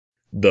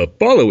The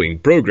following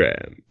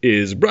program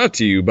is brought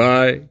to you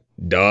by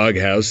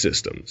Doghouse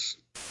Systems.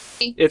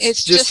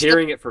 It's just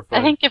hearing it for fun.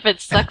 I think if it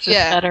sucks, it's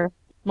better.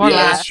 More yeah,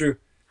 laugh. that's true.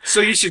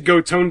 So you should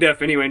go tone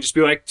deaf anyway and just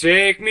be like,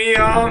 "Take me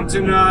home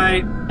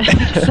tonight."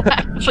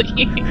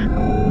 Exactly.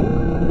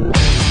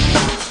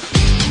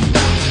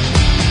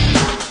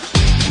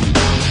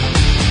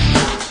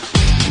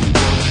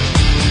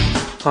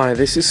 Hi,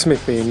 this is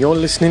Smithy, and you're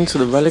listening to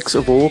the Relics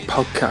of War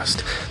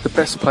podcast, the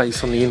best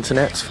place on the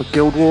internet for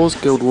Guild Wars,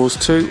 Guild Wars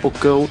 2, or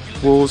Guild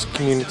Wars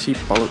community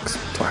bollocks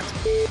twat.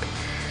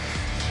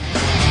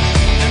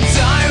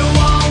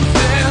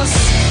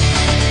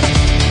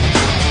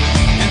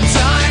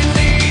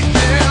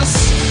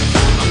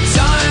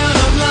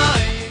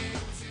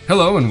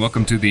 Hello and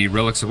welcome to the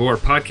Relics of War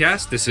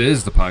podcast. This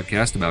is the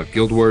podcast about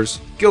Guild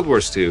Wars, Guild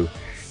Wars 2,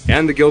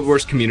 and the Guild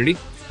Wars community.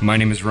 My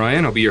name is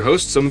Ryan. I'll be your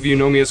host. Some of you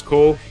know me as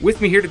Cole.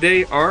 With me here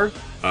today are,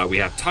 we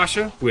have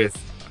Tasha with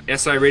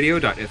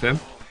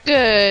siradio.fm.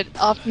 Good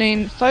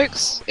afternoon,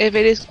 folks. If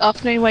it is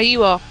afternoon where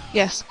you are.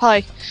 Yes,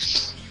 hi.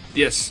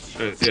 Yes,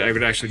 it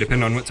would actually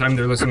depend on what time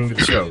they're listening to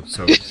the show,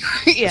 so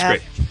yeah.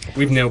 That's great.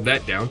 We've nailed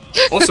that down.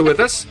 Also with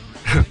us,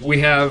 we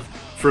have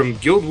from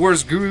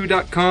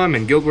GuildWarsGuru.com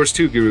and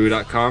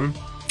GuildWars2Guru.com.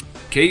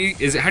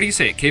 How do you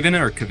say it?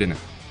 Kvinna or Kvinna?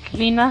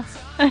 Kvinna.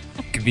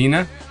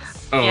 Kvinna?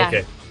 Oh, Yeah.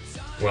 Okay.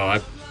 Well,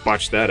 I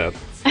botched that up.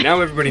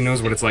 Now everybody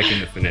knows what it's like in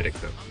the phonetic,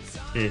 though.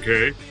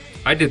 Okay.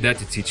 I did that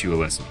to teach you a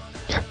lesson,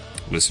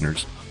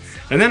 listeners.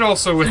 And then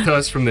also with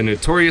us from the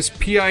notorious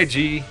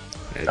PIG,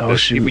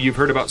 the people you've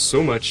heard about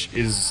so much,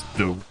 is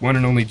the one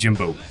and only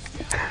Jimbo.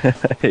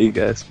 Hey, you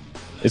guys.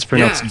 It's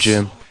pronounced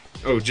Jim.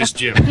 Oh, just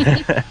Jim.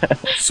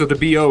 So the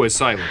B.O. is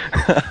silent.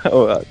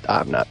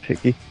 I'm not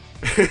picky.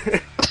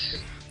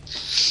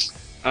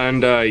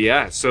 And,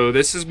 so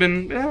this has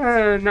been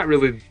not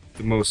really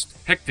the most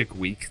hectic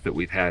week that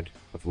we've had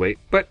of late,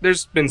 but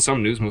there's been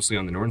some news, mostly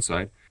on the Norn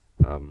side.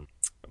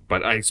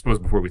 But I suppose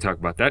before we talk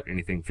about that,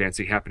 anything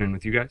fancy happening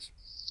with you guys?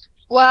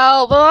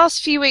 Well, the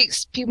last few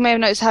weeks, people may have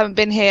noticed I haven't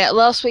been here.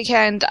 Last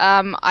weekend,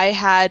 I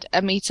had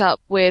a meet-up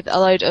with a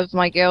load of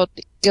my guild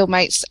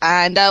mates,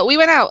 and we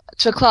went out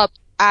to a club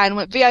and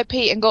went VIP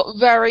and got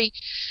very,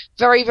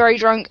 very, very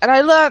drunk. And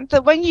I learned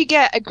that when you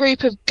get a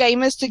group of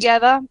gamers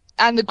together,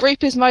 and the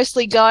group is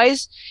mostly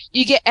guys,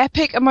 you get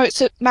epic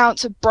amounts of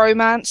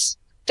bromance.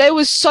 There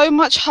was so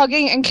much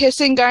hugging and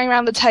kissing going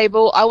around the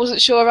table. I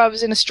wasn't sure if I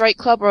was in a straight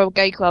club or a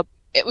gay club.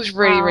 It was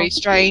really, really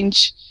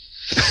strange.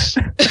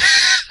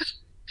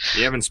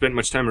 You haven't spent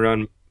much time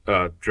around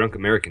drunk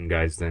American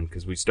guys then,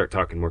 because we start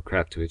talking more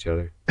crap to each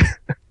other.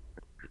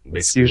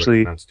 It's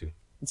usually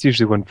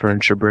when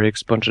furniture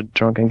breaks, bunch of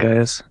drunken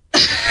guys.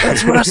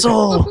 Let's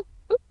wrestle!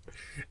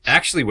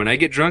 Actually, when I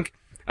get drunk,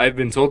 I've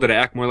been told that I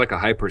act more like a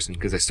high person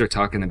because I start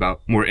talking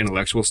about more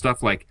intellectual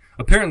stuff. Like,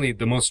 apparently,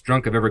 the most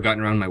drunk I've ever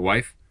gotten around my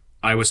wife,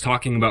 I was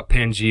talking about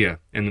Pangea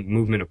and the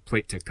movement of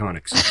plate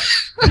tectonics.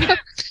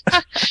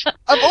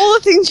 Of all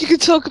the things you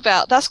could talk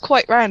about, that's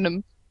quite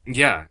random.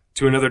 Yeah,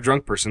 to another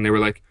drunk person, they were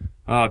like,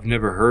 "Oh, I've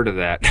never heard of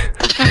that."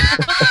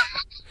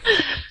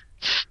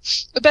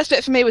 The best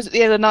bit for me was at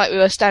the end of the night, we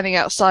were standing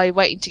outside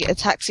waiting to get a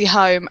taxi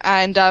home,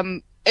 and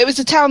it was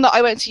a town that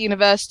I went to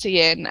university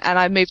in, and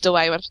I moved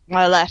away when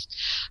I left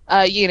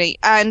uni.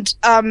 And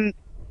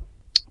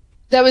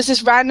there was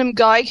this random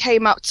guy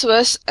came up to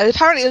us, and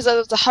apparently there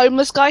was a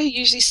homeless guy who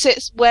usually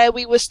sits where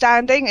we were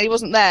standing, and he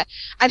wasn't there.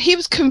 And he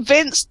was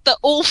convinced that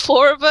all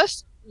four of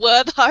us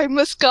were the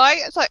homeless guy.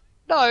 It's like,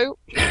 no,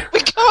 we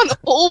can't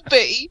all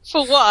be,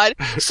 for one.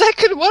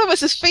 Second, one of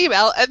us is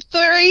female, and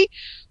three,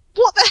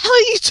 what the hell are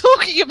you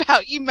talking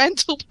about, you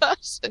mental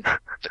person?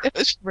 It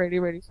was really,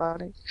 really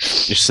funny.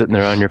 You're sitting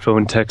there on your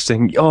phone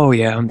texting, "Oh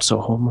yeah, I'm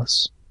so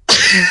homeless."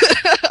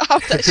 I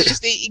was actually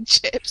just eating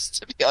chips,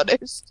 to be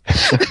honest.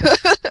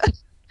 It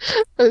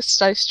was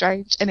so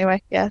strange.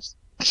 Anyway, yes.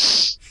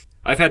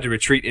 I've had to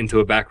retreat into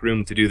a back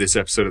room to do this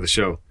episode of the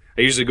show.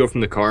 I usually go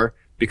from the car,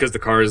 because the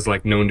car is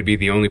like known to be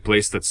the only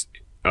place that's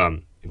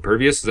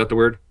impervious, is that the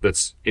word?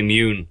 That's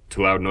immune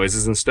to loud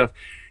noises and stuff.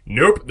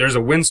 Nope, there's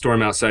a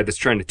windstorm outside that's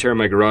trying to tear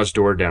my garage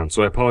door down,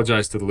 so I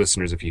apologize to the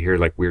listeners if you hear,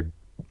 like, weird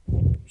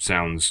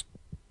sounds.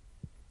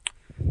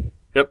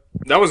 Yep,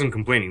 that wasn't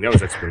complaining, that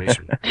was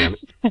explanation. Damn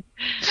it.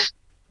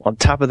 On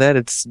top of that,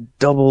 it's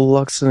double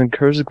Luxon and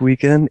Kurzik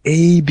weekend.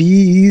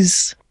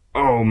 ABs!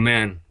 Oh,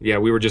 man. Yeah,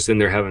 we were just in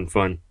there having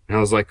fun. And I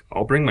was like,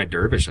 I'll bring my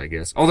dervish, I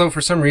guess. Although,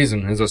 for some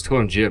reason, as I was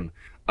telling Jim,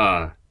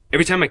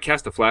 every time I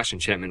cast a flash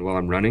enchantment while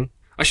I'm running,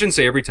 I shouldn't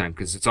say every time,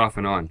 because it's off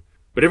and on,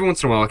 but every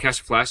once in a while I'll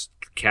cast a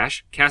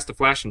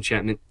flash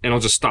enchantment, and I'll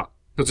just stop.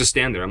 He'll just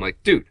stand there. I'm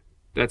like, dude,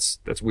 that's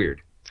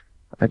weird.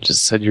 I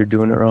just said you're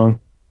doing it wrong.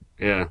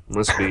 Yeah,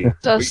 must be.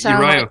 Does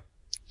sound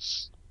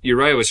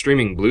Uriah was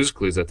streaming Blue's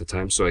Clues at the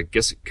time, so I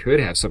guess it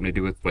could have something to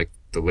do with, like,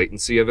 the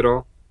latency of it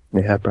all.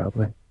 Yeah,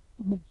 probably.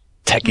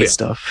 Techie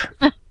stuff.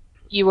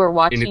 You were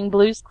watching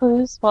Blue's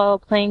Clues while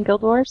playing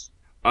Guild Wars?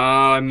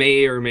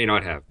 May or may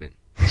not have been.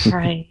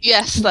 Right.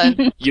 Yes,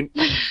 then.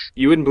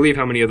 You wouldn't believe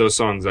how many of those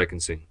songs I can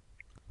sing.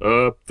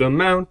 Up the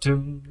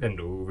mountain and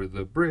over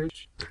the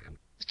bridge.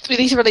 We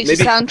need to release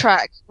a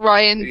soundtrack.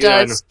 Ryan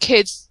does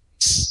kids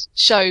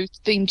show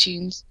theme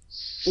tunes.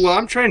 Well,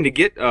 I'm trying to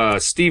get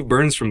Steve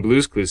Burns from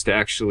Blues Clues to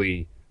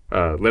actually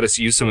let us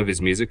use some of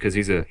his music because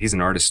he's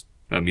an artist,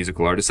 a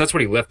musical artist. That's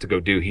what he left to go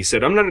do. He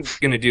said, "I'm not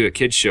going to do a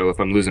kids show if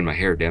I'm losing my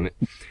hair, damn it."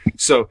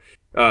 So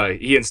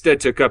he instead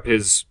took up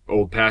his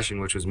old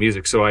passion, which was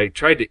music. So I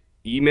tried to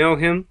email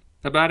him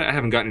about it. I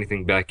haven't gotten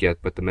anything back yet,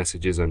 but the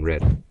message is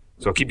unread.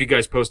 So I'll keep you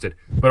guys posted.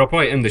 But I'll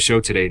probably end the show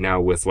today now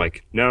with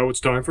now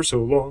it's time for so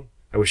long.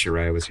 I wish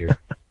Uriah was here.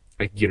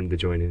 I could get him to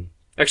join in.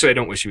 Actually, I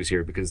don't wish he was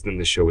here because then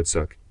the show would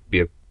suck. Be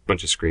a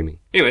bunch of screaming.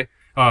 Anyway,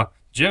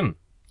 Jim.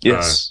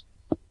 Yes.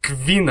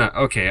 Kvinna.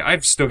 Okay,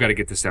 I've still got to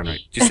get this down right.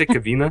 Did you say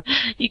Kvinna?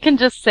 You can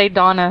just say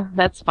Donna.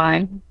 That's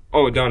fine.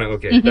 Oh, Donna.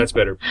 Okay, that's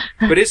better.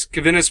 But is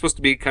Kvinna supposed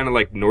to be kind of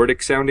like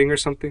Nordic sounding or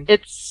something?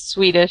 It's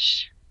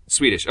Swedish.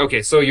 Swedish.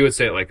 Okay, so you would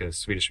say it like a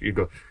Swedish. You'd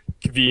go,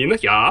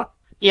 Kvinna, ja.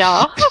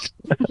 Yeah.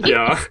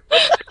 Ja.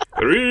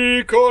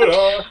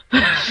 Ricola.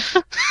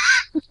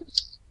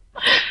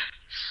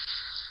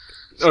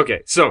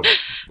 Okay, so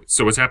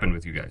what's happened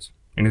with you guys?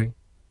 Anything?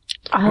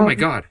 Oh my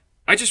God.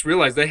 I just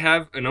realized they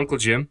have an Uncle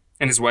Jim,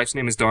 and his wife's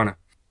name is Donna.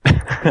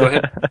 Go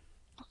ahead.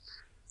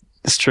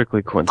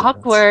 Strictly coincidence.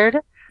 Awkward.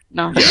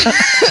 No.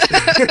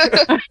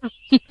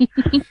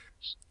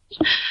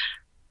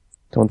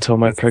 Don't tell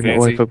my pregnant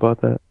wife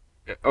about that.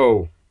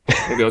 Oh,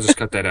 maybe I'll just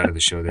cut that out of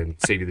the show then.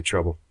 Save you the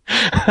trouble.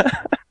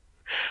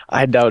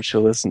 I doubt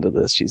she'll listen to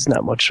this. She's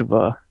not much of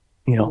a,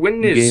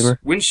 gamer.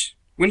 When's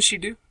she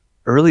due?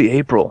 Early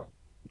April.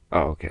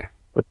 Oh, okay.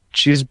 But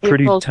she's a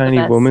pretty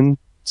tiny woman,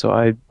 so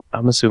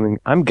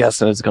I'm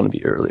guessing it's going to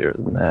be earlier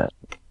than that.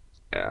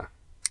 Yeah.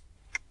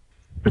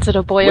 Is it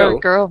a boy or a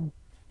girl?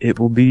 It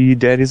will be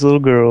Daddy's little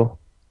girl.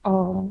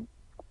 Oh.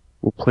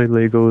 We'll play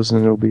Legos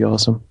and it'll be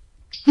awesome.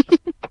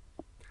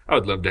 I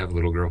would love to have a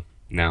little girl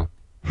now.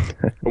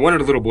 I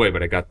wanted a little boy,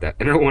 but I got that.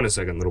 And I don't want a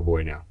second little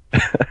boy now.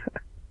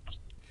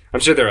 I'm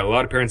sure there are a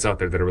lot of parents out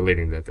there that are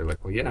relating to that. They're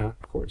like, well, yeah,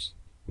 of course.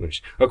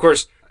 Of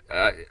course,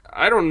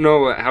 I don't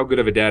know how good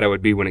of a dad I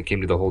would be when it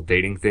came to the whole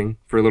dating thing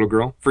for a little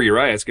girl. For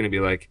Uriah, it's going to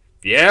be like,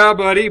 yeah,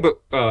 buddy.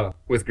 But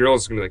with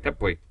girls, it's going to be like, that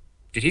boy,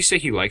 did he say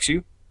he likes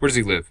you? Where does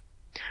he live?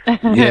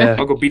 Yeah.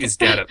 I'll go beat his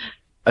dad up.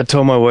 I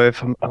told my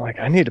wife, I'm like,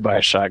 I need to buy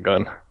a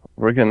shotgun.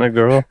 We're getting a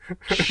girl.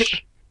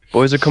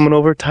 Boys are coming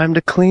over. Time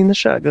to clean the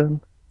shotgun.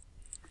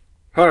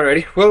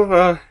 Alrighty.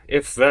 Well,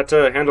 if that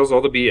handles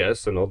all the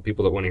BS and all the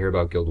people that want to hear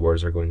about Guild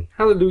Wars are going,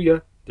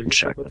 hallelujah, they're going to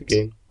talk about the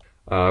game.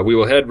 We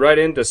will head right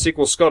into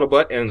Sequel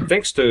Scuttlebutt, and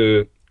thanks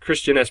to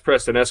Christian S.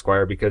 Preston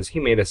Esquire, because he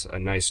made us a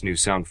nice new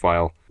sound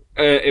file.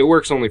 It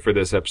works only for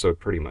this episode,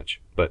 pretty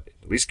much, but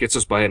at least gets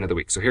us by another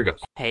week. So here goes.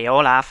 Hey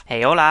Olaf,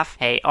 hey Olaf,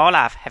 hey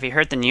Olaf, have you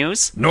heard the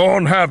news?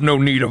 Norn have no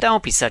need of...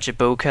 Don't be such a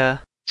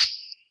boca.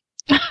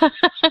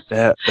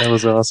 That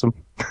was awesome.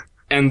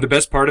 And the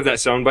best part of that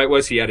soundbite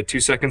was he added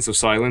 2 seconds of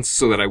silence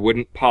so that I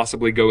wouldn't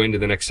possibly go into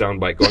the next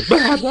soundbite going,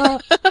 blah,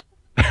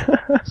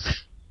 blah.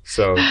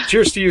 So,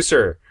 cheers to you,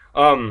 sir.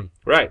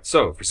 Right,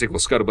 so for Sequel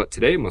Scuttlebutt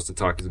today, most of the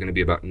talk is going to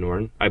be about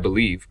Norn, I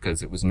believe,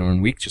 because it was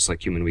Norn Week, just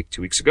like Human Week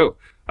 2 weeks ago.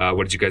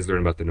 What did you guys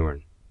learn about the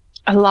Norn?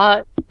 A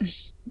lot,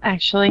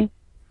 actually.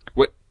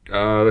 What?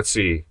 Let's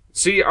see.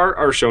 See,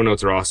 our show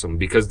notes are awesome,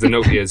 because the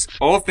note is,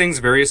 all things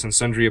various and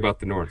sundry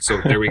about the Norn.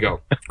 So there we go.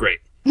 Great.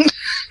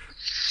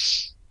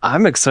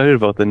 I'm excited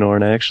about the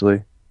Norn,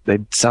 actually. They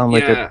sound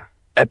like an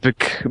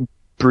epic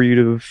breed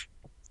of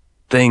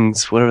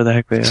things, whatever the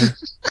heck they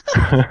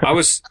are. I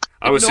was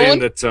saying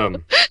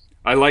that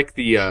I like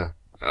the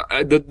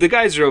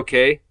guys are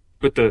okay,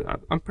 but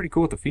I'm pretty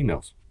cool with the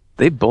females.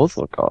 They both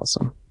look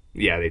awesome.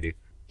 Yeah, they do.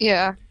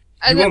 Yeah.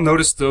 You will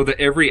notice though that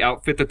every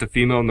outfit that the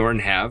female Norn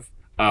have,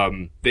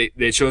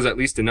 it shows at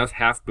least enough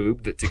half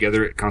boob that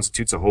together it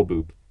constitutes a whole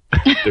boob.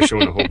 They're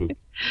showing a whole boob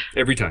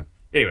every time.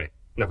 Anyway,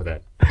 enough of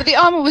that. But the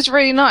armor was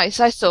really nice.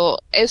 I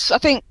thought I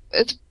think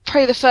it's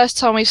probably the first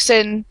time we've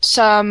seen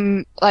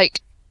some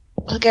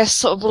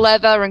sort of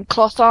leather and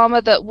cloth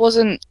armor that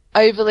wasn't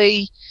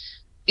overly,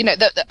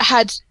 that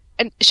had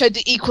and showed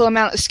the equal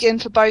amount of skin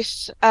for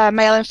both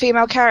male and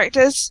female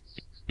characters.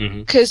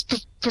 Because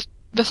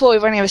before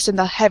we've only ever seen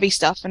the heavy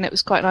stuff, and it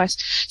was quite nice.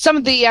 Some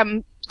of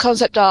the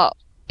concept art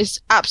is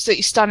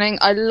absolutely stunning.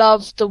 I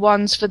love the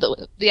ones for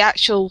the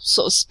actual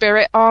sort of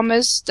spirit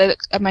armors. They look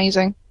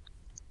amazing.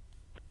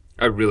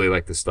 I really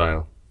like the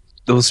style.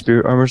 Those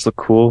spirit armors look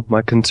cool.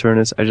 My concern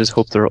is I just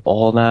hope they're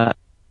all not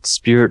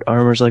spirit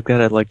armors like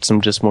that. I'd like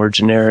some just more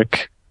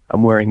generic,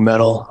 I'm wearing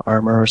metal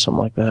armor or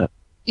something like that.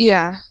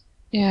 Yeah.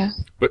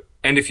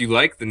 And if you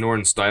like the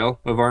Norn style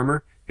of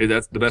armor,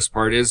 that's the best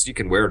part is you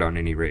can wear it on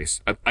any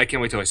race. I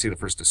can't wait till I see the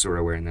first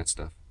Asura wearing that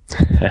stuff.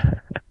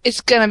 It's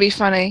gonna be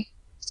funny.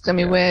 It's gonna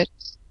be weird.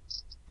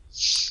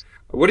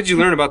 What did you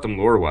learn about them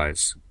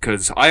lore-wise?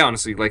 Because I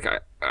honestly,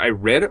 I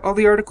read all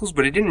the articles,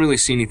 but I didn't really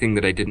see anything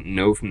that I didn't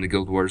know from the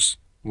Guild Wars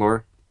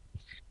lore.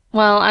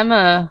 Well, I'm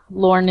a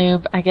lore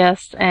noob, I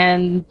guess,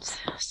 and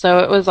so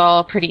it was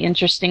all pretty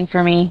interesting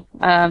for me.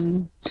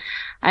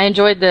 I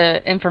enjoyed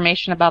the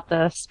information about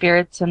the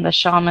spirits and the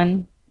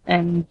shaman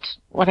and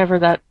whatever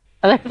that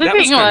other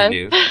thing was.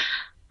 New.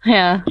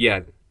 Yeah.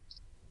 Yeah.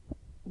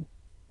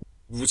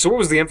 So what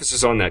was the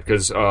emphasis on that?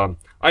 Because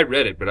I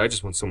read it, but I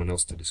just want someone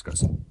else to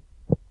discuss it.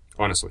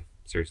 Honestly.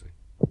 Seriously.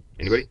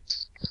 Anybody?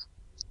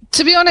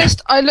 To be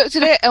honest, I looked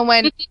at it and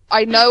went,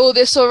 I know all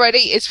this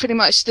already. It's pretty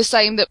much the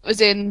same that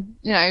was in,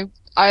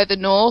 Eye of the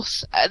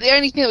North. The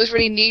only thing that was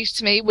really new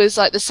to me was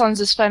like the Sons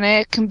of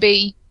Svanir can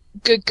be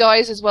good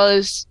guys as well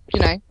as,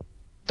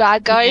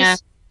 bad guys. Yeah.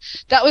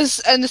 That was,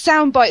 and the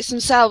sound bites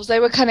themselves, they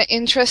were kind of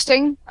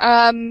interesting.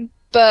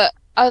 But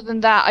other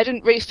than that, I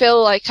didn't really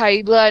feel like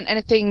I learned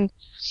anything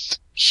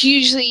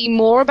hugely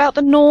more about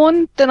the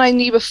Norn than I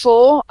knew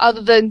before,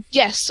 other than,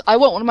 yes, I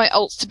want one of my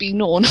alts to be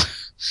Norn.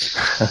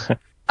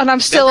 And I'm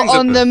still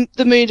on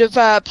the mood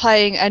of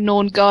playing a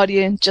Norn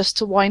Guardian just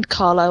to wind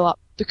Carlo up,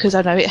 because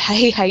I know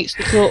he hates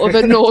the thought of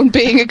a Norn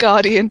being a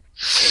Guardian.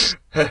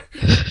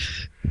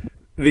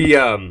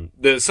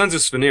 The Sons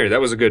of Svanir, that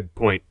was a good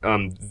point.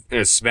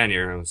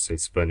 Svanir, I would say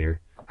Svanir.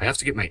 I have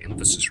to get my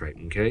emphasis right,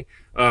 okay?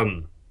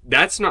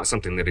 That's not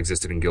something that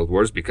existed in Guild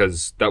Wars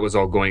because that was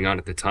all going on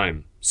at the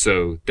time.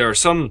 So there are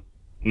some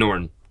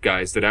Norn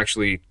guys that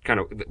actually kind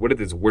of, what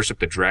is it, worship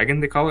the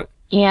dragon, they call it?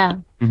 Yeah.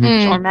 Mm-hmm.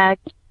 Jormag.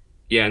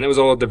 Yeah, and that was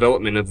all a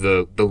development of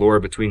the lore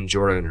between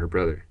Jorah and her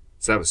brother.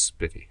 So that was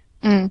spiffy.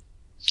 Mm.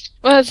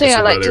 Well, the thing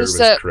I liked is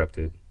that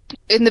corrupted.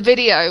 in the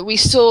video, we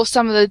saw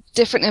some of the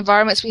different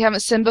environments we haven't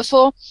seen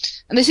before,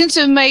 and they seem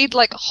to have made,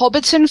 like,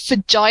 Hobbiton for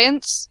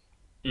giants.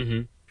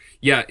 Mm-hmm.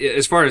 Yeah,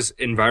 as far as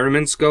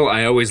environments go,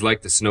 I always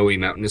like the snowy,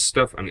 mountainous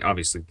stuff. I mean,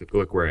 obviously,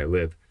 look where I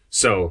live.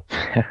 So,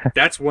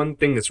 that's one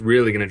thing that's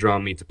really going to draw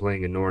me to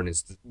playing a Norn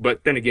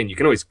but then again, you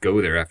can always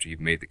go there after you've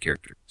made the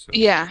character. So,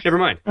 yeah. Never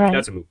mind. Right.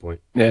 That's a moot point.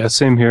 Yeah,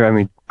 same here. I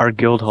mean, our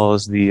guild hall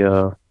is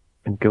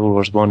in Guild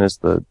Wars 1 is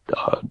the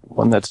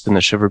one that's in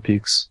the Shiver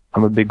Peaks.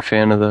 I'm a big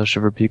fan of the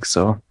Shiver Peaks,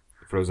 so.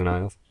 Frozen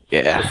Isles?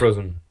 Yeah. Or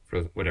frozen,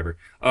 whatever.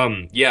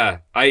 Yeah,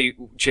 I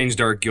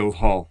changed our guild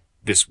hall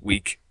this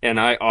week, and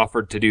I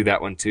offered to do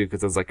that one too,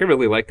 because I was like, I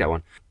really like that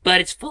one.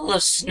 But it's full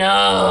of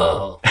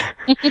snow.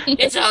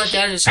 It's all it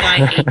does is snow.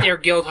 I hate their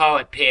guild hall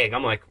at Pig.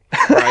 I'm like,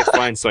 alright,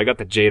 fine, so I got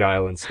the Jade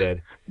Isle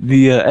instead.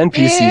 The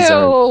NPCs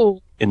aren't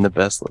Ew. in the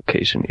best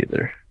location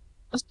either.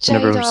 Jade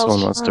Whenever Isle's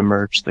someone wants to fun.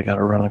 merge, they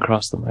gotta run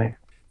across the map.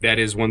 That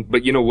is one,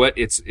 but you know what?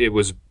 It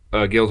was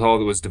a guild hall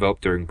that was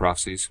developed during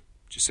Prophecies.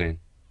 Just saying.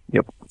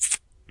 Yep.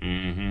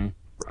 Mm-hmm.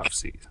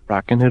 Prophecies.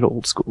 Rocking it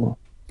old school.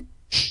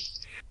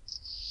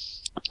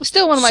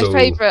 Still one of my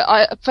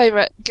So-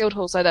 favorite guild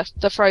halls, though,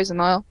 the Frozen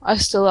Isle. I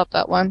still love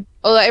that one.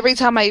 Although every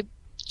time I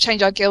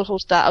change our guild hall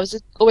to that, I was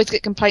always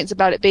get complaints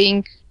about it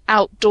being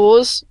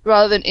outdoors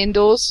rather than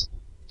indoors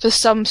for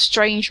some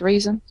strange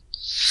reason.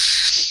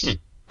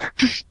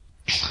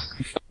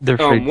 They're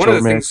afraid one of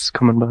the Jormag's things-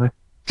 coming by.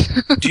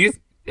 Do you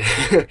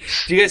do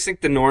you guys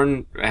think the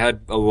Norn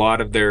had a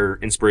lot of their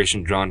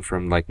inspiration drawn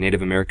from like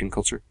Native American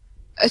culture?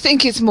 I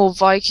think it's more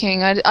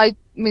Viking. I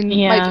mean,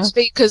 Yeah. maybe it's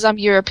because I'm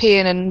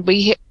European and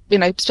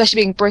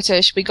especially being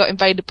British, we got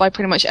invaded by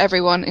pretty much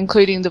everyone,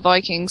 including the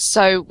Vikings.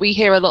 So we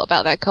hear a lot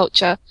about their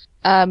culture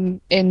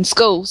in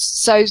schools.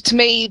 So to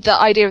me, the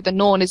idea of the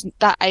Norn isn't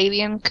that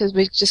alien because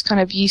we're just kind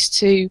of used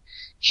to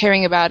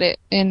hearing about it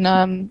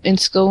in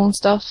school and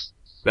stuff.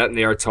 That and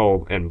they are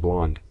tall and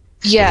blonde.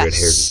 And red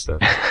hairs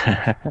and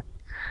Yes. stuff.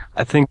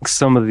 I think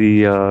some of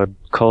the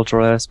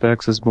cultural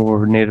aspects is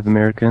more Native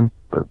American,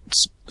 but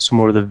some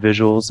more of the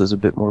visuals is a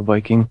bit more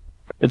Viking.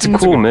 It's a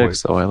That's a cool good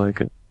mix, though. I like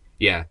it.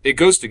 Yeah, it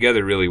goes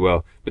together really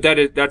well. But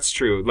that's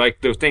true.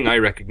 Like the thing I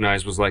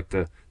recognized was like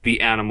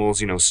the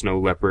animals, snow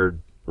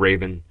leopard,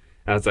 raven.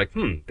 And I was like,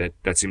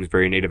 that seems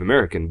very Native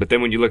American. But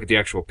then when you look at the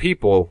actual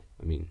people,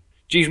 I mean,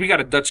 geez, we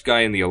got a Dutch guy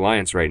in the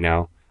Alliance right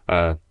now.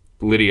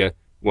 Lydia.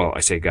 Well,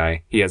 I say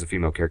guy. He has a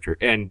female character.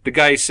 And the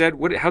guy said,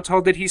 how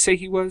tall did he say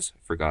he was? I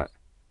forgot.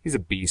 He's a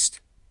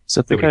beast. Is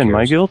that the Nobody guy in my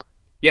cares. guild?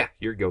 Yeah,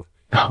 your guild.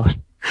 Oh,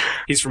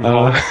 He's from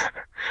Holland.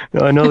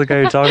 no, I know the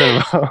guy you're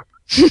talking about.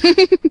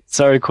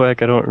 Sorry,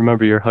 Quack, I don't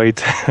remember your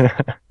height.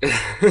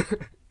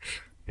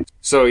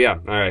 So, yeah,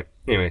 alright.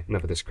 Anyway,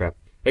 enough of this crap.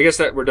 I guess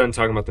that we're done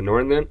talking about the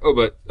Norn then. Oh,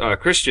 but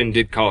Christian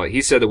did call it.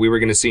 He said that we were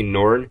going to see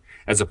Norn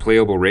as a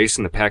playable race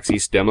in the PAX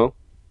East demo.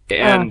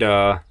 And,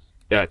 yeah,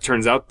 it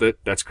turns out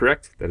that that's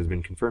correct. That has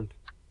been confirmed.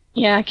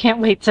 Yeah, I can't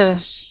wait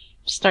to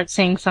start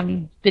seeing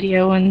some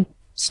video and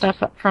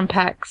stuff up from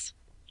PAX.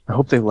 I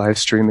hope they live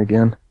stream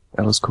again.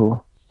 That was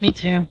cool. Me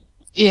too.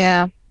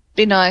 Yeah.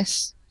 Be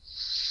nice.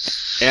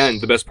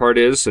 And the best part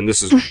is, and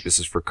this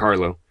is for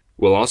Carlo,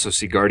 we'll also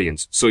see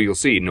Guardians. So you'll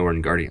see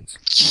Norn Guardians.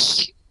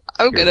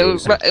 I'm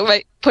Here's gonna what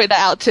he point that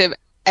out to him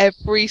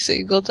every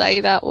single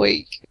day that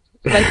week.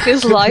 Make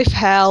his life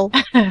hell.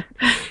 I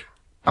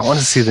want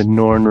to see the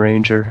Norn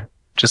Ranger.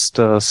 Just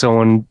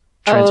someone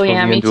transforming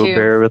yeah, me into too. a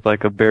bear with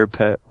like a bear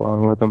pet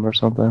along with them or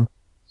something.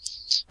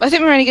 I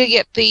think we're only going to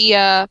get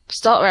the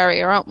starter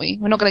area, aren't we?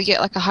 We're not going to get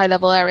like a high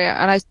level area.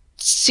 And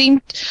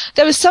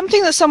there was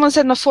something that someone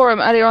said in the forum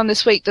earlier on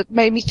this week that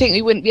made me think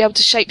we wouldn't be able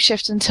to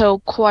shapeshift until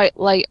quite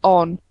late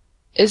on.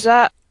 Is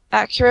that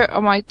accurate? Or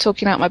am I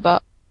talking out my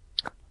butt?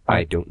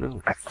 I don't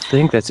know. I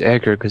think that's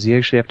accurate because you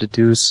actually have to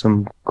do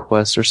some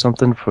quests or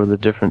something for the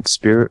different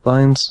spirit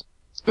lines.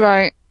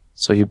 Right.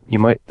 So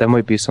that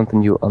might be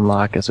something you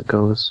unlock as it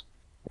goes.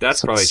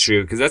 That's probably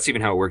true, because that's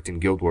even how it worked in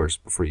Guild Wars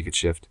before you could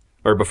shift.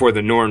 Or before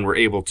the Norn were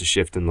able to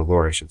shift in the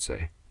lore, I should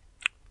say.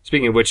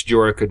 Speaking of which,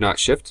 Jorah could not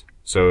shift,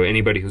 so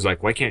anybody who's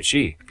like, why can't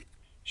she?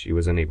 She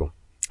was unable.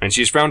 And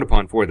she's frowned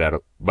upon for that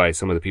by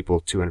some of the people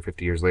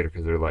 250 years later,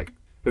 because they're like,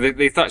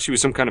 they thought she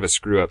was some kind of a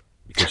screw-up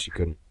because she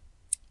couldn't.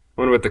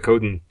 I wonder what the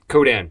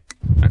Kodan.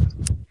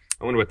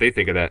 I wonder what they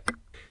think of that.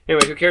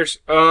 Anyway, who cares?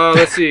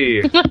 Let's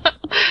see.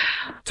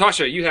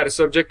 Tasha, you had a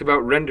subject about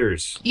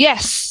renders.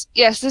 Yes,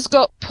 this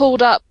got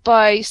pulled up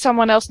by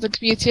someone else in the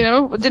community.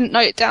 I didn't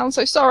note it down,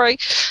 so sorry.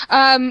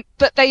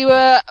 But they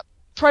were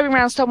probing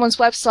around someone's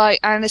website,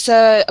 and it's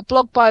a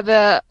blog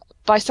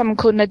by someone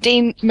called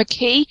Nadine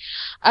McKee,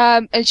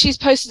 and she's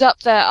posted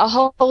up there a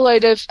whole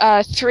load of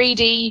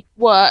 3D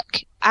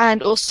work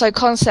and also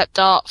concept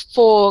art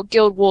for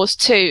Guild Wars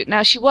 2.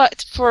 Now, she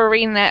worked for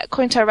ArenaNet,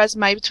 according to her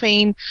resume,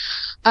 between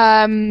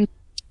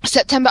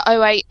September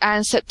 2008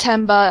 and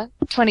September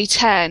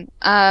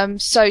 2010.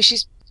 So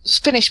she's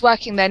finished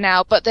working there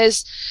now, but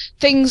there's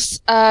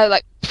things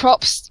like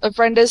props of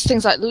renders,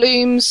 things like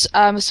looms,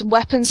 some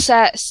weapon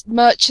sets,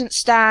 merchant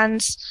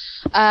stands,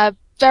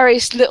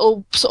 various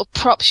little sort of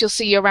props you'll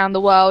see around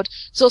the world.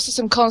 There's also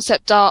some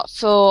concept art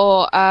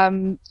for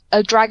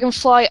a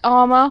dragonfly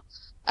armor,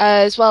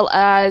 as well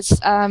as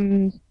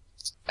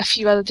a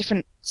few other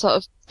different sort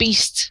of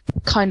beast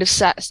kind of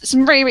sets.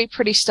 Some really, really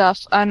pretty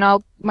stuff, and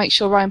I'll make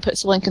sure Ryan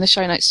puts a link in the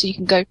show notes so you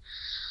can go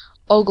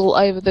ogle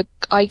over the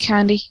eye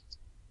candy.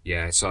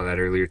 Yeah, I saw that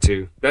earlier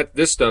too.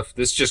 This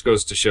just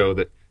goes to show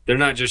that they're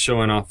not just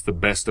showing off the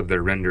best of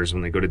their renders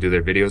when they go to do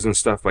their videos and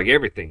stuff. Like,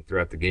 everything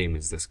throughout the game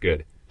is this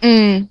good.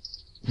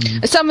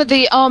 Some of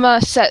the armor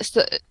sets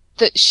that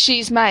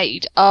she's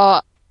made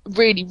are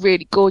really,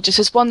 really gorgeous.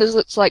 There's one that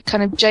looks like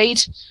kind of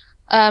jade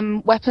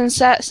weapon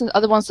sets, and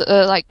other ones that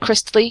are like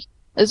crystally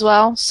as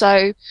well.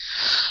 So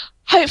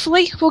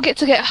hopefully we'll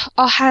get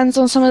our hands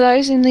on some of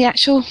those in the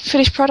actual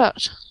finished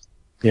product.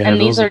 Yeah,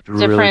 and these are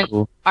different really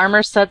cool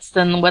armor sets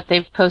than what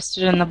they've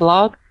posted in the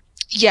blog?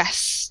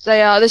 Yes,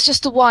 they are. There's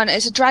just the one.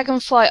 It's a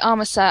dragonfly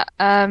armor set,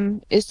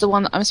 is the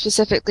one that I'm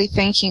specifically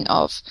thinking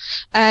of.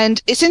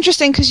 And it's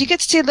interesting because you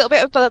get to see a little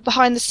bit of the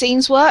behind the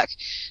scenes work,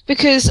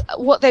 because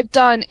what they've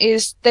done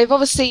is they've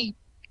obviously,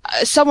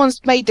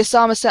 someone's made this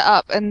armor set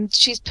up and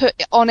she's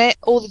put on it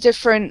all the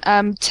different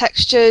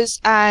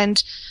textures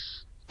and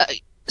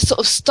sort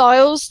of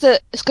styles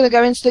that is going to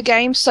go into the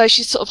game. So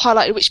she's sort of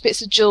highlighted which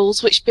bits are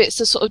jewels, which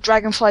bits are sort of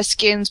dragonfly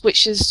skins,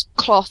 which is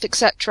cloth,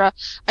 etc.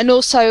 And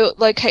also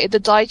located the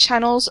dye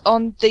channels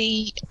on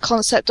the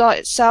concept art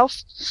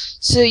itself.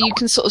 So you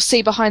can sort of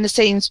see behind the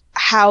scenes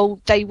how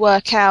they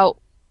work out,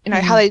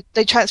 how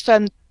they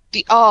transform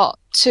the art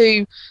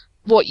to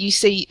what you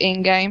see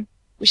in game,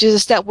 which is a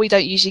step we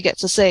don't usually get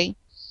to see.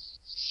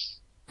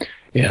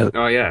 Yeah.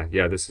 Oh yeah,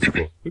 this is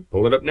cool. We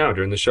pull it up now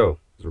during the show.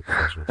 We're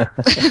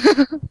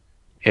professional.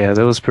 Yeah,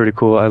 that was pretty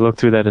cool. I looked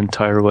through that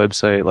entire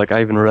website. Like,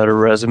 I even read a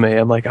resume.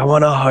 I'm like, I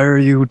want to hire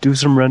you. Do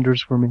some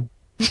renders for me.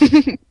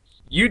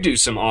 You do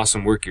some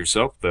awesome work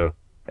yourself, though.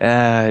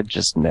 I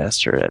just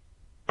master at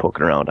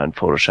poking around on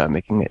Photoshop,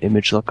 making an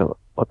image look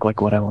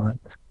like what I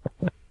want.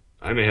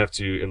 I may have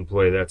to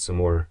employ that some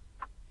more.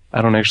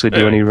 I don't actually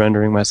do any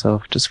rendering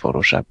myself, just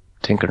Photoshop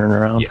tinkering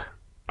around. Yeah,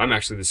 I'm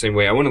actually the same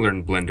way. I want to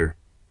learn Blender,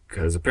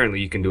 because apparently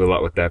you can do a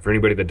lot with that. For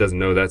anybody that doesn't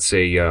know, that's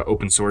a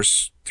open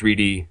source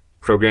 3D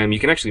program. You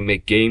can actually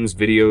make games,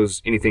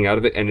 videos, anything out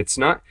of it, and it's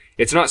not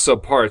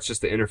subpar. It's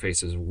just the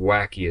interface is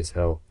wacky as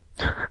hell.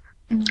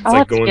 I'll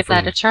have to give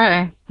that a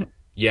try.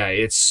 Yeah,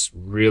 it's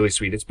really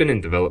sweet. It's been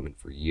in development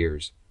for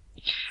years.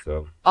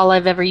 So all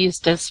I've ever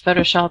used is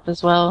Photoshop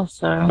as well.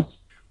 So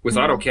with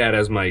AutoCAD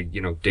as my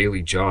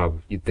daily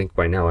job, you'd think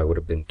by now I would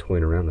have been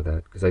toying around with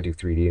that, because I do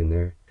 3D in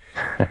there.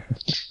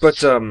 But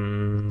there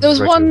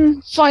was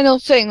one final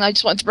thing I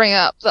just wanted to bring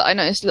up that I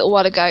noticed a little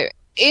while ago.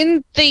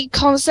 In the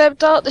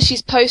concept art that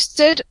she's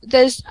posted,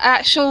 there's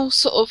actual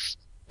sort of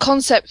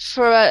concept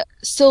for a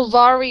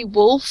Silvari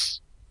wolf.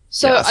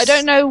 So yes. I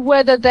don't know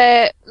whether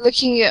they're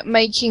looking at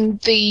making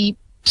the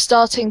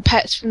starting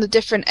pets from the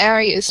different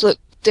areas look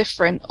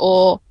different,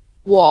 or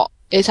what.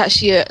 It's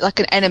actually like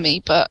an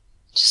enemy, but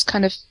just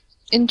kind of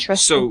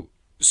interesting.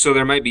 So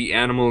there might be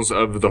animals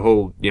of the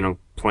whole,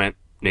 plant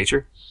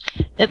nature?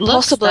 It looks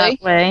possibly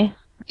that way.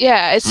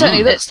 Yeah, it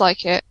certainly looks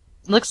like it.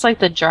 Looks like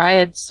the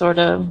dryad, sort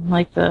of,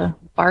 like the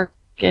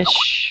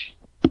barkish.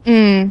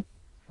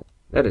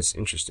 That is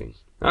interesting.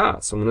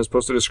 Someone has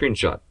posted a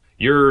screenshot.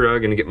 You're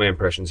going to get my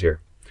impressions here.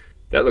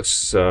 That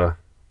looks,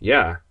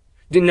 yeah.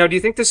 Now, do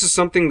you think this is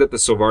something that the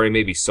Silvari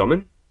maybe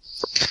summon?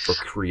 Or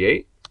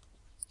create?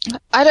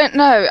 I don't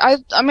know.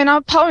 I mean,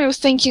 part of me was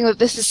thinking that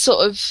this is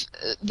sort of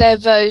their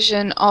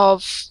version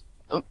of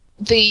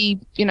the,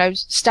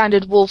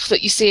 standard wolf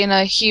that you see in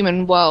a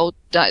human world.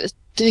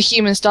 The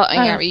human starting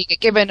area, you get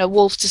given a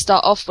wolf to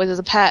start off with as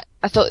a pet.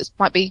 I thought this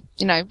might be,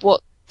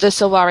 what the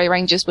Silvari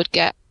Rangers would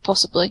get,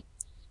 possibly.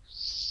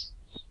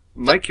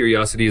 my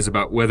curiosity is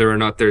about whether or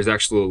not there's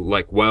actual,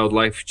 like,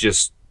 wildlife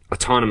just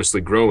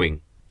autonomously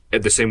growing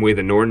at the same way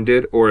the Norn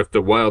did, or if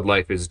the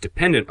wildlife is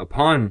dependent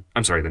upon,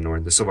 the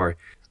Sylvari.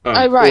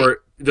 Right.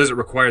 Or does it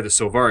require the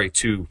Sylvari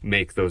to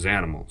make those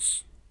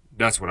animals?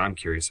 That's what I'm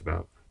curious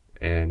about.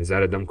 And is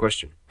that a dumb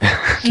question?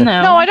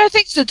 No, I don't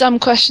think it's a dumb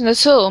question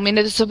at all. I mean,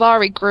 if the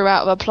Sylvari grew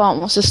out of a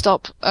plant, what's to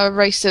stop a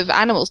race of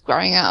animals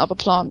growing out of a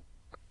plant?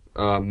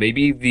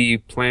 Maybe the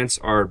plants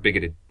are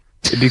bigoted.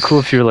 It'd be cool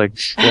if you're like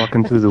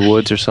walking through the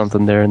woods or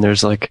something there, and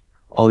there's like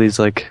all these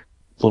like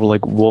little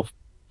like wolf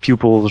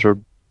pupils or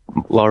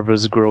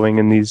larvas growing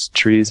in these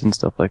trees and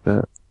stuff like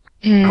that.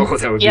 Oh,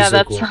 that would be so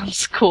that cool.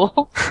 sounds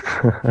cool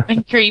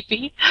and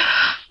creepy.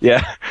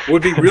 Yeah. What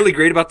would be really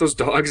great about those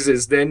dogs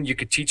is then you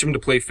could teach them to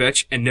play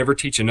fetch and never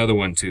teach another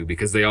one to,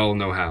 because they all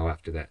know how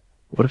after that.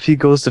 What if he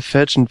goes to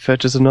fetch and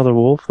fetches another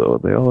wolf,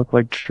 though? They all look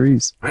like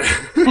trees.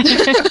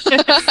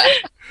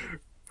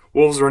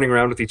 Wolves running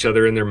around with each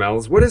other in their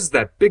mouths. What is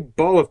that big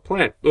ball of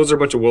plant? Those are a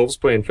bunch of wolves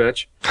playing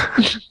fetch.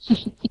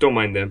 Don't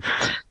mind them.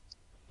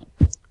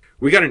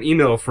 We got an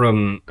email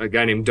from a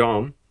guy named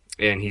Dom,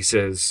 and he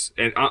says,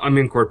 and I'm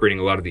incorporating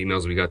a lot of the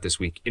emails we got this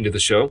week into the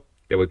show.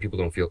 That way people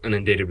don't feel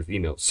inundated with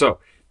emails. So,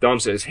 Dom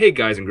says, "Hey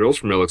guys and girls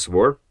from Relics of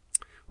War.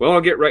 Well,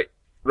 I'll get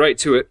right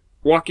to it.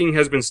 Walking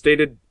has been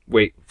stated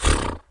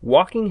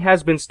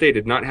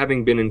not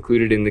having been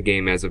included in the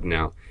game as of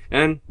now.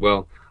 And,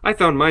 well, I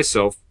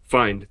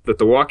find that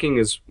the walking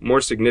is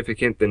more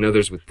significant than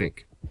others would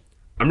think.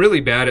 I'm really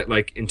bad at,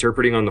 like,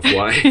 interpreting on the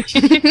fly.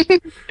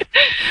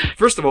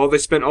 First of all, they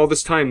spent all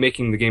this time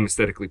making the game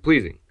aesthetically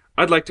pleasing.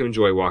 I'd like to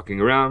enjoy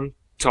walking around,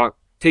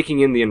 taking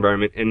in the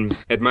environment, and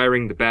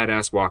admiring the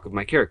badass walk of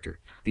my character.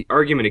 The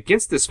argument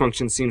against this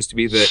function seems to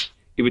be that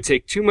it would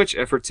take too much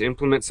effort to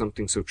implement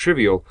something so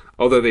trivial.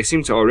 Although they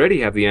seem to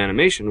already have the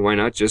animation, why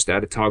not just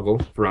add a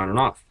toggle for on and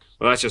off?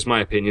 Well, that's just my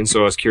opinion,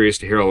 so I was curious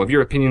to hear all of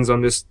your opinions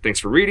on this. Thanks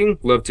for reading.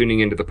 Love tuning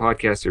into the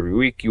podcast every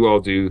week. You all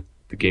do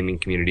the gaming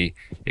community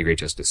a great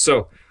justice."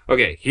 So,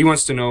 okay, he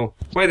wants to know,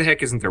 why the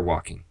heck isn't there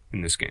walking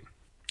in this game?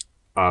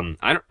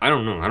 I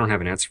don't know. I don't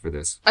have an answer for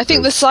this. I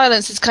think the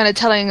silence is kind of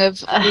telling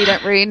of we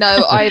don't really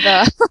know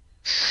either.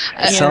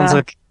 Sounds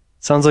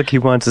like he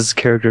wants his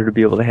character to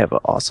be able to have an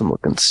awesome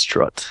looking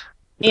strut.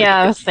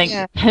 Yeah, I was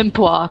thinking pimp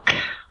walk.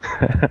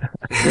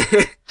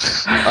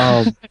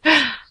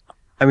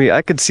 I mean,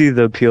 I could see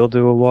the appeal to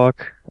a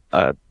walk.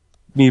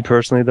 Me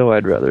personally, though,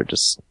 I'd rather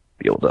just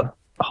be able to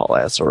haul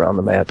ass around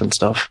the map and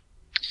stuff.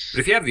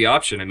 But if you have the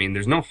option, I mean,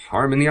 there's no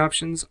harm in the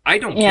options. I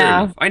don't care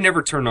enough. I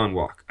never turn on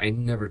walk. I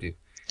never do.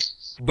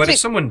 But if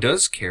someone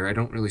does care, I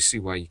don't really see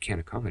why you can't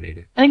accommodate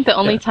it. I think the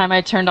only time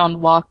I turned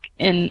on walk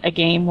in a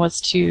game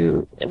was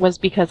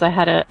because I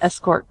had an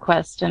escort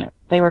quest and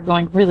they were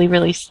going really,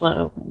 really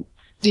slow.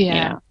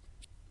 Yeah.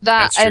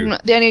 That, and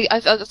the only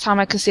other time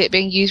I can see it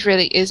being used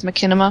really is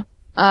Machinima.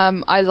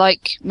 I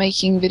like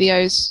making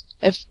videos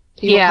if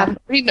people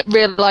haven't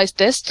realised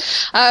this.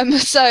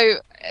 So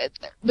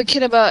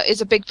Machinima is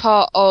a big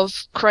part of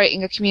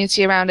creating a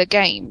community around a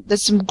game.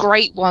 There's some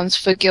great ones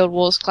for Guild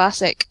Wars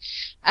Classic.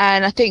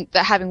 And I think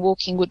that having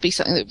walking would be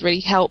something that would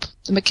really help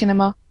the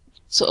Machinima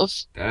sort of.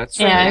 That's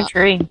right. Yeah, I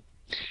agree.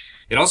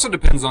 It also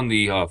depends on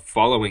the how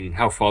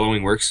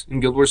following works in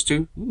Guild Wars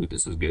 2. Ooh,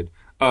 this is good.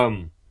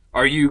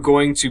 Are you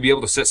going to be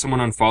able to set someone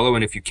on follow,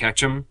 and if you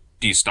catch them,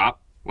 do you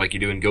stop like you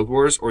do in Guild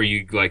Wars, or are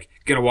you like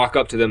gonna walk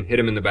up to them, hit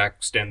them in the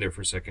back, stand there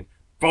for a second,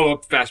 follow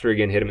up faster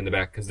again, hit them in the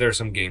back? Because there are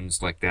some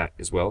games like that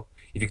as well.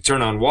 If you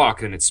turn on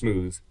walk, then it's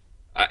smooth.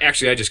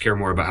 Actually, I just care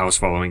more about how is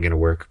following gonna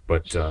work,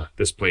 but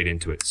this played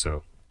into it,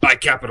 so. I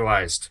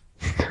capitalized.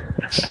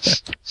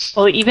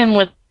 Well, even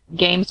with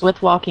games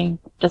with walking,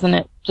 doesn't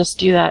it just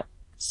do that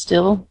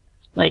still?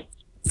 Like,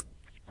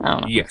 I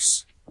don't know.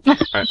 Yes.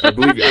 I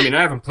believe you. I mean,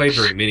 I haven't played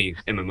very many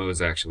MMOs,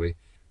 actually.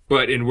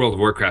 But in World of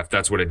Warcraft,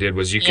 that's what it did,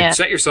 was you could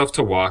set yourself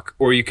to walk,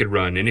 or you could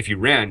run. And if you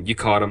ran, you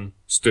caught them,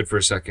 stood for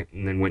a second,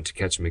 and then went to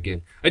catch them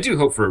again. I do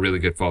hope for a really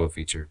good follow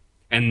feature.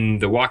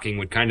 And the walking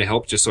would kind of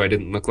help, just so I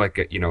didn't look like,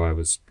 I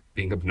was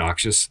being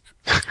obnoxious.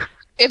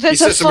 If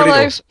there's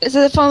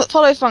a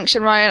follow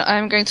function, Ryan,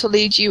 I'm going to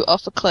lead you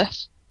off a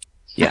cliff.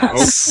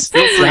 Yes.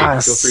 Feel free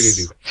to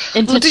do that.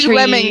 Into trees,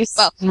 lemmings,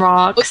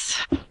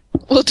 rocks.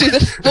 We'll do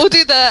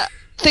the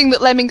thing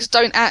that lemmings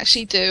don't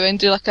actually do, and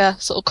do like a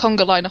sort of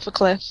conga line off a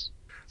cliff.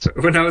 So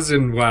when I was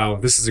in WoW,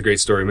 this is a great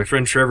story. My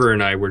friend Trevor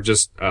and I were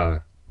just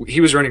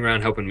he was running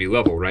around helping me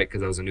level, right?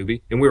 Because I was a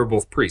newbie, and we were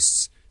both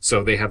priests,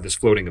 so they have this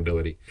floating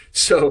ability.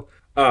 So.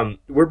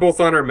 We're both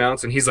on our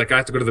mounts, and he's like, "I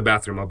have to go to the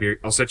bathroom.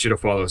 I'll set you to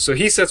follow." So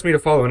he sets me to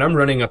follow, and I'm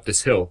running up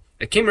this hill.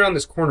 I came around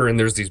this corner, and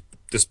there's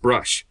this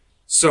brush.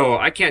 So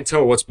I can't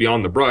tell what's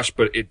beyond the brush,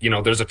 but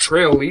there's a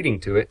trail leading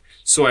to it.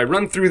 So I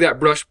run through that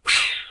brush,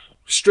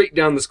 straight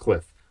down this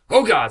cliff.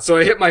 Oh God! So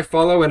I hit my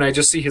follow, and I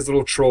just see his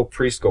little troll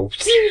priest go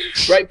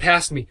right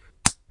past me.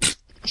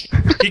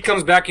 He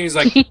comes back, and he's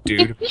like,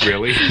 "Dude,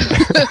 really?"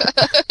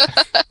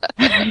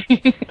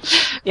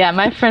 Yeah,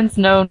 my friends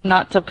know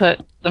not to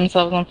put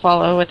themselves on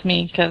follow with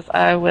me because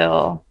I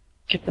will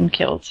get them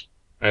killed.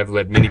 I have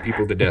led many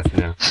people to death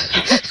now.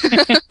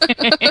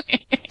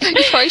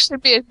 You probably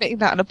should be admitting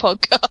that on a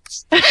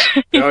podcast.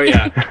 Oh,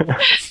 yeah.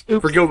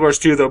 For Guild Wars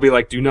 2, they'll be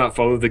like, do not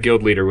follow the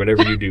guild leader,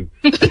 whatever you do.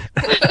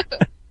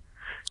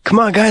 Come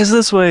on, guys,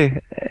 this way.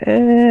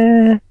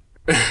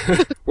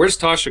 Where's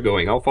Tasha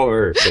going? I'll follow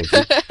her. Thank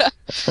you.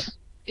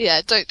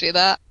 Yeah, don't do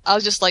that. I'll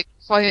just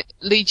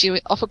lead you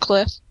off a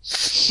cliff.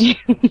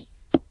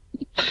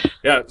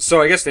 Yeah,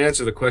 so I guess to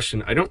answer the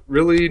question, I don't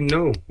really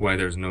know why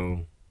there's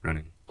no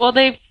running. Well,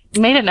 they've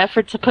made an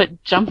effort to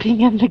put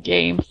jumping in the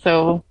game,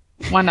 so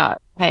why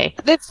not? Hey.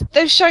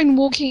 They've shown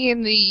walking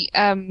in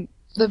the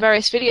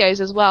various videos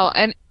as well,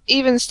 and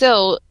even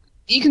still,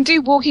 you can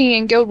do walking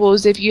in Guild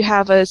Wars if you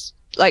have a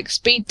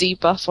speed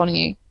debuff on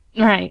you.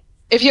 Right.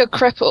 If you're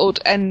crippled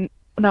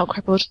not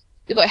crippled,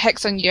 you've got a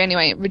hex on you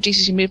anyway, it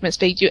reduces your movement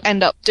speed, you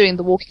end up doing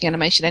the walking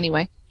animation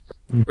anyway.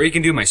 Or you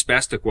can do my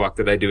spastic walk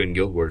that I do in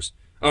Guild Wars.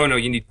 Oh no,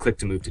 you need click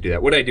to move to do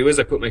that. What I do is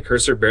I put my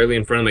cursor barely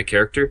in front of my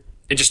character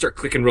and just start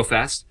clicking real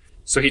fast.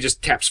 So he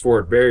just taps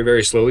forward very,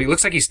 very slowly. It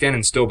looks like he's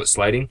standing still but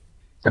sliding.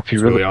 If you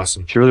It's really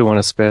awesome. If you really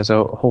want to spaz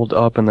out, hold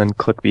up and then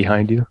click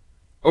behind you.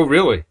 Oh,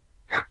 really?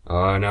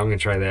 Oh, now I'm going to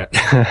try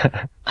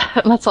that.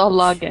 Let's all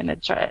log in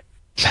and try it.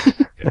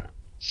 Yeah.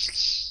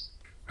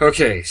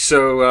 Okay,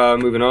 so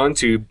moving on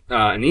to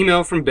an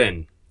email from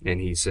Ben. And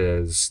he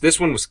says, this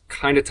one was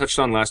kind of touched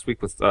on last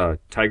week with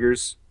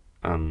Tiger's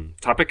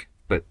topic,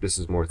 but this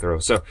is more thorough.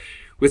 So,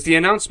 with the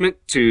announcement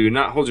to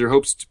not hold your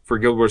hopes for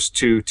Guild Wars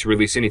 2 to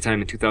release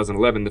anytime in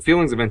 2011, the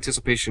feelings of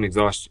anticipation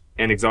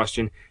and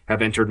exhaustion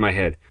have entered my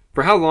head.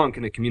 For how long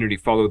can a community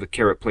follow the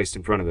carrot placed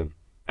in front of them?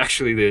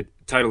 Actually, the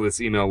title of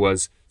this email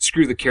was,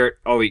 Screw the Carrot,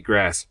 I'll Eat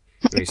Grass.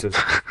 And he says,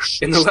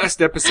 in the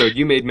last episode,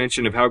 you made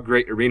mention of how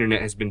great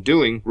ArenaNet has been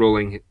doing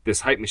rolling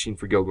this hype machine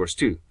for Guild Wars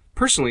 2.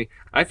 Personally,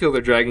 I feel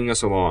they're dragging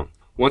us along.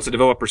 Once a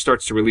developer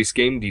starts to release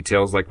game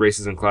details like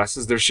races and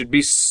classes, there should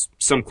be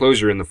some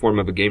closure in the form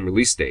of a game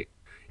release date.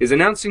 Is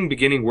announcing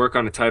beginning work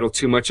on a title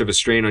too much of a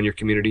strain on your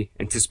community?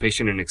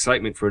 Anticipation and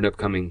excitement for an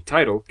upcoming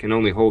title can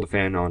only hold a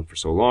fan on for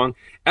so long.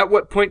 At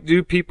what point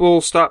do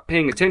people stop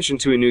paying attention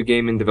to a new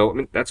game in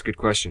development? That's a good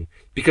question.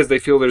 Because they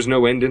feel there's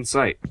no end in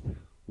sight.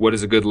 What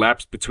is a good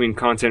lapse between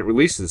content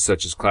releases,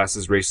 such as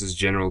classes, races,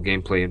 general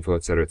gameplay info,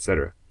 etc.,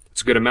 etc.?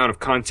 It's a good amount of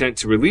content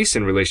to release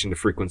in relation to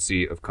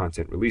frequency of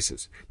content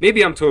releases.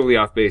 Maybe I'm totally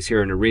off base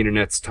here and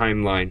ArenaNet's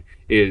timeline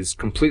is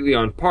completely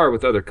on par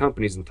with other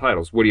companies and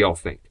titles. What do y'all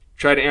think?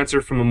 Try to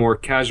answer from a more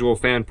casual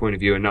fan point of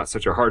view and not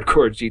such a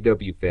hardcore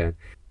GW fan.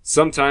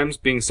 Sometimes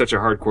being such a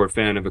hardcore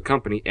fan of a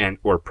company and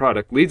or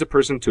product leads a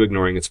person to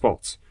ignoring its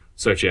faults,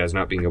 such as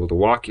not being able to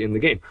walk in the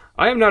game.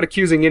 I am not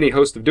accusing any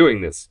host of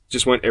doing this.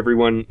 Just want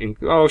everyone in...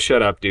 Oh,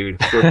 shut up,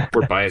 dude.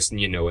 We're biased and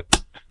you know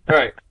it. All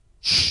right.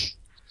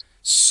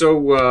 So,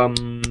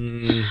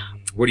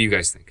 what do you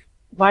guys think?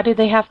 Why do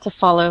they have to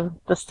follow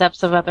the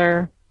steps of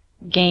other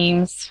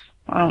games?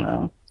 I don't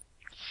know.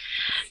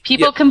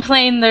 People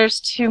complain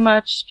there's too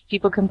much.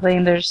 People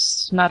complain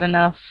there's not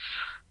enough.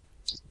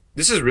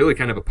 This is really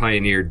kind of a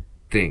pioneered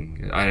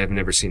thing. I have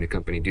never seen a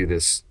company do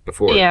this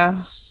before.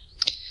 Yeah.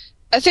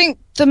 I think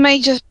the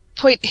major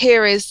point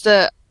here is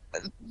that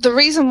the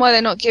reason why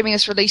they're not giving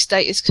us release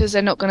date is because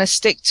they're not going to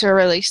stick to a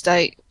release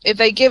date. If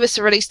they give us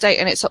a release date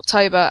and it's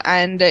October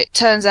and it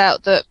turns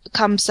out that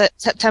come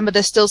September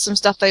there's still some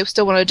stuff they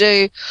still want to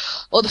do,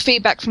 or the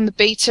feedback from the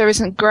beta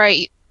isn't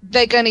great,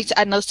 they're going to need to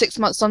add another 6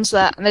 months onto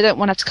that, and they don't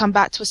want to have to come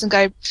back to us and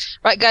go,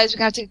 right guys, we're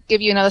going to have to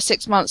give you another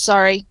 6 months,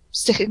 sorry,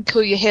 stick and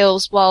cool your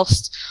heels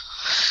whilst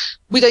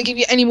we don't give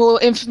you any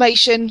more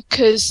information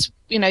because,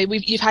 you know,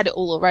 you've had it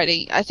all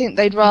already. I think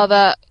they'd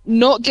rather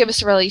not give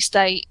us a release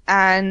date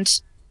and,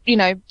 you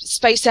know,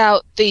 space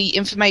out the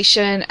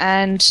information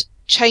and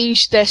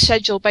change their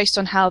schedule based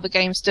on how the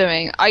game's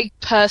doing. I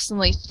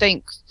personally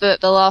think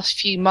that the last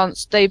few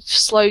months they've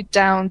slowed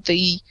down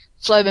the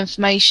flow of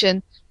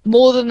information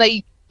more than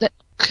they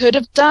could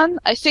have done.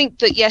 I think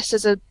that yes,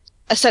 there's a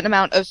certain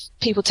amount of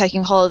people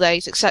taking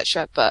holidays,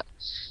 etc., but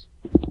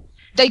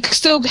they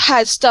still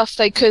had stuff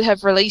they could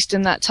have released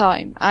in that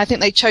time. I think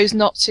they chose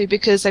not to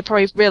because they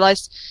probably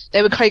realized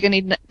they were probably going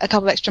to need a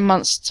couple of extra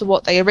months to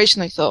what they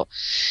originally thought.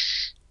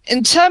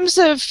 In terms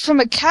of from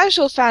a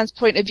casual fan's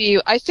point of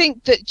view, I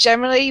think that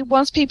generally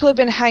once people have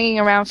been hanging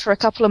around for a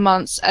couple of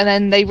months and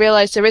then they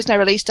realize there is no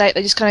release date,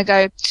 they just kind of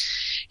go,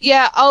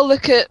 yeah, I'll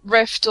look at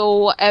Rift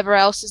or whatever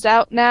else is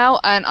out now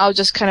and I'll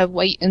just kind of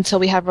wait until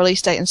we have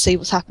release date and see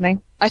what's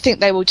happening. I think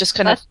they will just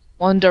kind of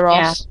wander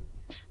off.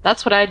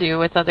 That's what I do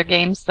with other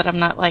games that I'm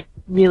not like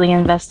really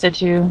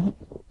invested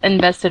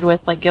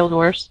with, like Guild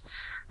Wars.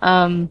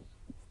 I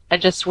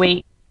just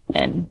wait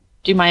and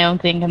do my own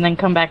thing and then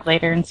come back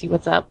later and see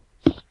what's up.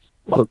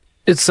 Well,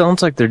 it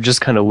sounds like they're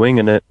just kind of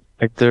winging it.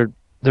 Like they're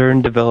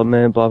in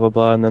development, blah blah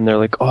blah, and then they're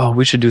like, "Oh,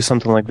 we should do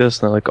something like this."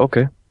 And they're like,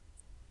 "Okay,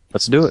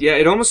 let's do it." Yeah,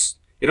 it almost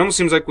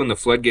seems like when the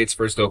floodgates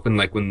first opened,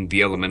 like when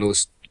the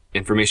Elementalist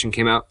information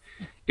came out,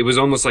 it was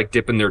almost like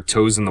dipping their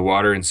toes in the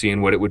water and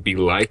seeing what it would be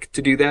like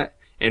to do that.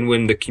 And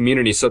when the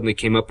community suddenly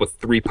came up with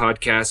 3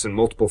 podcasts and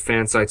multiple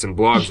fan sites and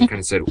blogs, they kind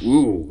of said,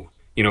 "Ooh,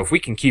 if we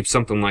can keep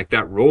something like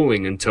that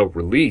rolling until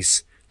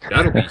release,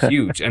 that'll be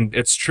huge. And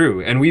it's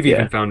true. And we've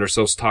even found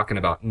ourselves talking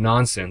about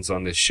nonsense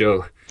on this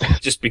show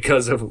just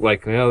because of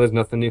there's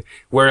nothing new.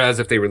 Whereas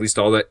if they released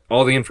all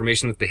the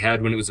information that they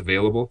had when it was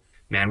available,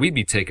 man, we'd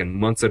be taking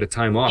months at a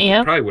time off.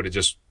 Yep. We probably would have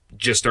just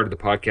started the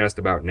podcast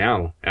about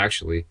now,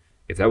 actually,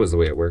 if that was the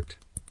way it worked.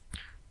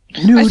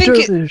 I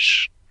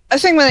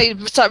think when they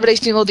started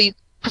releasing all the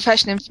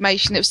professional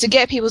information, it was to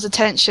get people's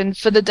attention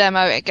for the demo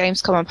at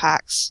Gamescom and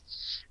PAX.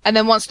 And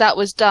then once that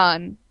was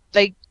done,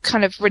 they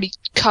kind of really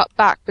cut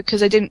back because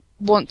they didn't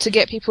want to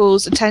get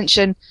people's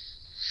attention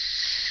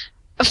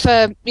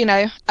for,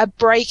 a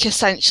break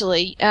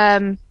essentially.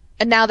 And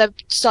now they're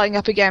starting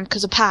up again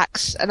because of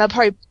PAX, and they'll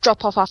probably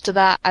drop off after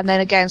that and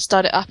then again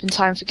start it up in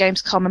time for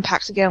Gamescom and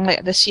PAX again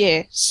later this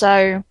year.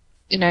 So,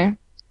 I'd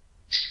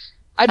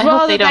I rather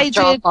hope they don't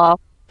drop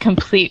off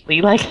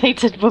completely like they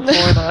did before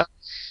though.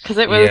 Because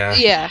it was,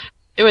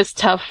 it was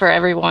tough for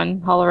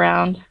everyone all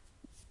around.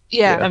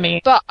 Yeah. I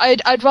mean, but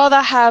I'd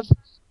rather have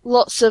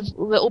lots of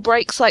little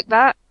breaks like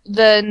that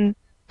than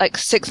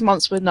 6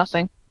 months with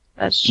nothing.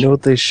 that's You know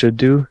what they should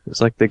do?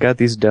 It's like they got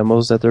these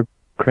demos that they're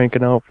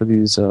cranking out for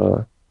these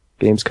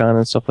Gamescom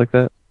and stuff like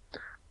that.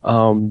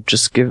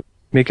 Just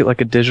make it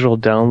like a digital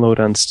download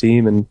on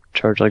Steam and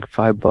charge like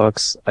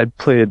 $5. I'd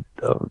play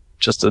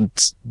just a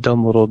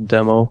dumb little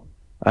demo.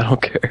 I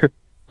don't care.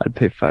 I'd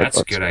pay $5. That's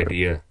a good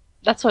idea.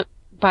 That's what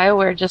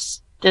BioWare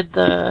just did,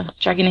 the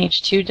Dragon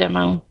Age 2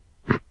 demo.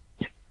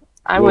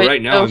 I would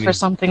right now, go for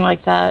something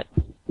like that.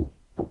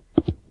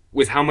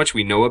 With how much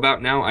we know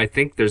about now, I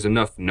think there's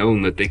enough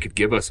known that they could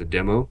give us a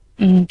demo.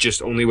 Mhm.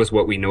 Just only with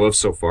what we know of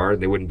so far.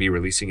 They wouldn't be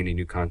releasing any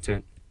new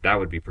content. That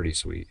would be pretty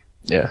sweet.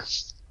 Yeah.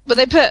 But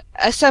they put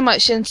so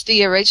much into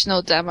the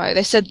original demo.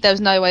 They said there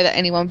was no way that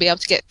anyone would be able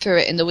to get through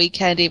it in the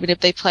weekend, even if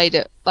they played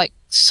it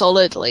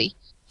solidly.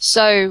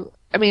 So,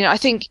 I mean, I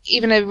think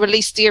even they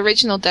released the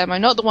original demo,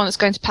 not the one that's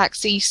going to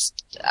PAX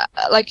East,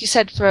 like you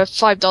said, for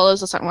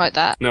 $5 or something like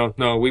that. No,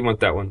 we want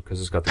that one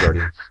because it's got the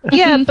Guardian.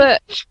 Yeah,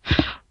 but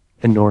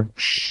And Norn.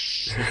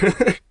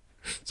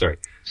 Sorry.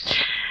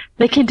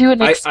 They can do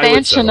an I would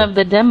expansion settle. of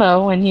the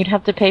demo, and you'd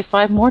have to pay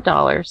 $5 more.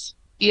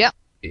 yeah.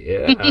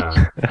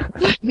 Yeah.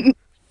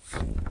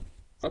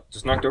 Oh,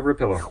 just knocked over a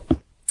pillow.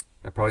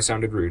 That probably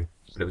sounded rude,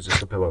 but it was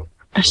just a pillow.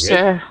 Okay.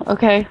 Sure.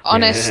 Okay.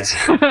 Honest.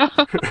 Yeah.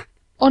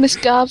 Honest,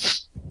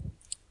 Gov.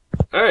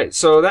 All right,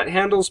 so that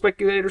handles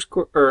Speculators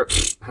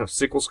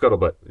Sickle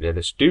Scuttlebutt. Let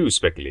us do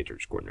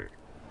Speculators Corner.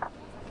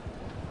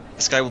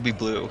 The sky will be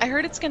blue. I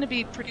heard it's going to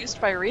be produced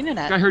by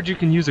ArenaNet. I heard you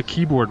can use a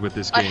keyboard with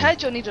this game. I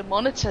heard you'll need a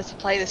monitor to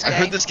play this I game.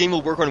 heard this game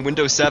will work on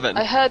Windows 7.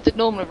 I heard that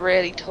Norman are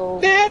really tall.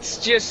 That's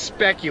just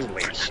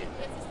speculation.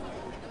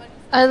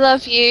 I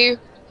love you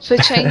for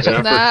changing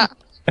Yeah, that.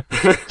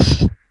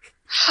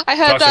 I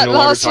heard Tasha that no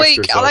longer last talks to week,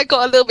 and herself. I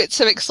got a little bit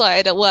too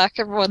excited at work.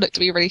 Everyone looked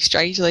at me really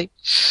strangely.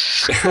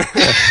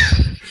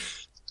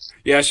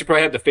 Yeah, she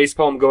probably had the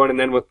facepalm going, and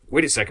then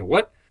wait a second,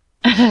 what?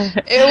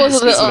 It was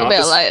a This is little not bit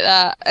this- like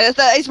that.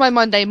 That is my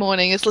Monday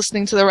morning, is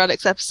listening to the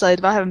Relics episode,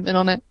 if I haven't been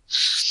on it.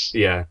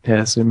 Yeah.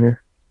 Yeah, same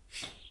here.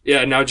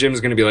 Yeah, now Jim's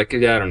going to be like,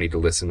 yeah, I don't need to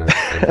listen. Uh,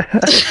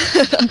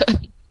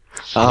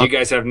 You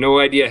guys have no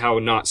idea how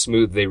not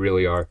smooth they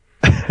really are.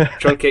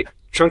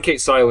 Truncate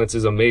silence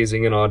is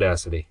amazing in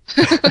Audacity.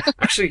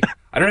 Actually,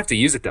 I don't have to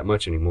use it that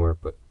much anymore,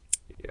 but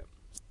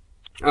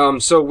yeah.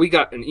 So we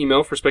got an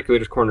email for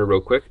Speculators Corner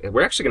real quick.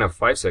 We're actually going to have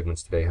 5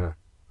 segments today, huh?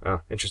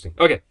 Oh, interesting.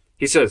 Okay.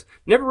 He says,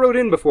 never wrote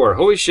in before.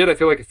 Holy shit, I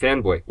feel like a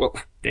fanboy. Well,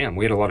 damn,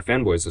 we had a lot of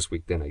fanboys this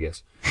week then, I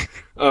guess.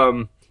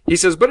 He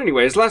says, but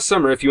anyways, last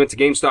summer, if you went to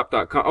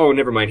GameStop.com... Oh,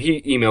 never mind.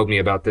 He emailed me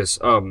about this.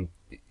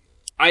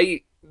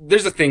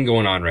 There's a thing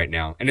going on right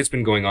now, and it's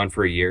been going on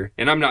for a year,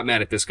 and I'm not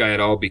mad at this guy at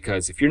all,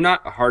 because if you're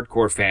not a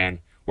hardcore fan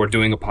or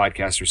doing a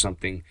podcast or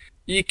something,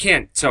 you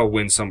can't tell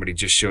when somebody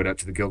just showed up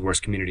to the Guild Wars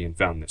community and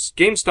found this.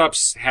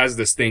 GameStop has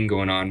this thing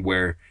going on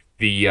where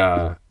they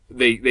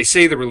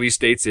say the release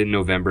date's in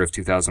November of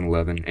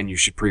 2011, and you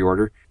should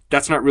pre-order.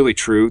 That's not really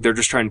true. They're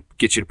just trying to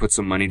get you to put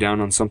some money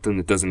down on something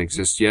that doesn't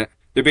exist yet.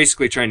 They're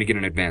basically trying to get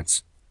an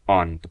advance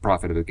on the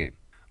profit of the game.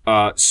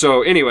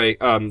 So anyway,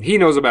 he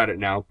knows about it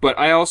now, but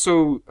I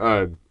also,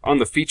 on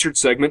the featured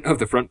segment of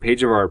the front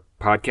page of our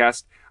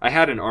podcast, I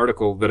had an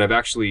article that I've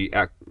actually,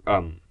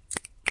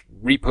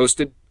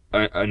 reposted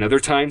another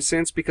time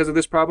since because of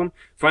this problem.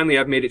 Finally,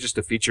 I've made it just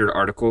a featured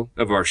article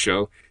of our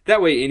show.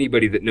 That way,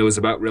 anybody that knows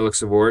about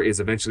Relics of War is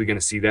eventually going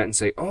to see that and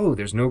say, oh,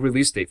 there's no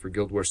release date for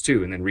Guild Wars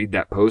 2, and then read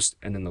that post,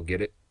 and then they'll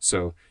get it.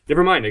 So,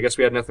 never mind, I guess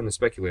we had nothing to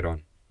speculate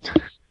on.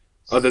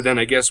 Other than,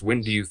 I guess, when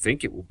do you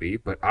think it will be?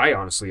 But I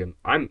honestly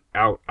I'm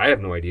out. I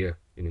have no idea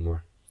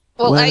anymore.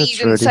 Well, When you it's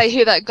didn't ready. say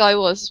who that guy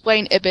was.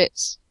 Wayne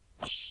Ibbotts.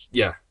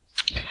 Yeah.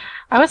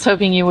 I was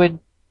hoping you would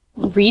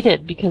read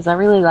it because I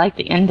really like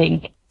the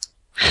ending.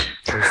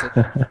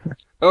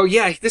 Oh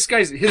yeah,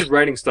 his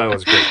writing style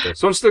is great though.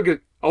 So I'm still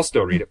good. I'll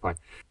still read it, fine.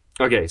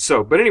 Okay,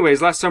 but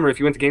anyways, last summer if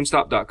you went to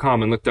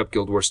GameStop.com and looked up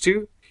Guild Wars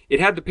 2, it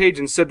had the page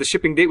and said the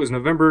shipping date was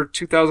November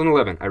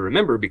 2011. I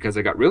remember because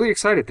I got really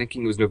excited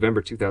thinking it was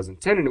November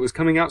 2010 and it was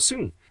coming out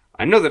soon.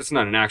 I know that it's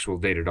not an actual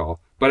date at all,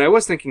 but I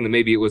was thinking that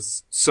maybe it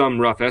was some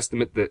rough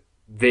estimate that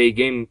they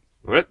gamed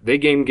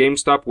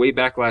GameStop way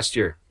back last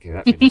year. Okay,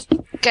 that made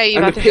sense. Okay,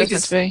 I think it was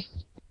meant to be.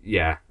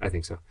 Yeah, I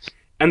think so.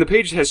 And the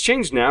page has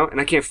changed now, and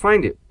I can't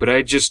find it, but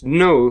I just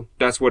know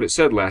that's what it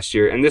said last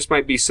year, and this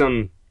might be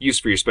some use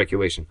for your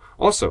speculation.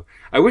 Also,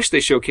 I wish they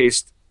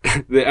showcased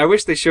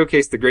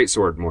the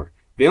Greatsword more.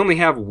 They only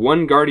have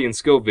one Guardian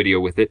skill video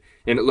with it,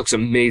 and it looks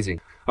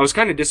amazing. I was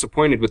kind of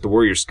disappointed with the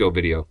Warrior skill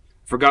video.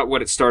 I forgot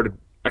what I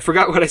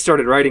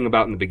started writing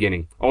about in the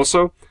beginning.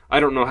 Also, I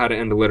don't know how to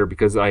end a letter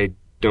because I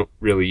don't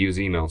really use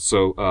email.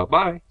 So,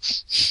 bye.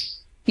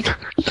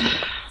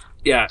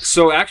 Yeah,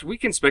 so actually, we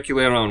can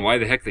speculate on why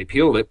the heck they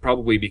peeled it.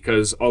 Probably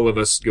because all of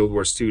us Guild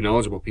Wars 2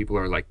 knowledgeable people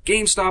are like,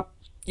 GameStop,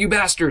 you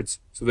bastards!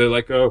 So they're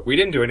like, oh, we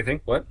didn't do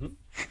anything. What?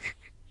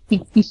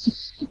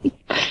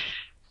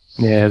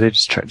 Yeah, they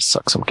just try to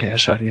suck some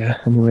cash out of you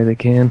any way they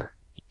can.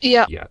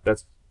 Yeah. Yeah,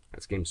 that's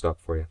GameStop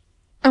for you.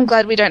 I'm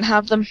glad we don't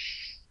have them.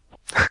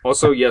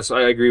 Also, yes,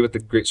 I agree with the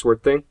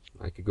Greatsword thing.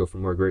 I could go for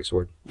more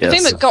Greatsword. The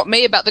thing that got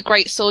me about the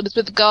Greatsword is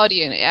with the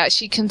Guardian, it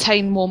actually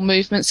contained more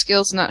movement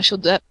skills and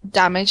actual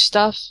damage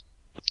stuff.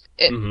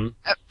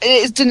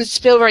 It didn't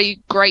feel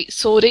very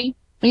Greatswordy.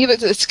 When you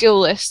looked at the skill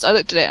list, I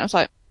looked at it and I was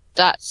like,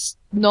 that's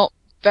not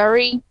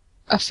very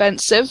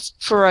offensive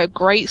for a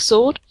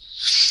Greatsword.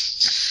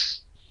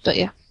 But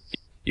yeah.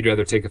 You'd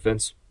rather take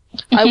offense?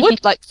 I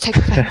would like to take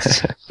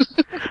offense.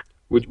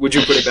 Would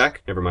you put it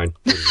back? Never mind.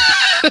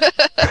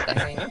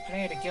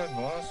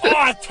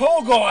 Ah,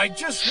 Togo, I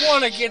just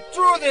want to get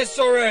through this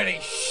already.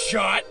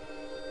 Shut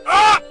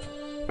up!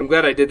 I'm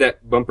glad I did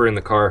that bumper in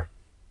the car,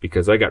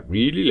 because I got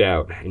really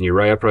loud, and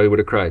Uriah probably would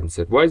have cried and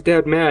said, "Why is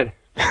Dad mad?"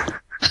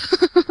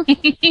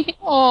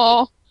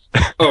 Aww.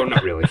 Oh,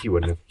 not really. He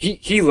wouldn't have.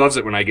 He loves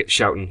it when I get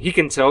shouting. He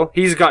can tell.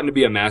 He's gotten to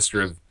be a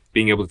master of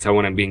being able to tell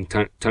when I'm being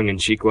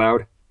tongue-in-cheek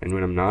loud and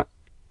when I'm not.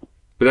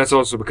 But that's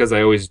also because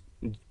I always,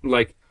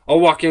 like, I'll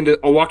walk into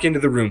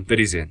the room that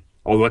he's in.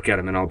 I'll look at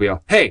him and I'll be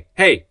all, hey,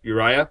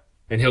 Uriah.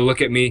 And he'll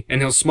look at me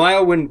and he'll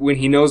smile when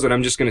he knows that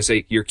I'm just going to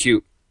say, "You're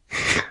cute."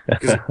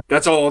 Because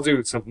that's all I'll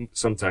do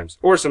sometimes.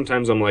 Or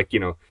sometimes I'm like,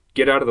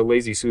 get out of the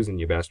lazy Susan,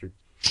 you bastard.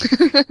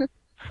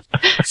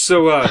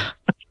 So,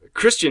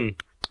 Christian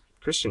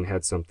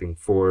had something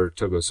for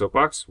Togo's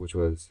Soapbox, which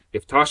was,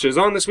 if Tasha is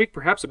on this week,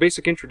 perhaps a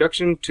basic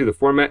introduction to the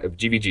format of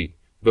GVG.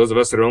 Those of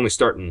us that are only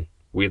starting,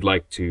 we'd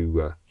like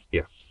to,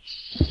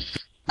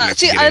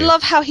 See, I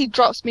love how he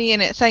drops me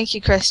in it. Thank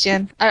you,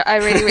 Christian. I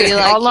really, really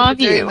like All of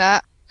doing you.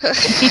 that.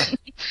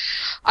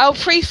 I'll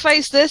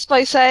preface this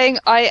by saying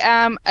I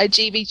am a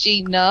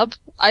GVG nub.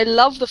 I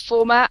love the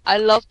format, I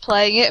love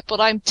playing it,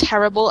 but I'm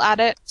terrible at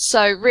it.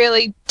 So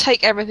really,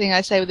 take everything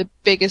I say with the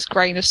biggest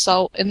grain of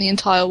salt in the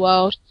entire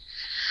world.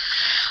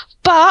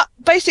 But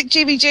basic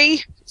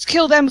GVG,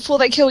 kill them before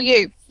they kill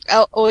you,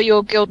 or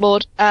your guild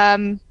lord.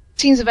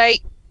 Teams of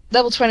 8,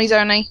 level 20s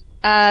only.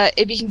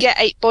 If you can get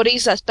 8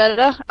 bodies, that's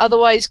better.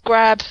 Otherwise,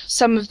 grab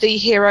some of the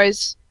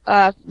heroes,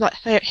 like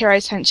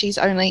heroes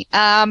henchies only.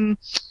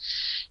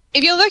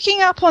 If you're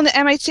looking up on the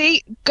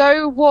MAT,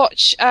 go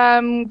watch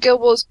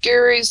Guild Wars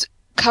Guru's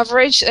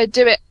coverage. They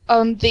do it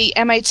on the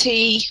MAT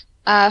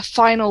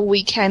final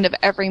weekend of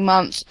every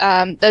month.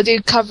 They do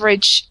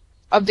coverage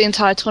of the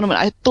entire tournament.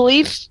 I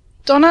believe,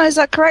 Donna, is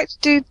that correct?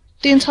 Do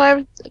the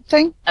entire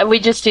thing? We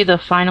just do the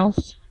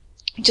finals.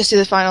 Just do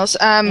the finals.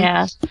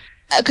 Yeah.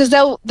 Because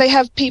they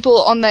have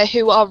people on there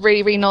who are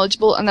really, really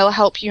knowledgeable, and they'll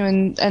help you,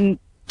 and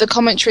the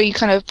commentary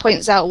kind of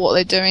points out what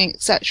they're doing,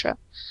 etc.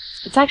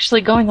 It's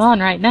actually going on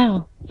right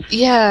now.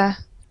 Yeah.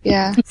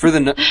 For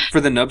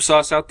the nub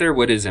sauce out there,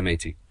 what is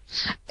MAT?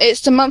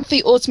 It's the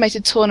monthly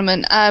automated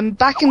tournament.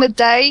 Back in the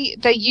day,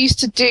 they used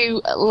to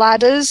do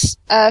ladders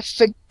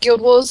for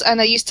Guild Wars, and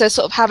they used to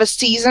sort of have a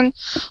season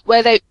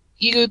where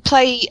you would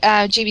play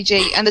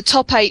GVG, and the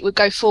top 8 would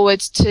go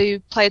forwards to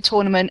play a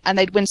tournament, and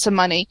they'd win some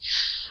money.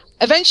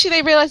 Eventually,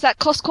 they realized that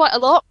cost quite a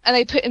lot, and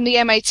they put in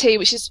the MAT,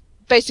 which is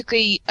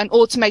basically an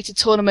automated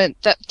tournament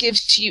that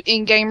gives you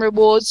in-game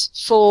rewards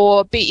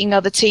for beating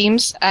other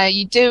teams.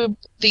 You do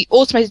the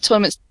automated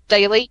tournaments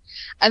daily,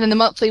 and then the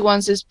monthly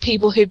ones is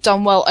people who've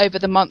done well over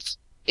the month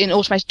in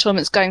automated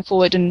tournaments going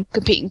forward and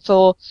competing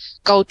for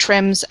gold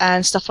trims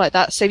and stuff like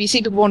that. So if you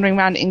see people wandering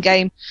around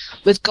in-game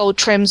with gold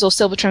trims or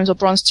silver trims or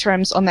bronze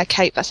trims on their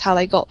cape, that's how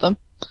they got them.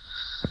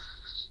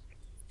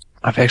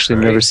 I've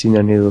actually never seen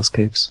any of those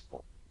capes.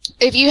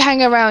 If you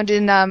hang around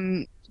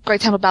in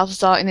Great Temple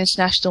Balthazar in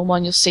International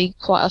 1, you'll see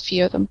quite a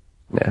few of them.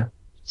 Yeah.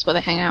 That's where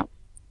they hang out.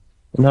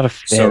 I'm not a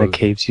fan of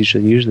capes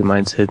usually. Usually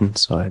mine's hidden,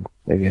 so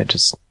maybe I'd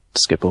just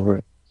skip over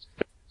it.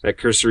 That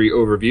cursory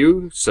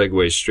overview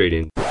segues straight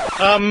in.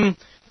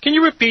 Can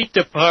you repeat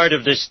the part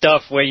of the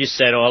stuff where you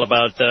said all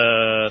about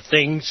the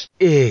things?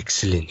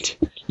 Excellent.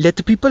 Let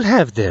the people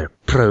have their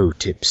pro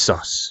tip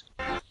sauce.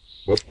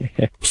 Whoop.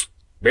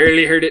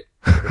 Barely heard it.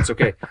 It's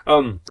okay.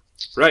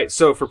 Right,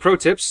 so for pro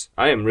tips,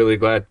 I am really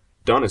glad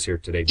Donna's here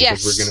today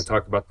because we're going to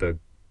talk about the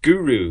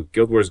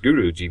Guild Wars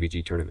Guru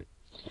GVG tournament.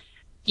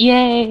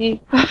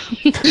 Yay! I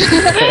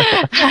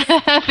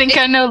think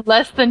I know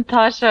less than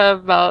Tasha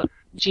about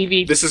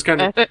GV. This is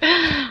kind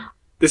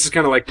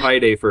of like Pi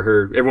Day for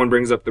her. Everyone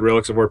brings up the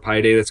Relics of War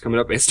Pi Day that's coming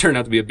up. It's turned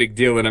out to be a big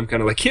deal, and I'm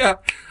kind of like, yeah,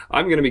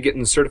 I'm going to be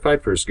getting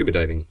certified for scuba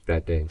diving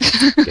that day.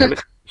 Damn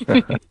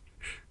it.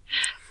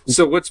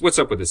 So what's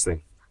up with this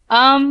thing?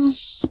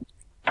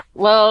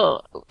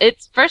 Well,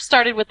 it first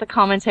started with the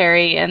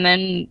commentary, and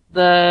then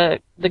the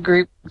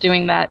group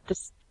doing that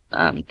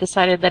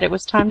decided that it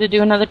was time to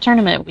do another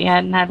tournament. We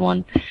hadn't had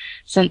one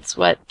since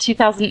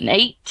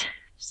 2008.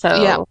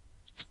 So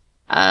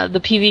the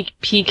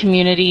PvP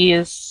community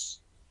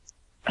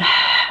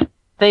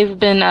they've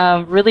been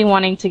really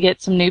wanting to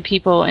get some new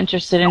people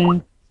interested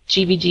in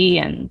GVG,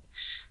 and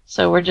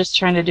so we're just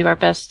trying to do our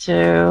best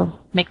to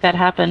make that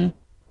happen.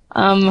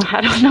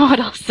 I don't know what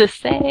else to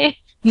say.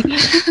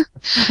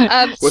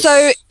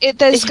 So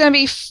there's going to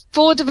be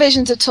 4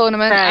 divisions of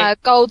tournament, Right.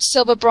 gold,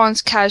 silver,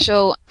 bronze,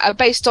 casual,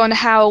 based on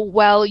how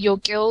well your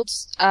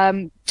guilds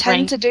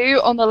tend to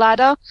do on the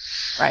ladder.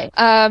 Right.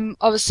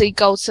 Obviously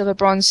gold, silver,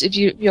 bronze if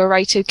you're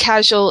rated,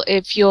 casual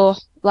if you're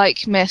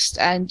like Mist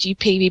and you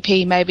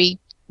PvP maybe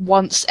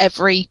once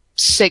every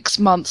 6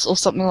 months or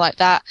something like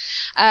that.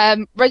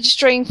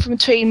 Registering from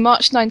between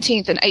March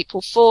 19th and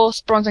April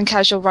 4th, bronze and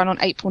casual run on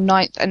April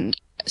 9th, and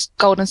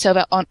gold and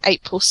silver on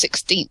April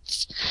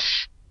 16th.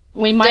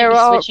 We might be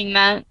switching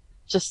that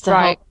just to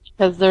help,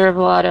 because there are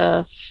a lot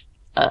of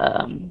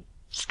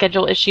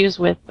schedule issues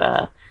with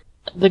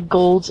the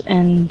gold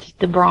and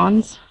the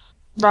bronze.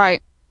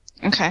 Right.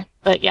 Okay.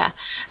 But yeah,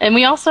 and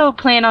we also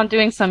plan on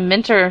doing some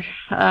mentorship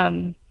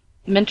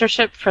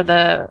for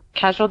the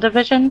casual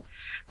division,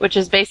 which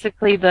is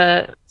basically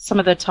some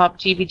of the top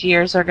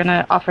GVGers are going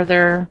to offer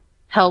their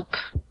help,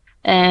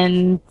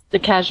 and the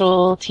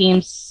casual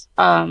teams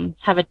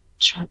have a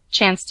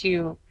chance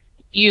to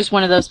use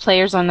one of those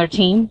players on their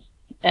team,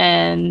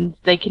 and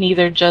they can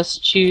either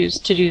just choose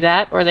to do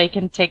that, or they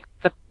can take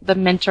the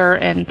mentor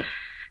and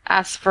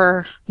ask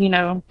for,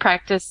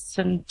 practice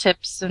and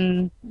tips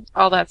and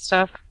all that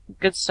stuff,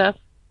 good stuff.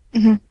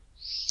 Mm-hmm.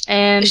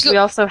 And we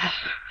also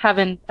have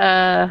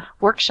a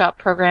workshop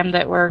program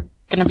that we're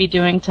going to be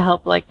doing to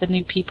help the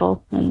new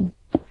people. And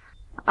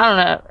I don't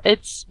know,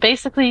 it's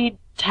basically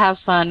to have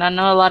fun. I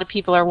know a lot of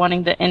people are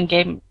wanting the end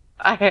game.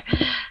 I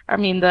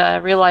mean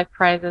the real life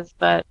prizes,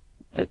 but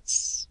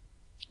it's.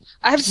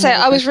 I have to say,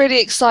 I was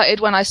really excited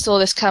when I saw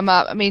this come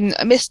up. I mean,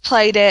 I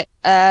misplayed it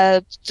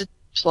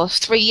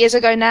 3 years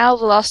ago now,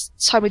 the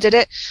last time we did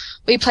it.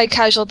 We played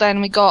casual then,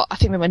 I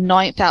think we were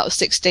 9th out of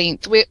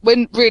 16th.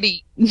 We're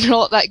really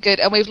not that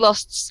good, and we've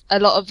lost a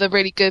lot of the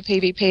really good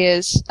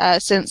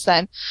PvPers since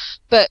then.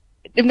 But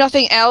if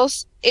nothing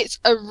else, it's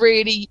a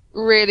really,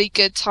 really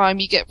good time.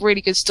 You get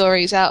really good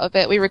stories out of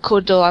it. We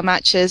recorded all our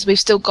matches. We've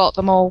still got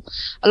them all,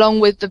 along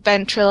with the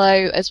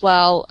Ventrilo as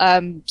well.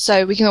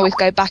 So we can always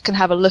go back and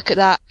have a look at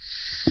that.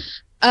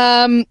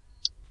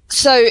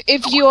 So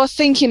if you're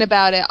thinking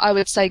about it, I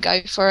would say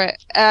go for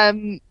it.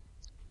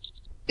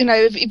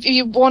 If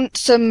you want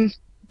some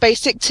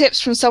basic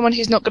tips from someone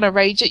who's not going to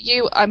rage at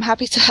you, I'm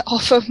happy to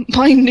offer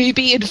my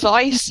newbie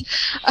advice.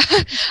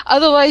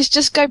 Otherwise,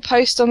 just go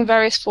post on the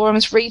various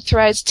forums, read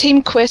threads.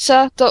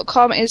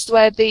 Teamquitter.com is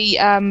where the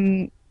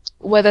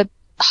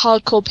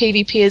hardcore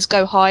PvPers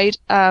go hide.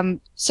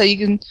 So you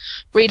can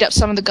read up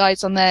some of the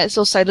guides on there. There's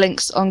also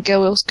links on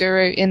Guild Wars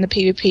Guru in the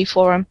PvP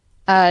forum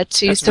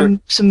to some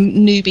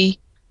newbie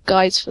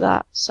guides for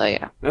that. So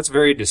yeah. That's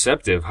very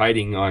deceptive,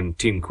 hiding on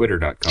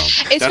teamquitter.com.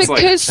 It's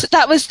because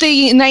that was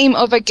the name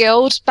of a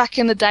guild back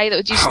in the day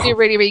that used to be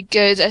really, really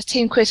good.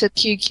 Team Quitter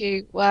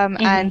QQ,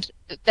 and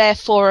their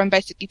forum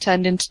basically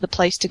turned into the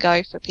place to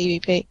go for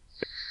PvP.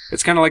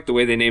 It's kind of like the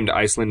way they named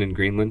Iceland and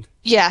Greenland.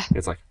 Yeah.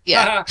 It's like,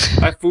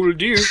 I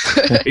fooled you.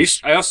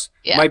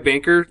 My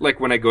banker,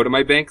 when I go to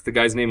my bank, the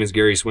guy's name is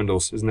Gary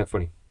Swindles. Isn't that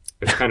funny?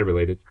 It's kind of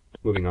related.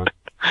 Moving on.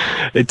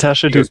 Hey,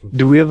 Tasha,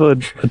 do we have a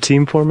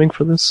team forming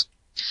for this?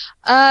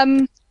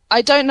 I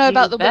don't know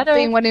about the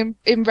being one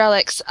in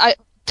Relics.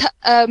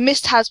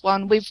 Mist has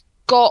one. We've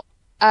got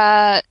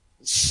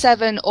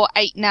 7 or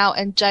 8 now,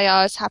 and JR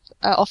has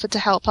offered to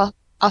help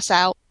us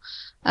out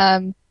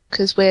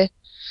because we're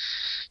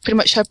pretty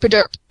much herp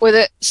with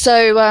it.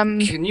 So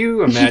can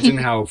you imagine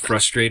how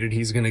frustrated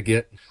he's gonna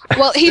get?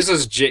 Well,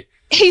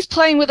 he's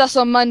playing with us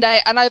on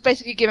Monday, and I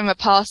basically give him a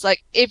pass.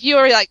 If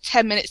you're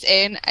 10 minutes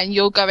in and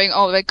you're going,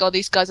 oh my god,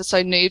 these guys are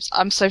so noobs,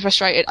 I'm so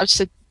frustrated. I've just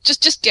said,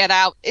 just get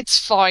out. It's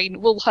fine.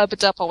 We'll herb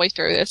it up our way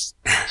through this.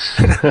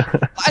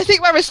 I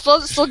think my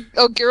response on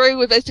Guru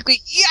was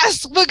basically,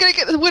 yes, we're going to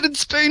get the wooden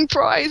spoon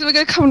prize. We're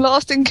going to come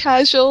last in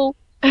casual.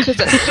 Because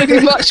that's pretty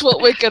much what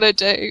we're going to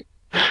do.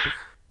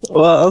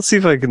 Well, I'll see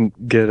if I can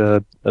get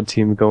a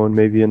team going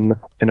maybe in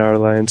our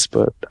alliance.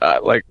 But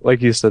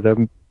like you said,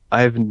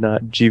 I have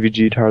not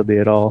GVG'd hardly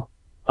at all.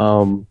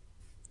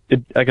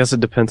 I guess it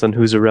depends on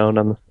who's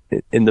around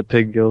in the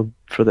pig guild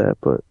for that.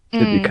 But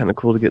it'd be kind of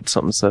cool to get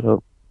something set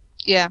up.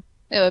 Yeah,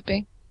 it would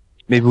be.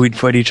 Maybe we'd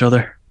fight each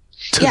other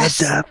to the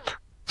death.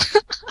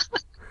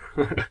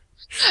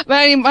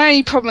 My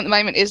only problem at the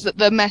moment is that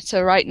the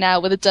meta right now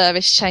with the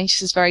dervish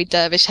changes is very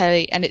dervish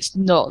heavy, and it's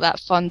not that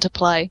fun to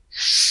play.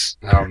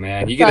 Oh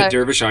man, you get a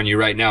dervish on you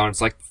right now, and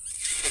it's like,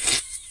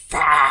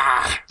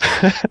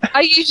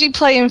 I usually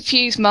play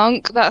Infused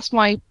Monk. That's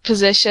my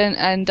position,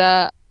 and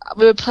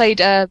we played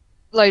a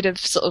load of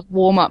sort of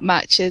warm-up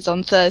matches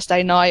on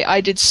Thursday night.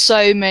 I did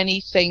so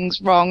many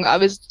things wrong. I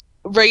was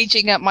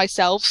raging at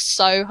myself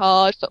so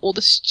hard for all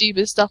the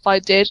stupid stuff I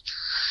did.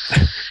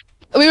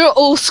 We were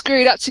all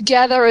screwed up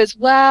together as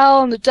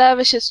well, and the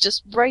dervish is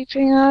just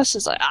raping us.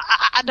 It's like,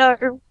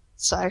 no.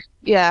 So,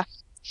 yeah.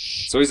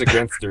 It's always a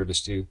Grenth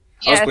dervish, too.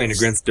 Yes. I was playing a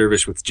Grenth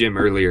dervish with Jim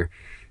earlier,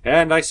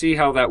 and I see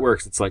how that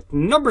works. It's like,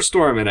 number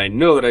storm, and I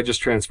know that I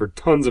just transferred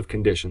tons of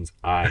conditions.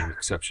 I'm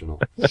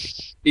exceptional.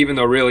 Even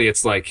though really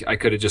it's like, I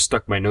could have just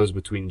stuck my nose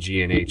between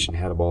G and H and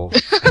had a ball.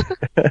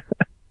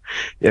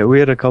 Yeah, we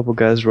had a couple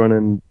guys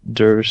running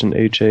Dervish and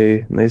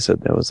HA, and they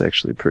said that was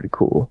actually pretty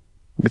cool.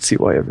 You could see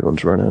why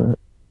everyone's running it.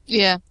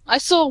 Yeah. I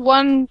saw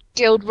one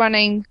guild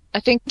running, I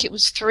think it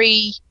was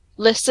 3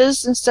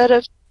 Lissas instead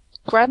of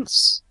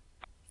Granths.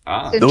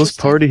 Those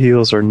party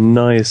heals are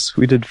nice.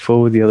 We did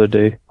Foe the other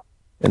day,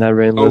 and I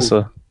ran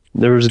Lissa.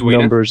 There was Dwayna?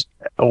 numbers.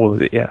 Oh,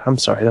 yeah, I'm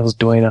sorry. That was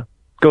Dwayna.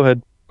 Go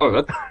ahead. Oh,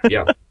 that,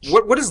 yeah.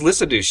 What does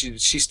Lissa do? She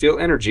steal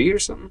energy or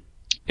something?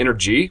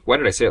 Energy? Why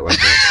did I say it like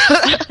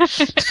that?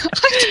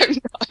 I don't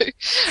know.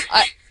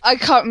 I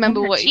can't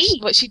remember what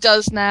she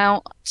does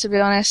now, to be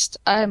honest.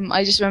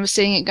 I just remember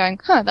seeing it going,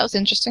 that was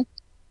interesting.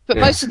 But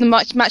Yeah. most of the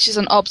matches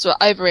on OBS were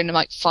over in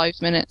like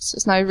 5 minutes.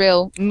 There's no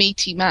real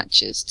meaty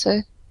matches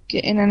to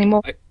get in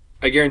anymore.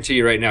 I guarantee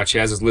you right now,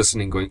 Chaz is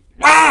listening going,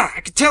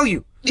 I can tell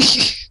you!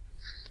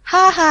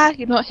 Ha ha,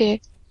 you're not here.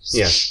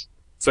 Yeah.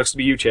 Sucks to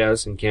be you,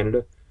 Chaz, in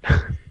Canada.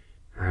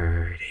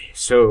 Alrighty.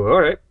 So,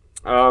 alright.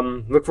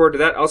 Look forward to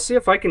that. I'll see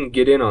if I can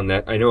get in on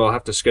that. I know I'll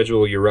have to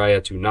schedule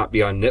Uriah to not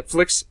be on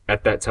Netflix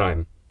at that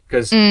time.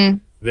 Because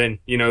then,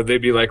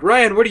 they'd be like,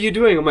 Ryan, what are you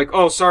doing? I'm like,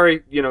 oh,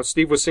 sorry,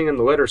 Steve was singing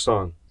the letter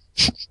song.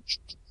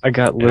 I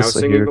got And I was Lissa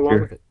singing here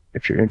along with it.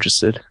 if you're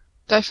interested.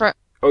 Go for it.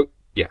 Oh,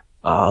 yeah.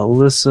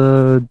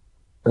 Lissa,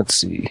 let's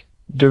see.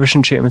 Dervish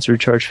enchantments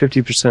recharge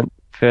 50%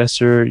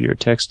 faster. Your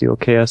attacks deal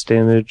chaos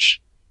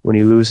damage. When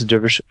you lose a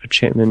Dervish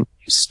enchantment,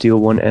 you steal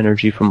 1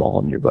 energy from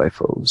all nearby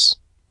foes.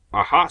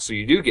 Aha, so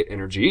you do get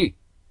energy.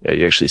 Yeah,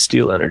 you actually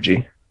steal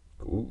energy.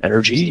 Ooh.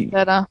 Energy.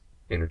 Better.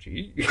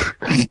 Energy.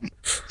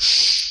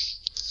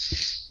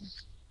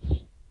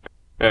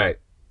 Alright.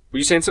 Were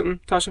you saying something,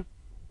 Tasha?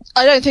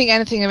 I don't think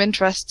anything of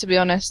interest, to be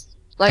honest.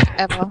 Like,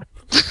 ever.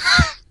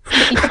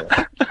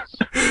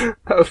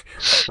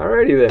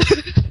 Alrighty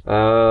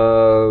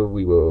then.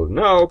 We will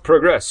now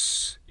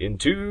progress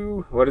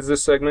into, what is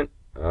this segment?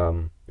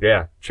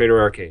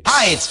 Trader Arcade.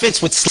 Hi, it's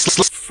Fitz with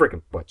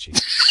Frickin' butt cheek.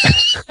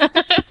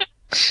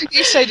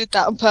 You so did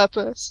that on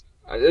purpose.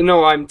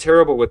 No, I'm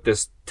terrible with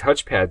this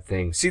touchpad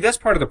thing. See, that's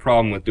part of the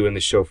problem with doing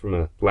this show from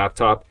a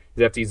laptop,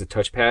 is I have to use a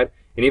touchpad,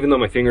 and even though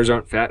my fingers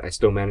aren't fat, I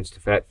still manage to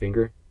fat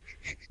finger.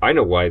 I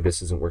know why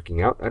this isn't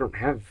working out. I don't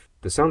have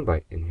the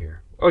soundbite in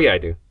here. Oh yeah, I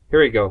do.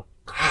 Here we go.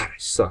 God, I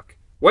suck.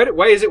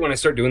 Why is it when I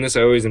start doing this,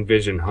 I always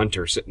envision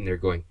Hunter sitting there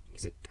going,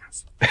 is it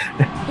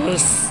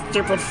These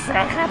stupid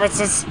fat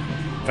hobbitses.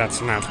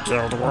 That's not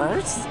Guild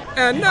Wars.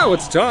 And now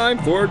it's time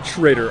for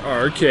Trader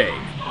Arcade.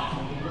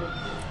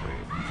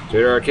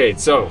 Trader Arcade.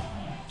 So,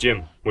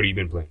 Jim, what have you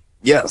been playing?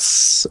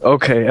 Yes.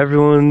 Okay,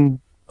 everyone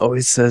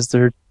always says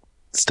their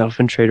stuff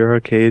in Trader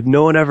Arcade.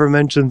 No one ever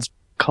mentions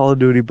Call of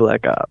Duty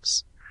Black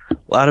Ops. A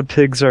lot of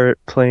pigs are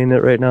playing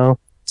it right now,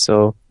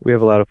 so we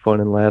have a lot of fun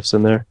and laughs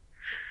in there.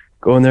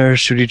 Go in there,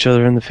 shoot each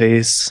other in the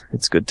face.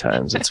 It's good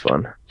times. It's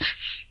fun.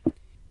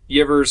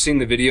 You ever seen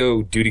the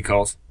video Duty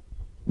Calls?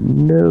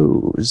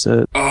 No, is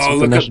that Oh, something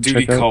look I up should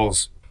Duty check out?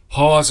 Calls.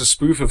 Oh, it's a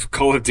spoof of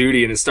Call of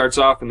Duty, and it starts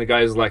off, and the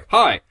guy's like,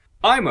 "Hi,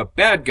 I'm a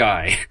bad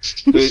guy."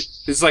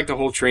 It's like the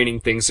whole training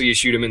thing, so you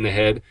shoot him in the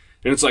head,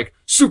 and it's like,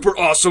 super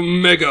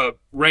awesome mega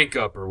rank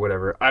up, or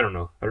whatever. I don't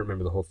know. I don't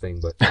remember the whole thing,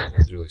 but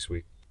it's really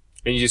sweet.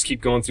 And you just keep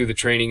going through the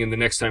training, and the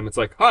next time it's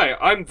like, "Hi,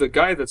 I'm the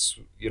guy that's,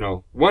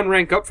 1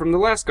 rank up from the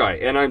last guy,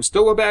 and I'm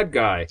still a bad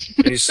guy."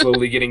 And he's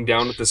slowly getting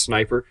down with the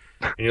sniper,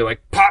 and you're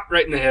like, pop,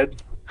 right in the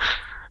head.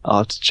 I'll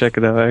have to check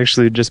it out. I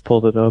actually just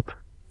pulled it up.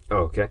 Oh,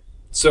 okay.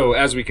 So,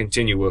 as we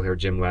continue, we'll hear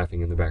Jim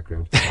laughing in the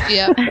background.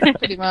 Yeah,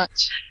 pretty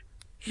much.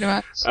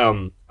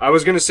 I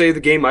was gonna say the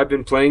game I've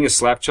been playing is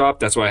Slap Chop.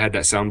 That's why I had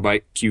that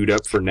soundbite queued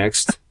up for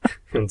next.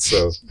 And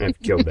so, I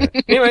killed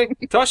that. Anyway,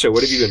 Tasha,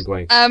 what have you been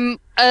playing?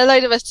 A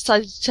load of us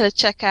decided to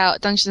check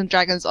out Dungeons and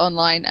Dragons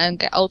Online and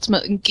get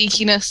ultimate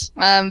geekiness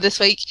this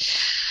week.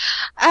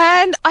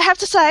 And I have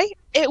to say,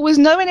 it was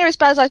nowhere near as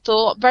bad as I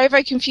thought. Very,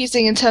 very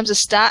confusing in terms of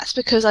stats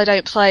because I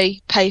don't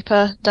play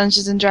paper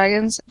Dungeons and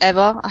Dragons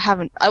ever. I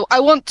haven't. I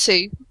want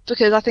to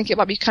because I think it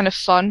might be kind of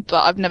fun,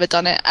 but I've never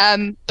done it.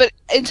 But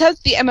in terms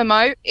of the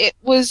MMO, it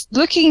was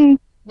looking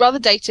rather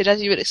dated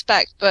as you would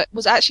expect, but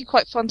was actually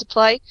quite fun to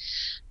play.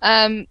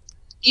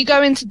 You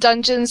go into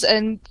dungeons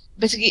and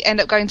basically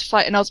end up going to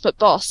fight an ultimate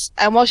boss.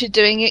 And whilst you're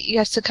doing it, you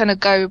have to kind of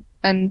go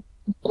and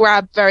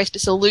grab various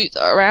bits of loot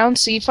that are around.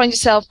 So you find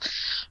yourself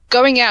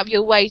going out of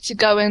your way to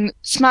go and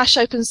smash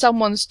open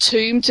someone's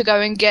tomb to go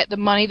and get the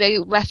money they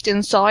left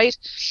inside.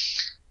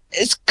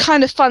 it's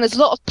kind of fun. There's a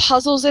lot of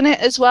puzzles in it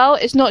as well.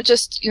 It's not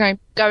just,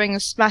 going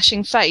and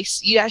smashing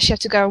face. You actually have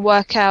to go and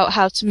work out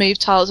how to move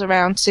tiles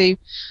around to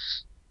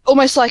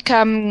almost like,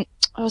 what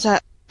was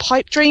that?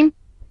 Pipe Dream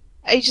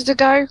ages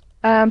ago.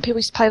 People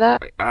used to play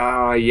that.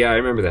 Yeah, I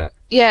remember that.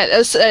 Yeah,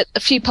 there's a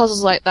few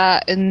puzzles like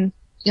that and,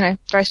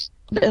 various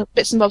little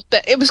bits and bobs.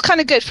 But it was kind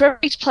of good. For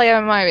everybody to play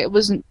MMO, it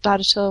wasn't bad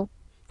at all.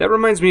 That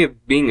reminds me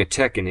of being a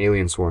tech in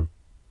Alien Swarm.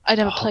 I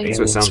never played it. That's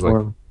what it sounds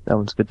like. That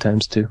one's good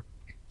times too.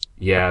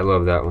 Yeah, I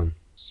love that one.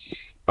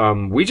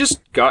 We just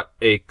got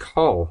a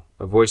call,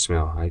 a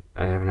voicemail.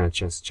 I haven't had a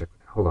chance to check.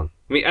 Hold on.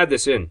 Let me add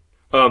this in.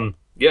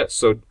 Yeah,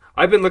 so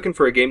I've been looking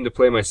for a game to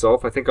play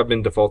myself. I think I've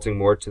been defaulting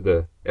more to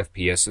the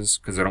FPSs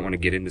because I don't want to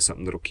get into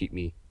something that'll keep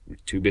me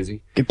too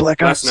busy. Get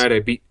Black Ops. Last night I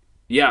beat...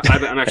 Yeah,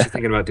 I'm actually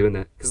thinking about doing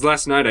that. Because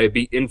last night I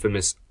beat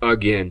Infamous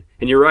again.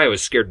 And Uriah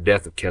was scared to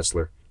death of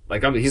Kessler.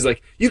 He's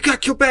like, you gotta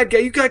kill bad guy,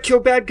 you gotta kill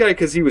bad guy,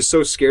 because he was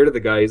so scared of the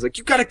guy. He's like,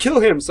 you gotta kill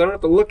him, so I don't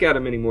have to look at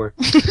him anymore.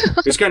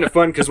 It was kind of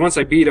fun, because once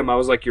I beat him, I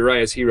was like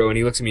Uriah's hero, and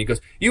he looks at me and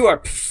goes, you are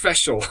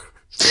professional.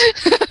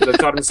 I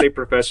taught him to say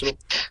professional.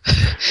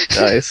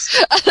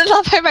 Nice. I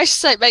love how much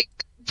say make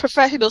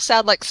professional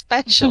sound like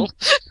special.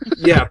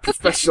 Yeah,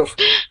 professional.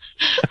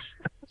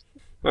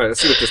 Alright,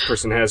 let's see what this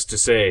person has to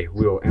say.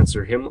 We'll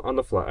answer him on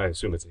the fly. I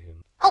assume it's a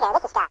him. Hey there,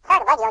 this is Scott. Sorry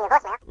to bug you on your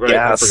voicemail. Right,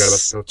 Yes. I forgot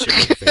about the whole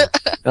chicken thing.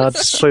 No,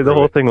 just play the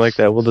whole thing like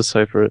that. We'll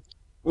decipher it.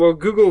 Well,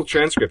 Google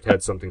Transcript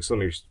had something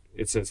similar.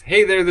 It says,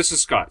 "Hey there, this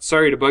is Scott.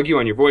 Sorry to bug you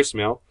on your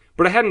voicemail,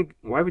 but I hadn't.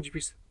 Why would you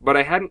be? But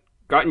I hadn't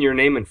gotten your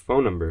name and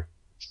phone number.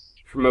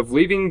 From of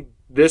leaving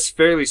this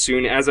fairly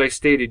soon, as I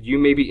stated, you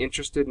may be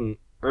interested in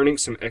earning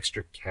some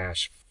extra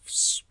cash.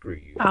 Screw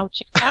you.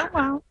 Ouch!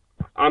 Wow.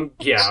 I'm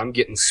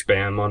getting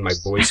spam on my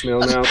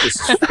voicemail now. This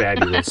is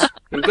fabulous.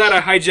 I'm glad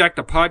I hijacked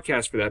the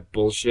podcast for that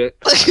bullshit.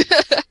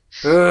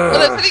 Well,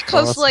 that's any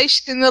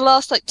consolation. In the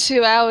last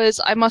 2 hours,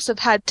 I must have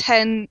had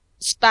 10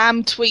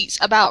 spam tweets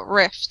about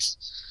Rift.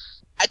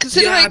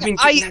 Considering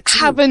I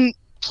haven't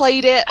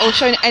played it or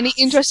shown any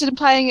interest in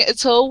playing it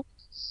at all,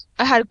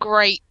 I had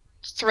great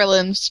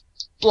thrill-ins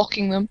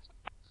blocking them.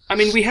 I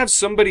mean, we have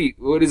somebody,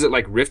 what is it,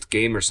 like Rift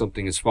Game or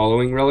something is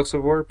following Relics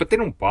of War, but they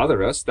don't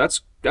bother us.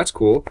 That's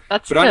cool.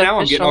 That's but now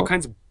I'm getting all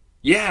kinds of...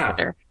 Yeah.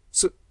 Twitter.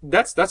 So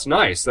that's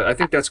nice. I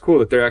think that's cool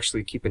that they're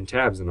actually keeping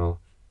tabs and all.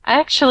 I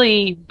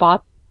actually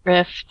bought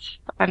Rift.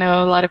 I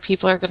know a lot of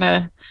people are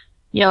gonna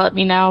yell at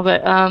me now,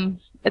 but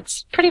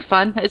it's pretty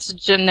fun. It's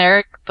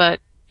generic, but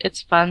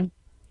it's fun.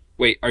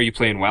 Wait, are you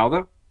playing WoW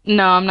though?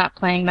 No, I'm not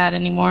playing that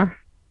anymore.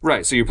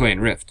 Right, so you're playing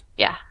Rift.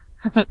 Yeah.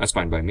 That's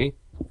fine by me.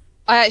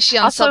 I actually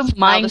also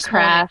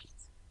Minecraft.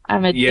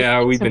 I'm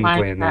addicted we've to been Minecraft.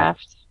 playing that.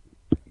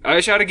 I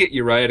should to get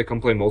Uriah to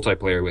come play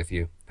multiplayer with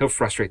you. He'll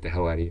frustrate the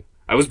hell out of you.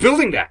 I was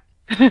building that.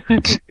 I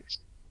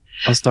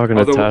was talking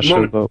to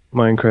Tasha about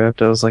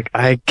Minecraft. I was like,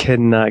 I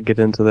cannot get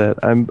into that.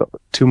 I'm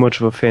too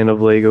much of a fan of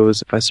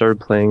Legos. If I started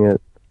playing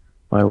it,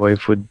 my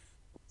wife would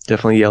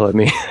definitely yell at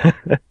me.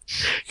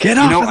 Get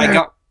off of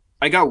there!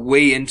 I got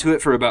way into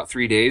it for about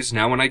 3 days.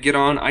 Now when I get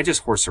on, I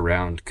just horse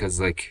around because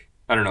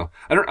I don't know.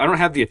 I don't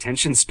have the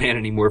attention span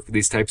anymore for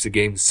these types of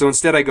games. So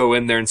instead I go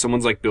in there and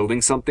someone's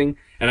building something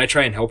and I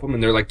try and help them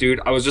and they're like,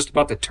 dude, I was just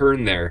about to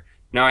turn there.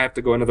 Now I have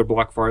to go another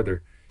block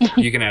farther.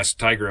 You can ask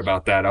Tiger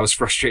about that. I was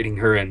frustrating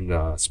her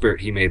and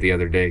Spirit Hime the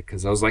other day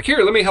because I was like, here,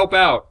 let me help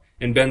out.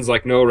 And Ben's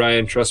like, no,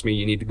 Ryan, trust me,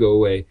 you need to go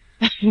away.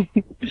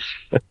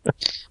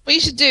 What you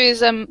should do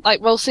is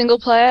roll single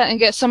player and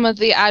get some of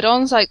the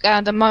add-ons, like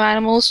the My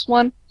Animals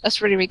one.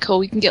 That's really, really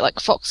cool. You can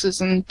get foxes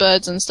and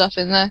birds and stuff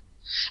in there.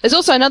 There's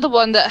also another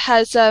one that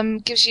has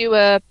gives you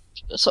a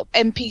sort of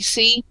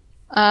NPC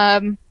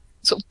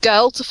sort of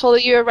girl to follow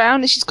you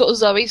around, and she's got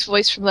Zoe's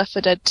voice from Left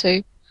 4 Dead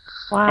 2.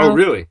 Wow. Oh,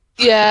 really?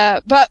 Yeah,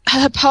 but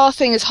her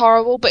pathing is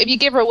horrible. But if you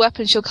give her a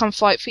weapon, she'll come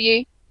fight for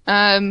you.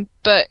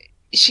 But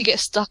she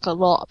gets stuck a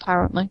lot,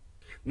 apparently.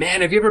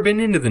 Man, have you ever been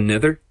into the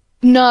Nether?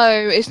 No,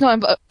 it's not.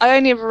 I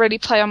only ever really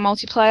play on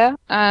multiplayer,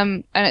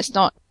 and it's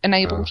not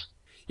enabled.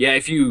 Yeah,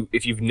 if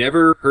you've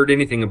never heard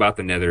anything about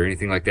the Nether or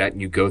anything like that,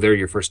 and you go there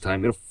your first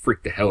time, it'll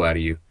freak the hell out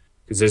of you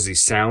because there's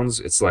these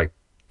sounds. It's like,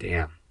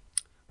 damn.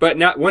 But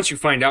now, once you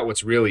find out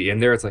what's really in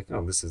there, it's like,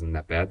 oh, this isn't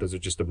that bad. Those are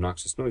just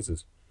obnoxious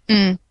noises.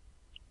 Mm.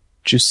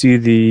 Did you see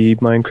the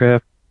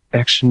Minecraft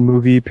action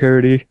movie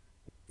parody?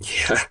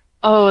 Yeah.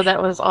 Oh,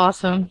 that was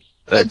awesome.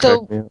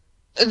 The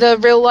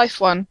real life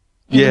one.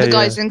 Yeah, the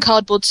guys in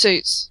cardboard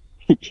suits.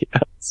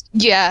 Yes.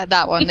 Yeah,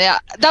 that one. Yeah,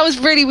 that was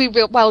really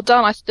well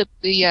done. I think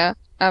the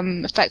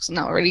effects on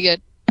that were really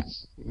good.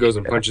 Goes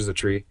and punches a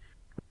tree.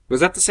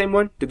 Was that the same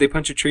one? Did they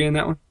punch a tree in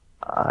that one?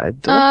 I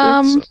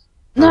don't think so.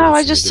 No,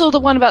 I just saw the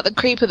one about the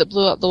creeper that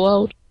blew up the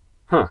world.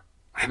 Huh.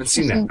 I haven't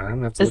seen that. I'm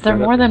gonna have to Is look there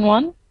that more up. than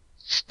one?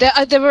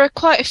 There were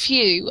quite a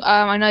few.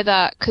 I know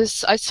that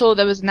because I saw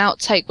there was an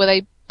outtake where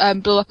they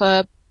blew up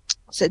a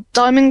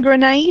diamond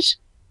grenade.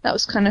 That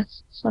was kind of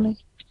funny.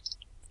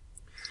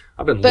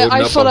 I've been But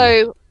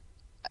loading up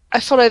I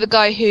follow the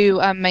guy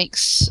who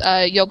makes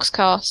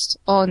Yogscast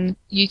on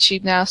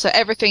YouTube now, so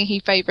everything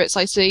he favourites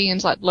I see,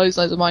 and it's loads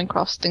of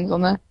Minecraft things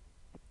on there.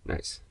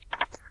 Nice.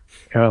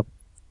 Yeah.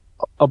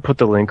 I'll put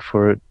the link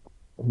for it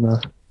in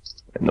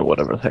the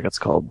whatever the heck it's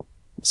called,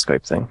 the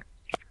Skype thing.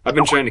 I've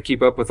been trying to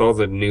keep up with all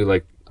the new,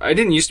 like, I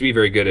didn't used to be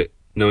very good at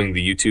knowing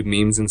the YouTube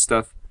memes and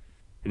stuff.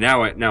 And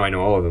now I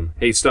know all of them.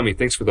 Hey, Stummy,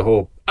 thanks for the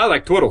whole, I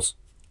like twiddles.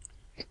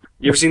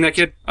 You ever seen that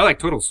kid? I like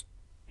twiddles.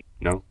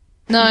 No?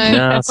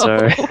 No,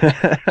 sorry.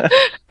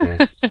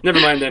 Yeah. Never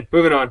mind then.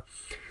 Moving on.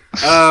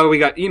 We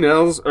got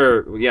emails,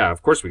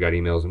 of course we got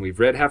emails, and we've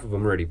read half of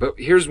them already. But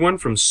here's one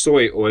from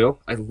Soy Oil.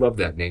 I love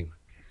that name.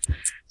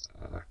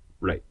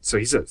 Right. So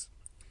he says,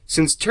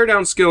 since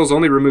teardown skills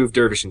only remove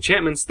dervish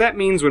enchantments, that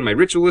means when my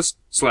ritualist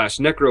 /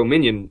 necro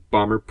minion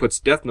bomber puts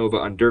Death Nova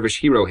on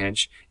dervish hero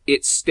hench,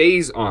 it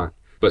stays on.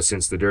 But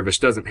since the dervish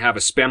doesn't have a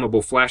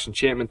spammable flash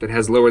enchantment that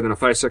has lower than a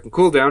 5-second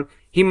cooldown,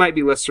 he might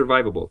be less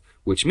survivable,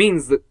 which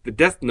means that the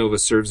Death Nova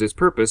serves its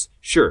purpose,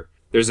 sure.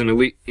 There's an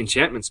elite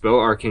enchantment spell,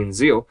 Arcane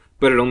Zeal,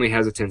 but it only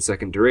has a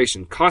 10-second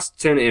duration,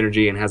 costs 10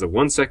 energy, and has a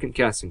 1-second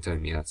casting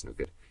time. Yeah, that's no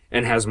good.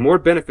 And has more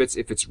benefits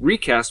if it's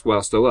recast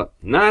while still up.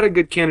 Not a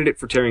good candidate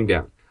for tearing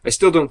down. I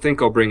still don't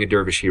think I'll bring a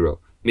dervish hero.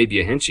 Maybe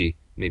a henchie,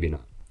 maybe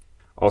not.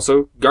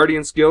 Also,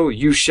 Guardian skill,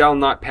 you shall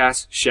not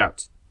pass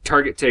shout.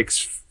 Target takes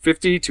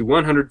 50 to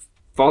 100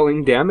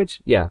 falling damage?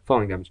 Yeah,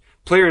 falling damage.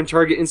 Player and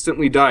target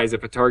instantly dies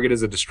if a target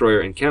is a destroyer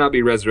and cannot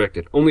be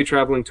resurrected, only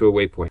traveling to a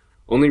waypoint.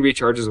 Only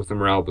recharges with a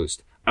morale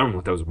boost. I don't know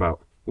what that was about.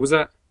 What was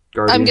that?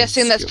 Guardian I'm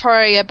guessing that's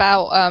probably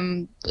about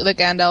the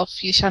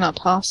Gandalf, you shall not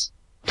pass.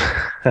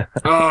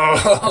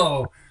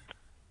 Oh!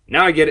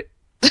 Now I get it.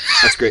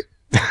 That's great.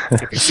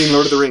 I've seen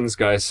Lord of the Rings,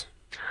 guys.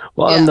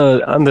 Well,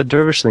 on the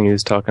dervish thing he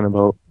was talking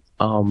about,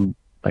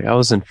 like I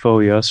was in Foe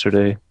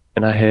yesterday,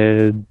 and I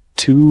had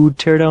 2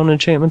 teardown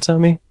enchantments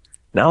on me,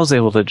 and I was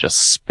able to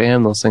just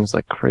spam those things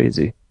like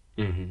crazy.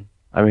 Mm-hmm.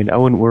 I mean, I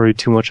wouldn't worry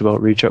too much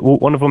about recharge. Well,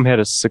 one of them had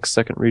a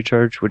 6-second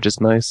recharge, which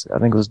is nice. I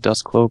think it was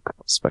Dust Cloak. I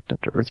was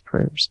expectant to Earth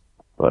Prayers.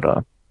 But,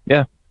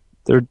 yeah,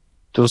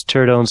 those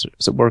teardowns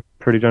work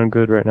pretty darn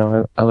good right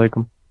now. I like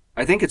them.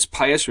 I think it's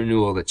Pious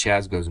Renewal that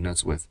Chaz goes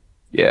nuts with.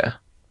 Yeah.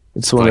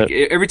 It's the one like,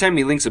 every time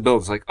he links a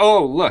build, it's like,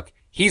 oh, look,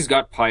 he's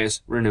got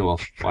Pious Renewal.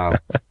 Wow.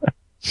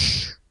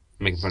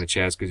 Making fun of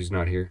Chaz because he's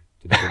not here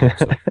to defend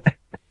himself.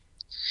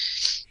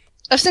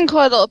 I've seen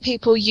quite a lot of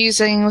people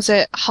using, was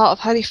it Heart of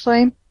Holy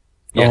Flame?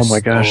 Yes. Oh my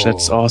gosh,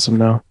 that's awesome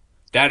now.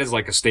 That is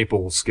like a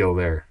staple skill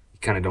there. You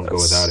kind of don't go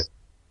without it.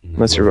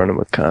 Unless you're running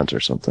with cons or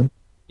something.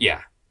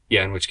 Yeah.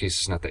 Yeah, in which case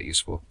it's not that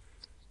useful.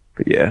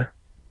 But yeah,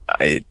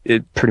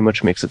 it pretty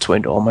much makes its way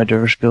into all my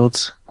dervish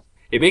builds.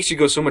 It makes you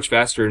go so much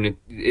faster, and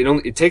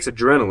it takes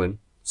adrenaline,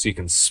 so you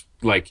can,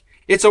 like,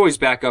 it's always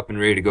back up and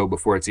ready to go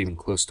before it's even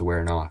close to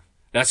wearing off.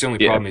 That's the only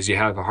problem is you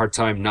have a hard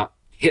time not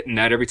hitting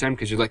that every time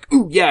because you're like,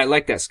 ooh, yeah, I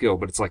like that skill.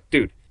 But it's like,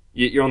 dude,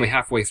 you're only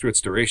halfway through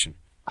its duration.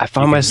 I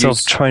found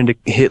myself trying to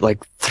hit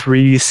like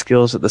 3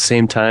 skills at the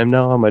same time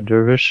now on my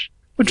dervish,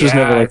 which was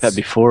never like that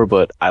before,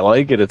 but I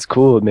like it. It's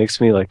cool. It makes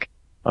me like,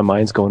 my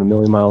mind's going a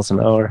million miles an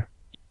hour.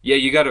 Yeah,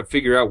 you got to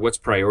figure out what's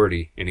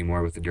priority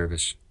anymore with the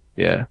dervish.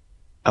 Yeah.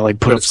 I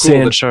like put up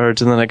sand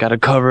shards, and then I got to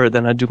cover it,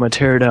 then I do my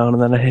teardown,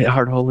 and then I hit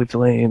Hard Holy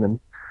Flame, and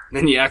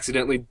then you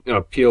accidentally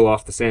peel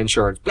off the sand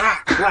shards. Blah!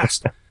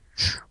 Blast!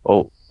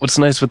 Oh, what's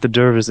nice with the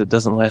derv is it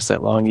doesn't last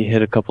that long. You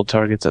hit a couple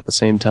targets at the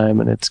same time,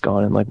 and it's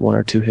gone in like 1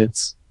 or 2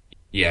 hits.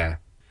 Yeah.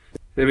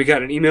 Then we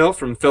got an email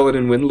from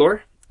Felidin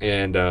Windlore,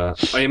 and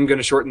I am going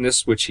to shorten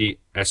this, which he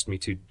asked me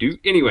to do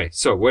anyway.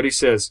 So what he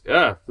says,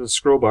 the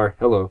scroll bar,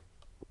 hello.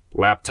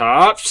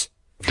 Laptops!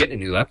 I'm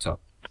getting a new laptop.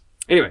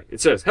 Anyway,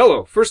 it says,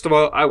 hello. First of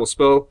all, I will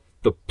spell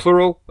the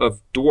plural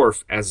of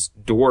dwarf as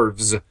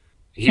dwarves.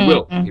 He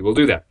will. He will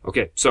do that.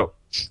 Okay, so,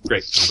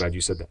 great. I'm glad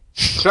you said that.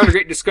 Found a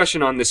great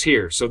discussion on this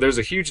here. So there's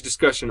a huge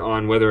discussion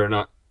on whether or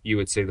not you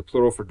would say the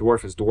plural for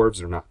dwarf is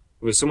dwarves or not.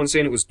 Was someone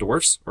saying it was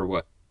dwarfs or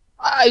what?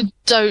 I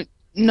don't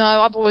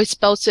know. I've always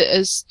spelt it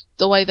as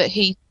the way that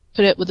he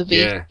put it with a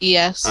V.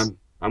 Yeah. ES.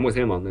 I'm with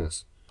him on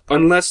this.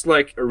 Unless,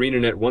 like,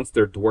 ArenaNet wants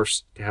their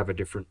dwarfs to have a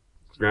different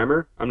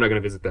grammar. I'm not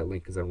going to visit that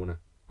link because I want to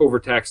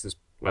overtax this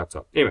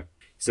laptop. Anyway, it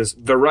says,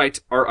 the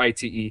Rite,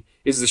 R-I-T-E,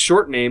 is the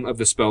short name of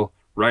the spell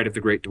Rite of the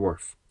Great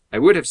Dwarf. I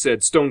would have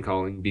said stone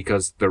calling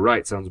because the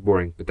Rite sounds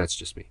boring, but that's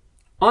just me.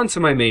 On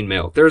to my main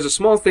mail. There is a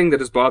small thing that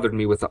has bothered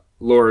me with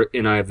lore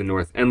in Eye of the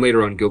North and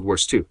later on Guild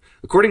Wars 2.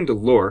 According to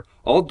lore,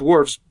 all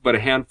dwarves but a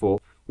handful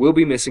will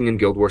be missing in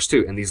Guild Wars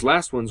 2, and these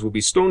last ones will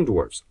be stone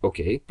dwarves.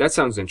 Okay, that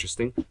sounds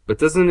interesting, but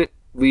doesn't it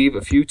leave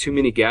a few too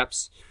many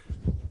gaps?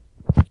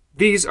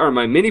 These are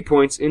my mini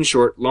points. In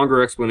short,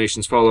 longer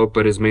explanations follow,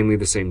 but is mainly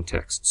the same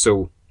text.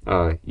 So,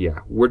 yeah,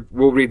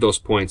 we'll read those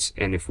points,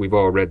 and if we've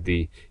all read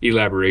the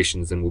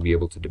elaborations, then we'll be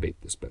able to debate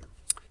this better,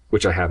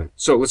 which I haven't.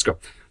 So, let's go.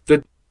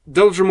 The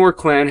Deldrimor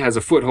clan has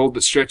a foothold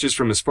that stretches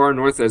from as far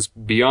north as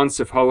beyond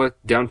Sifhala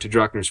down to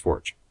Draknir's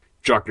Forge.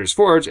 Draknir's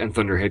Forge and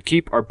Thunderhead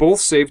Keep are both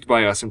saved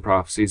by us in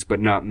prophecies, but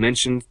not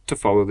mentioned to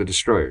follow the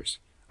destroyers.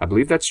 I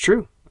believe that's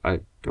true.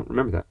 I don't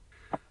remember that.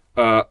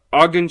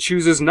 Ogden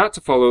chooses not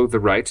to follow the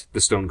Rite, the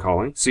stone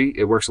calling. See,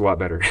 it works a lot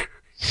better.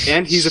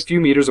 And he's a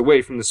few meters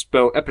away from the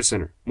spell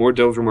epicenter. More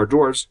Deldrimor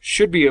dwarves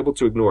should be able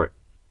to ignore it.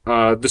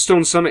 The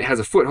stone summit has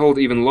a foothold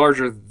even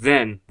larger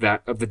than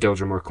that of the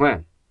Deldrimore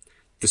clan.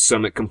 The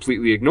summit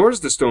completely ignores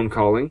the stone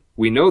calling.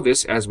 We know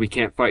this as we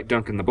can't fight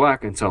Duncan the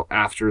Black until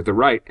after the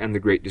Rite and the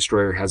Great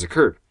Destroyer has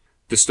occurred.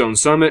 The Stone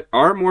Summit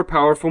are more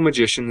powerful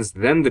magicians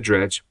than the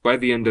Dredge by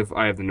the end of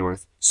Eye of the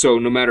North, so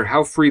no matter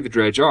how free the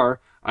Dredge are,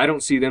 I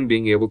don't see them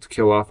being able to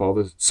kill off all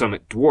the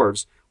Summit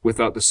dwarves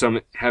without the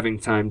Summit having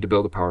time to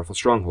build a powerful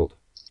stronghold.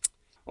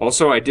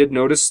 Also, I did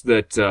notice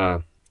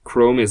that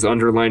Chrome is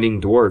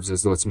underlining dwarves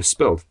as though it's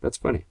misspelled. That's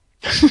funny.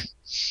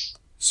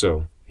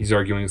 So, he's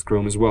arguing with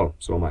Chrome as well,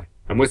 so am I.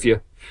 I'm with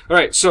you.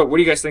 Alright, so what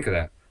do you guys think of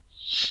that?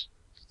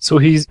 So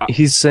he's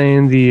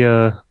saying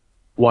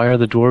why are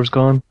the dwarves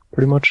gone,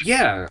 pretty much?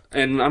 Yeah,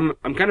 and I'm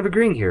kind of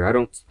agreeing here. I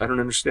don't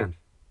understand.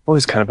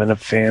 Always kind of been a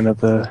fan of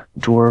the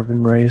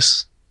dwarven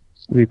race.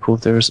 It'd be cool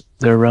if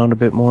they're around a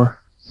bit more.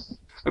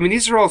 I mean,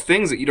 these are all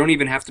things that you don't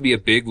even have to be a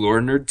big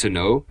lore nerd to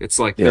know. It's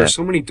like there are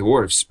so many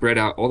dwarves spread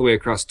out all the way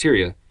across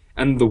Tyria,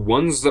 and the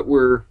ones that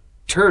were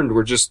turned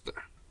were just...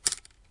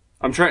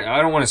 I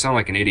don't want to sound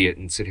like an idiot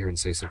and sit here and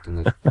say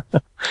something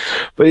that...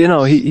 But,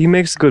 he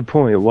makes a good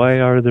point.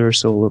 Why are there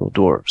so little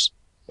dwarves?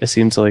 It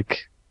seems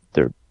like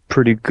they're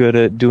pretty good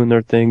at doing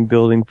their thing,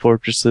 building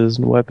fortresses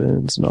and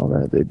weapons and all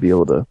that. They'd be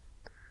able to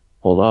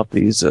hold off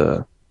these,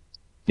 the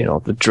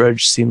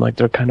dredge seem like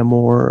they're kind of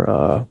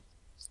more,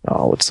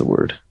 what's the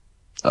word?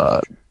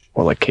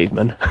 More like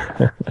cavemen.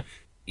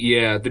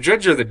 Yeah, the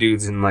dredge are the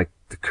dudes in, like,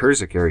 the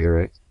Kurzik area,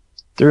 right?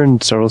 They're in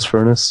Sarl's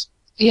Furnace.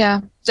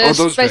 Yeah, they're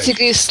those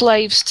basically dredge.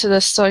 Slaves to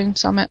the Stone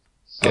Summit.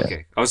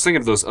 Okay. I was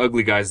thinking of those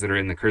ugly guys that are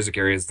in the Kurzik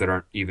areas that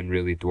aren't even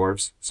really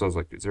dwarves. So I was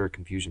like, is there a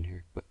confusion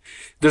here? But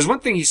there's one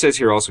thing he says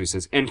here also. He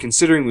says, and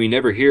considering we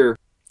never hear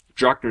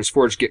Drockner's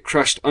Forge get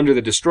crushed under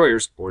the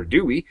destroyers, or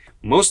do we,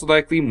 most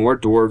likely more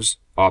dwarves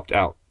opt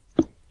out.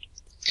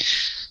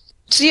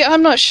 See,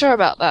 I'm not sure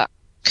about that.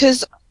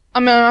 Because,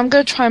 I'm going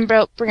to try and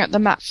bring up the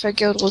map for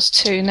Guild Wars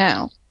 2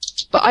 now.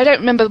 But I don't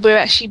remember we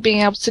actually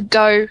being able to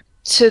go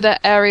to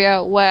the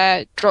area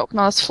where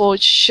Drocknar's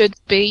Forge should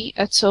be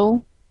at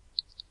all.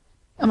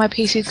 And my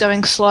PC's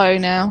going slow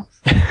now.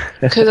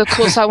 Because, of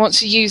course, I want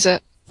to use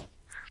it.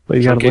 Well,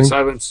 you got okay,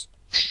 silence.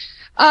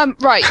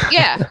 Right,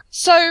 yeah.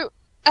 So,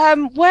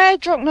 where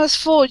Drocknar's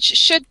Forge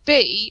should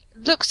be,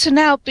 looks to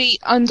now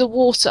be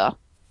underwater.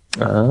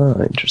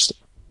 Ah, interesting.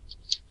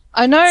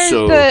 I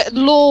know that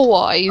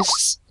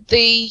lore-wise,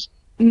 the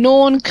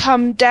Norn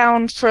come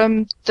down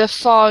from the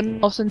far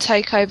north and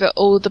take over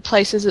all the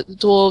places that the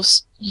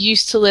dwarves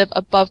used to live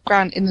above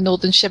ground in the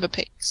northern Shiver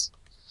Peaks.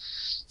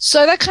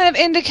 So that kind of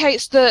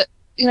indicates that,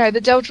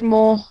 the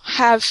Deldrimore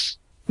have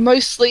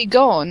mostly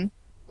gone.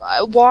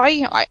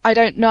 Why? I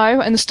don't know.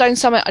 And the Stone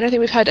Summit, I don't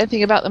think we've heard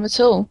anything about them at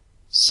all.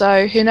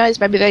 So who knows?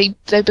 Maybe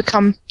they've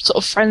become sort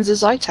of friends of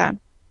Zaitan.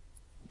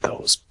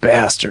 Those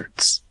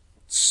bastards.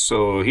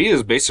 So he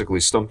has basically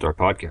stumped our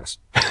podcast.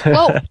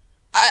 Well,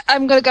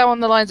 I'm going to go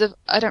on the lines of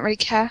I don't really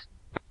care.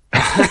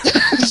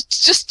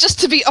 just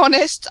to be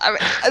honest,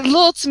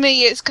 lore to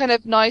me it's kind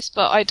of nice,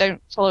 but I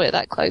don't follow it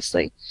that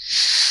closely.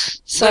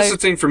 So that's the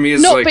thing for me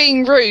is not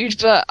being rude,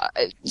 but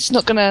it's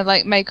not going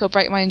to make or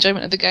break my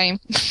enjoyment of the game.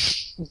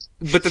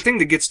 But the thing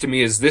that gets to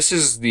me is this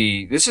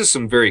is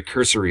some very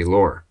cursory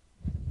lore.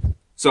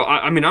 So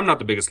I mean I'm not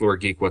the biggest lore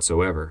geek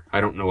whatsoever.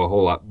 I don't know a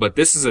whole lot, but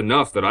this is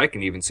enough that I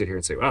can even sit here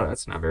and say, wow,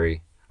 that's not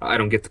very. I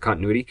don't get the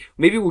continuity.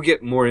 Maybe we'll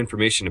get more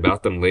information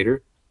about them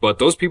later. But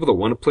those people that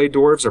want to play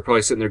dwarves are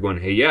probably sitting there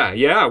going, hey,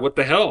 yeah, what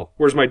the hell?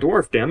 Where's my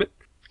dwarf, damn it?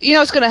 You know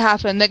what's going to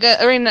happen? They're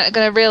going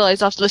to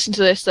realise after listening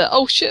to this that,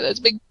 oh shit, there's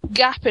a big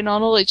gap in our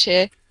knowledge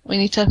here. We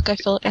need to go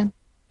fill it in.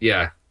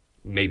 Yeah,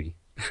 maybe.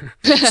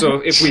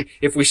 So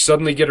if we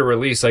suddenly get a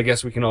release, I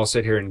guess we can all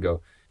sit here and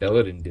go,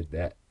 Belladin did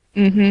that.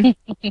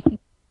 Mm-hmm.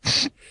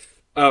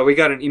 We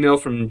got an email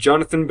from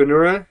Jonathan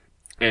Benura,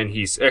 and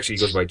he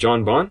goes by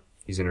John Bond.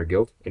 He's in our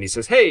guild. And he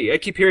says, hey, I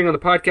keep hearing on the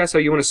podcast how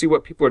you want to see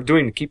what people are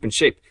doing to keep in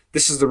shape.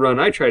 This is the run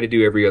I try to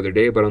do every other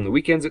day, but on the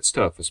weekends it's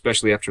tough,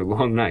 especially after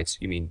long nights.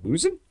 You mean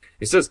boozing?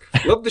 He says,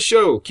 love the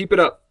show. Keep it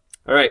up.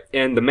 All right.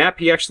 And the map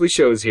he actually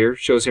shows here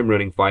shows him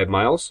running 5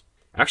 miles.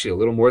 Actually, a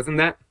little more than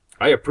that.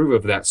 I approve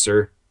of that,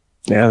 sir.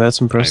 Yeah, that's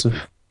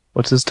impressive.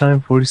 What's his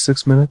time?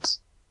 46 minutes?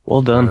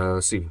 Well done.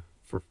 Let's see.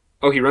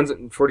 He runs it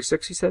in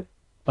 46, he said?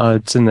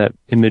 It's in that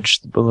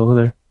image below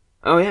there.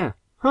 Oh, yeah.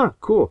 Huh,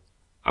 cool.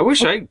 I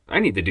wish I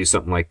need to do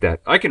something like that.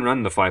 I can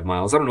run the 5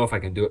 miles. I don't know if I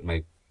can do it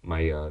in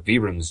my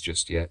V-rims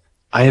just yet.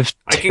 I have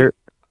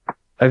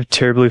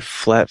terribly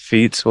flat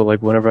feet, so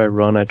whenever I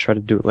run, I try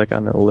to do it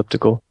on an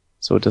elliptical,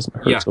 so it doesn't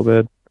hurt so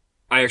bad.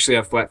 I actually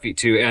have flat feet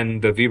too,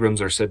 and the V-rims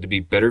are said to be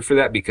better for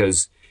that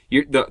because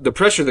the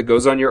pressure that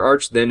goes on your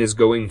arch then is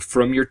going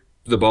from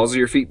the balls of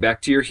your feet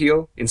back to your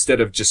heel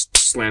instead of just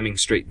slamming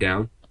straight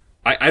down.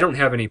 I don't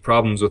have any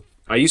problems with.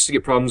 I used to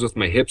get problems with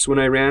my hips when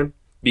I ran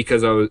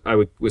because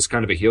I was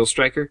kind of a heel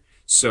striker.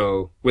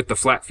 So with the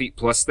flat feet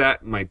plus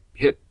that, my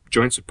hip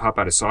joints would pop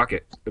out of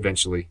socket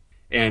eventually.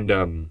 And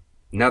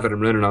now that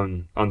I'm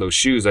running on those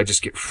shoes, I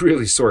just get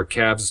really sore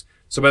calves.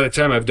 So by the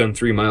time I've done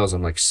 3 miles,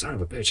 I'm like, son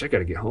of a bitch, I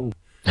gotta get home.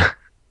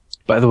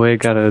 By the way, I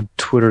got a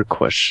Twitter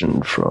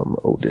question from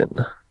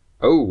Odin.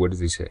 Oh, what does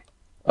he say?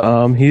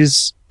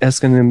 He's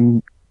asking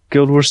him,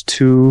 Guild Wars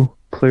 2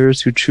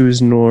 players who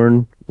choose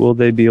Norn, will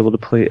they be able to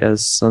play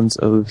as Sons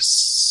of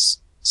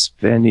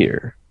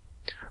Svanir?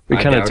 We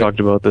kind of talked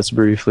about this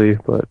briefly,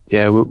 but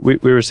yeah, we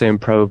were saying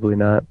probably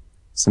not,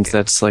 since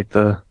that's like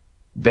the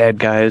bad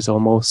guys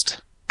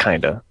almost.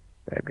 Kinda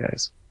bad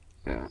guys.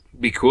 Yeah.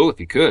 Be cool if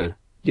you could.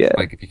 Yeah.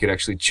 Like if you could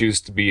actually choose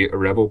to be a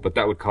rebel, but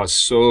that would cause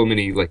so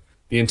many, like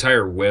the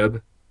entire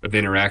web of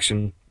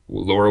interaction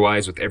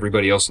lore-wise with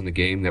everybody else in the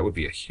game, that would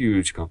be a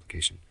huge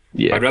complication.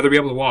 Yeah. I'd rather be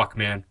able to walk,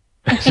 man.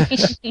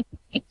 Do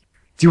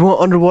you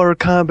want underwater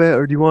combat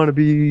or do you want to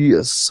be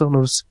a Son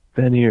of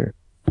Svanir?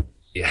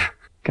 Yeah.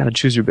 Gotta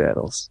choose your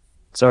battles.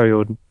 Sorry,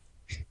 Odin.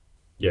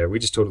 Yeah, we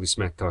just totally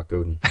smack-talked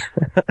Odin.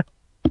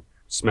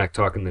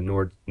 Smack-talking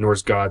the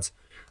Norse gods.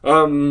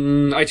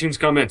 iTunes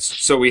comments.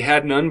 So we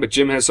had none, but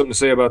Jim has something to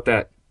say about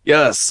that.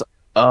 Yes.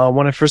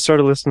 When I first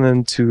started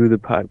listening to the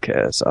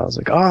podcast, I was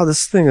like, oh,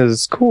 this thing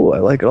is cool. I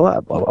like it a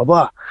lot, blah, blah,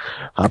 blah.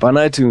 Hop on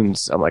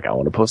iTunes. I'm like, I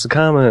want to post a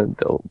comment.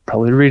 They'll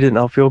probably read it and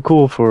I'll feel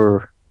cool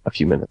for a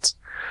few minutes.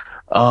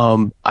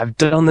 I've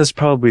done this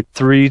probably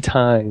 3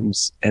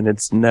 times and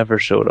it's never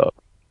showed up.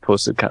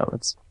 Posted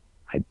comments.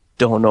 I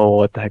don't know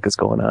what the heck is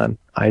going on.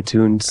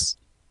 iTunes,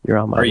 you're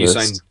on my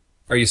list.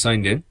 Are you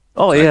signed in?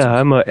 Oh yeah,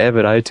 I'm an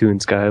avid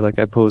iTunes guy. Like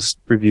I post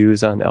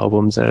reviews on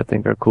albums that I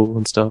think are cool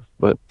and stuff,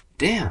 but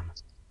damn.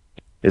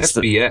 It's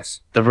That's BS.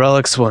 The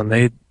Relics one,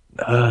 they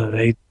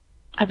I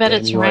bet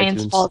it's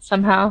Ryan's fault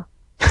somehow.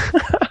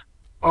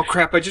 Oh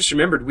crap, I just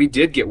remembered we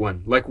did get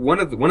one. Like one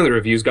of the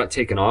reviews got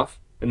taken off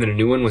and then a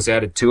new one was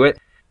added to it.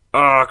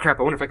 Oh crap,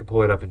 I wonder if I can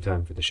pull it up in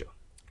time for the show.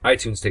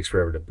 iTunes takes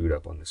forever to boot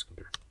up on this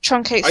computer.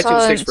 Truncate iTunes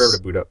silence. takes forever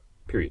to boot up.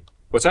 Period.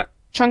 What's that?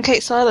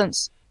 Truncate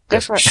silence. Go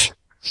for it.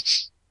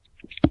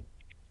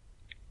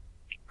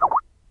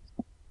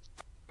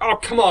 Oh,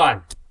 come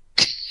on!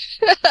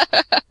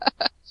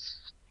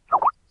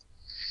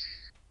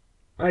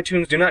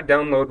 iTunes, do not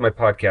download my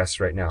podcasts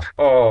right now.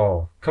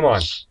 Oh, come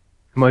on.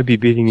 I might be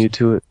beating you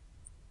to it.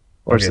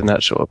 Or does it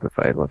not show up if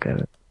I look at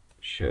it?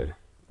 Should.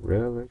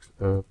 Relics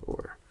of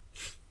Ore.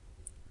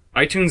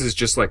 iTunes is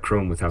just like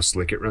Chrome with how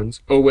slick it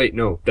runs. Oh, wait,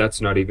 no. That's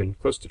not even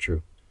close to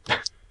true.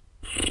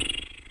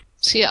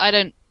 See, I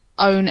don't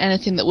own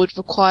anything that would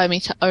require me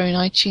to own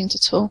iTunes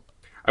at all.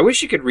 I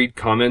wish you could read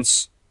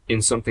comments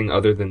in something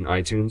other than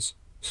iTunes.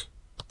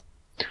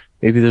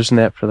 Maybe there's an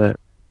app for that.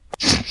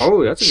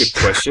 Oh, that's a good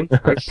question. I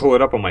can pull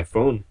it up on my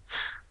phone.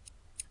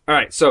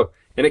 Alright, so,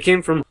 and it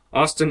came from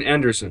Austin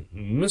Anderson.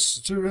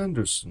 Mr.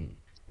 Anderson.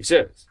 He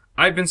says,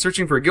 I've been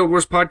searching for a Guild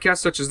Wars podcast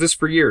such as this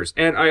for years,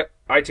 and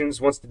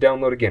iTunes wants to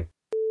download again.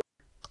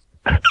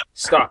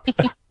 Stop.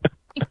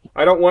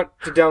 I don't want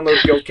to download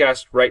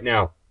Guildcast right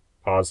now.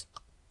 Pause.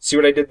 See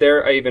what I did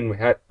there? I even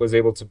was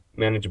able to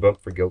manage a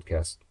bump for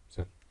Guildcast.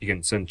 So you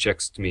can send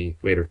checks to me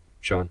later,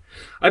 Sean.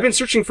 I've been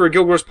searching for a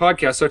Guild Wars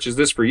podcast such as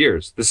this for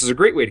years. This is a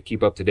great way to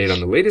keep up to date on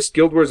the latest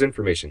Guild Wars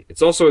information.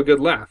 It's also a good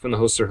laugh, and the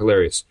hosts are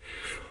hilarious.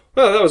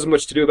 Well, that wasn't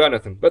much to do about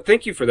nothing. But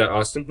thank you for that,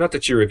 Austin. Not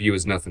that your review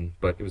is nothing,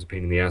 but it was a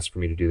pain in the ass for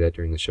me to do that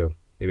during the show.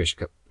 Maybe I should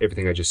cut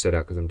everything I just said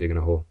out because I'm digging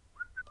a hole.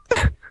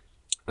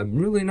 I'm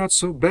really not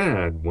so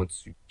bad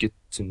once you get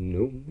to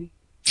know me.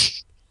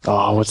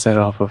 Oh, what's that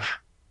off of?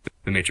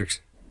 The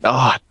Matrix.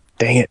 Oh,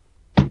 dang it.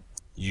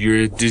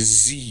 You're a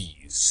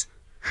disease.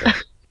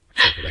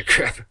 That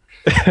crap.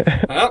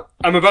 Well,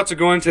 I'm about to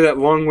go into that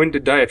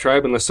long-winded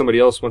diatribe unless somebody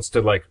else wants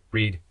to, like,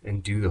 read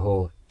and do the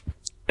whole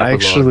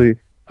epilogue.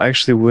 I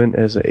actually went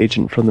as an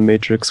agent from the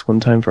Matrix one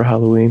time for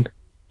Halloween.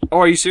 Oh,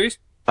 are you serious?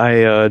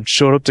 I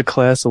showed up to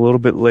class a little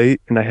bit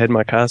late, and I had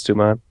my costume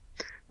on.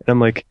 And I'm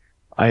like,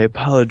 I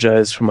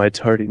apologize for my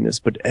tardiness,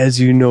 but as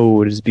you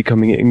know, it is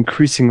becoming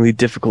increasingly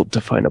difficult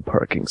to find a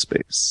parking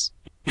space.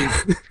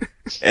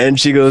 And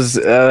she goes,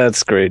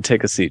 that's great.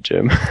 Take a seat,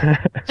 Jim.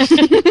 I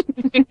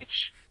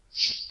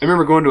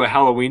remember going to a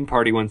Halloween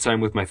party one time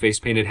with my face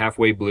painted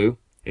halfway blue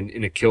and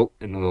in a kilt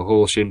and the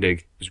whole shindig.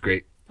 It was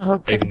great.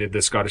 Okay. I even did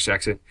the Scottish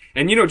accent.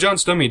 And you know, John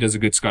Stummy does a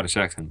good Scottish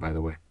accent, by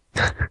the way.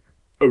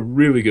 A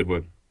really good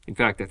one. In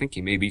fact, I think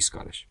he may be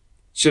Scottish.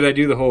 Should I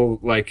do the whole,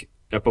 like,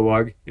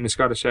 epilogue in a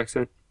Scottish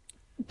accent?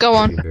 Go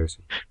on.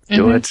 Embarrassing.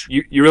 Do it.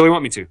 You really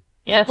want me to?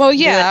 Yes. Well,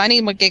 yeah, I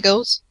need my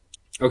giggles.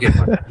 Okay,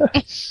 fine.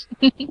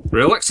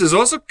 Relics is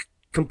also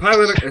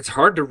compiling. It's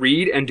hard to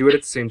read and do it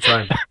at the same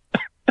time.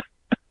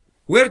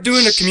 We're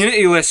doing a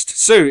community list,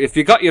 so if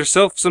you got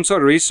yourself some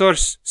sort of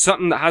resource,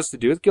 something that has to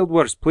do with Guild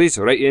Wars, please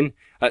write in.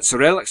 It's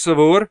Relics of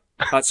Ore,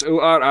 that's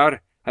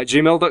ORR,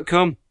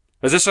 @gmail.com.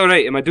 Is this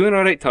alright? Am I doing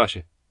alright,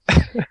 Tasha?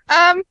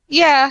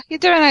 Yeah, you're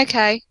doing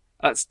okay.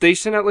 That's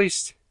decent, at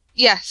least.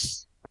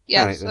 Yes.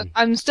 Yes. Right,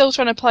 I'm still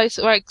trying to place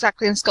where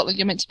exactly in Scotland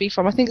you're meant to be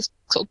from. I think it's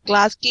sort of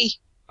Glasgow.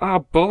 Ah,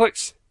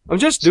 bollocks. I'm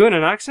just doing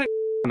an accent,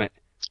 damn it.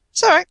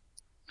 It's alright.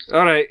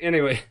 Alright,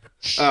 anyway.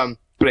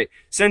 Right.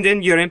 Send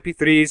in your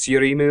MP3s,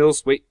 your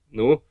emails. Wait,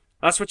 no.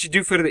 That's what you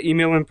do for the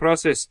emailing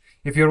process.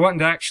 If you're wanting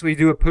to actually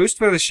do a post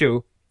for the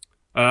show,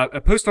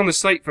 a post on the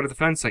site for the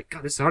fan site.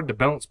 God, this is hard to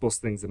balance both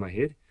things in my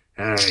head.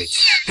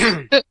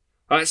 Alright.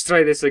 Let's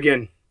try this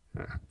again.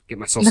 Get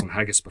myself some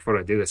haggis before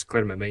I do this.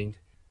 Clear my mind.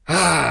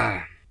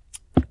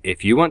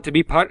 If you want to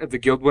be part of the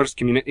Guild Wars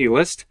community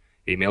list,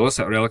 email us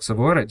at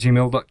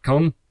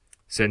relicsofwar@gmail.com.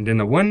 Send in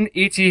a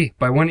 180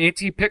 by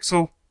 180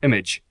 pixel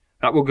image.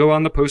 That will go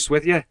on the post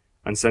with you,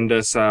 and send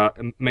us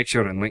make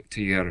sure and link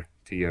to your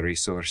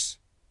resource,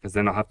 because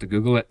then I'll have to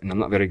Google it, and I'm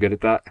not very good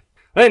at that.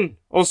 Then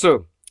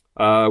also,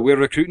 we're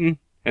recruiting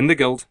in the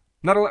guild.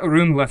 Not a lot of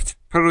room left,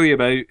 probably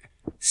about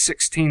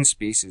 16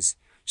 spaces.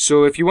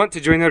 So if you want to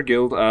join our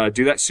guild,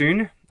 do that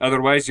soon.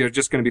 Otherwise, you're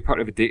just going to be part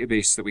of a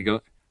database that we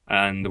got,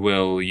 and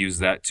we'll use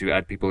that to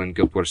add people in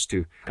Guild Wars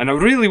 2. And I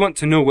really want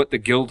to know what the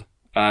guild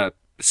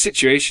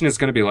situation is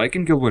going to be like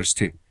in Guild Wars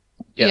 2.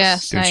 Yeah,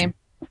 same.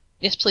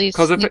 Yes, please.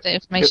 Because Need the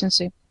information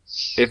soon.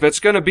 If it's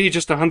going to be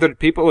just 100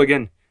 people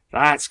again,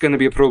 that's going to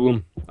be a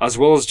problem. As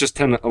well as just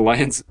 10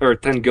 alliance or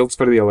 10 guilds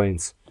for the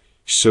alliance.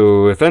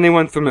 So if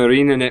anyone from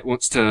ArenaNet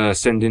wants to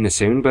send in a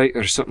soundbite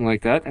or something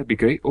like that, that'd be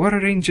great. Or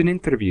arrange an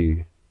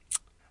interview.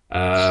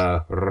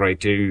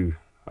 Righto.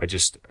 I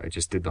just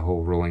did the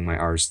whole rolling my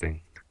R's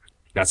thing.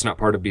 That's not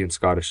part of being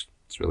Scottish.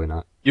 It's really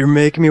not. You're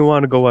making me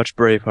want to go watch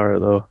Braveheart,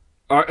 though.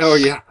 Oh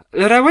yeah.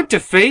 And I went to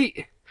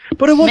Fate.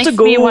 But I want to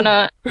go.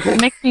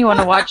 Makes me want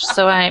to watch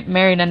So I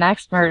Married an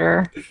Axe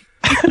Murderer.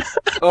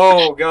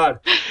 Oh God.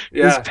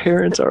 Yeah. His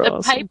parents are The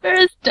awesome. Piper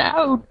is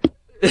down.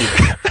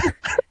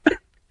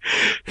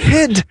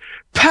 Hid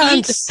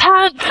pants.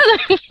 Pants.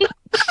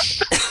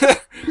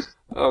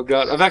 Oh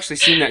God. I've actually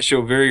seen that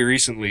show very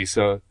recently,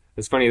 so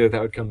it's funny that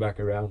would come back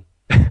around.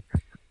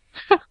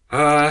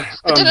 I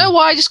don't know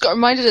why I just got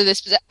reminded of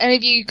this, but have any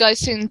of you guys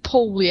seen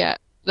Paul yet?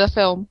 The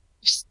film?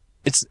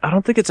 I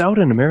don't think it's out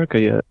in America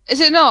yet. Is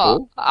it not?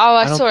 Cool. Oh,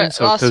 I don't saw think it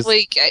so, last 'cause-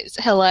 week.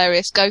 It's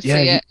hilarious. Go see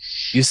Yeah, it.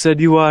 you said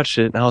you watched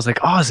it, and I was like,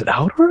 "Oh, is it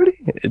out already?"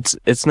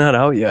 It's not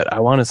out yet. I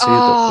want to see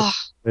Oh,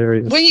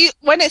 it. Though.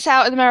 when it's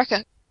out in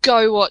America,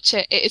 go watch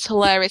it. It is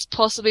hilarious.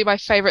 Possibly my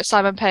favourite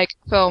Simon Pegg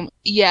film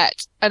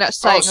yet, and that's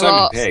saying a Simon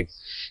lot. Pegg.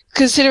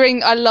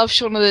 Considering I love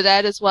Shaun of the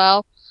Dead as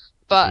well.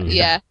 But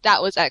yeah,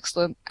 that was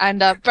excellent. And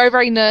very,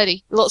 very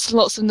nerdy. Lots and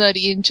lots of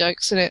nerdy in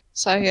jokes in it.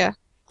 So yeah.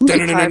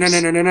 Good times.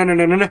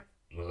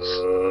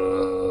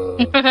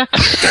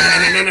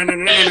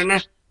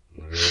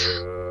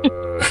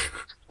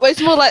 Well,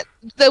 it's more like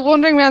they're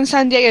wandering around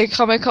San Diego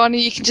Comic-Con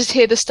and you can just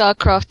hear the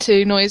StarCraft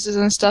 2 noises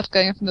and stuff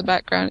going on from the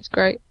background. It's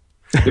great.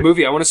 The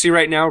movie I want to see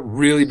right now,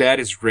 really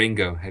bad, is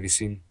Rango. Have you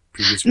seen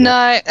previous?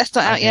 No, that's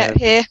not out yet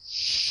here.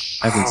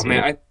 I haven't Oh seen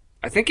man, it.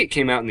 I think it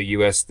came out in the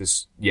U.S.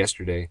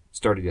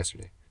 Started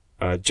yesterday.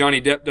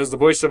 Johnny Depp does the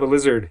voice of a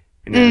lizard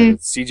in a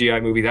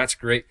CGI movie. That's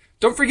great.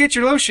 Don't forget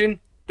your lotion.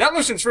 That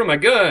lotion's from my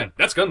gun.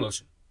 That's gun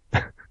lotion.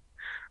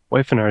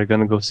 Wife and I are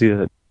gonna go see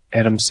that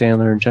Adam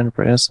Sandler and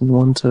Jennifer Aniston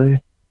one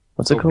today.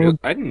 What's it called? Really?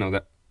 I didn't know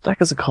that. What the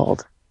heck is it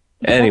called?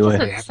 Anyway,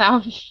 That doesn't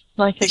sound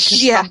like a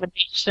good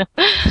combination.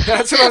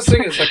 That's what I was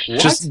thinking. It's like,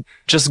 what?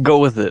 just go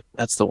with it.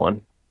 That's the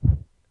one.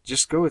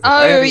 Just go with it.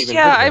 I Oh, haven't even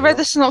yeah, heard of I it. read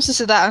the synopsis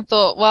of that and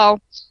thought, well,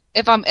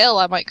 if I'm ill,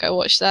 I might go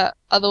watch that.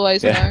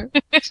 Otherwise, Yeah.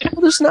 no.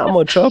 Well, there's not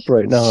much up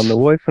right now, and the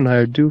wife and I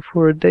are due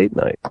for a date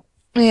night.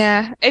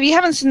 Yeah. If you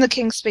haven't seen The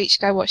King's Speech,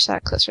 go watch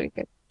that because that's really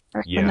good. I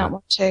recommend Yeah. that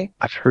one too.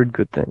 I've heard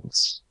good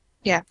things.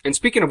 Yeah. And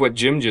speaking of what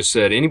Jim just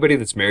said, anybody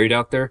that's married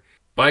out there,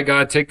 by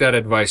God, take that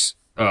advice.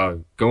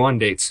 Go on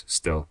dates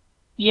still.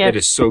 Yeah. It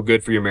is so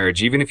good for your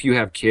marriage. Even if you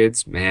have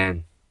kids,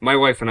 man. My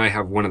wife and I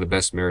have one of the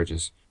best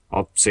marriages.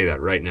 I'll say that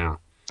right now.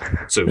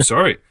 So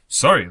sorry,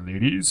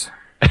 ladies.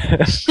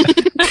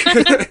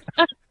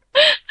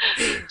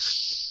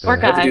 Or I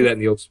had to do guys. that in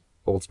the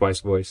old Spice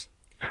voice.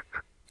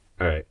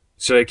 All right.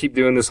 Should I keep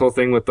doing this whole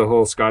thing with the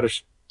whole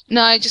Scottish?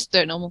 No, just do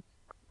it normal.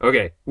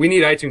 Okay. We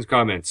need iTunes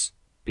comments,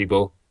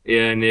 people.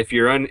 And if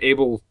you're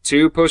unable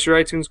to post your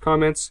iTunes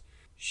comments,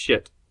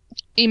 shit.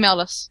 Email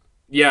us.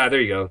 Yeah, there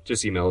you go.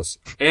 Just email us.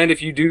 And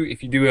if you do an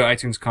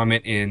iTunes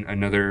comment in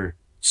another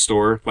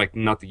store, like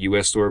not the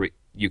US store, but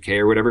UK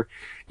or whatever,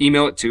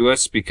 email it to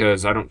us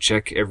because I don't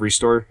check every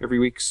store every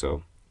week.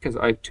 So, because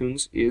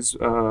iTunes is,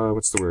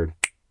 what's the word?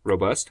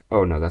 Robust?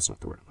 Oh, no, that's not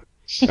the word I'm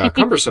looking for.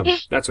 Cumbersome.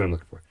 That's what I'm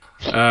looking for.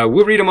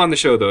 We'll read them on the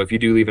show, though, if you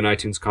do leave an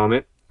iTunes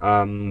comment.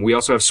 We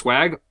also have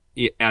swag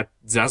at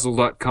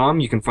Zazzle.com.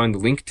 You can find the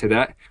link to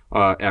that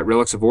at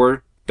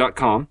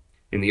relicsofwar.com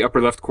in the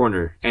upper left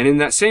corner. And in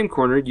that same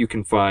corner, you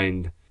can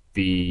find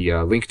the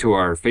link to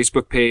our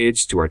Facebook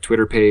page, to our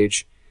Twitter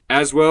page.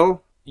 As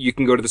well, you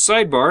can go to the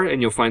sidebar,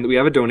 and you'll find that we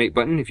have a donate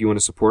button if you want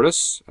to support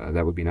us.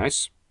 That would be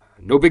nice.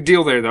 No big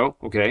deal there, though.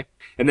 Okay.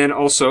 And then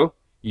also,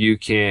 you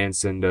can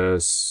send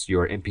us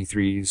your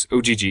MP3s,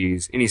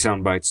 OGGs, any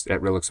sound bites at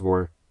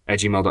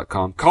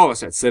relicsofwar@gmail.com. Call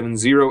us at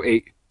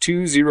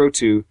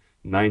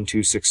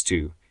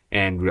 708-202-9262.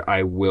 And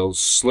I will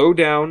slow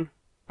down.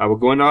 I will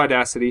go into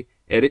Audacity,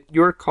 edit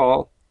your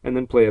call, and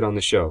then play it on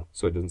the show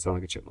so it doesn't sound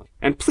like a chipmunk.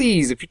 And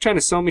please, if you're trying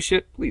to sell me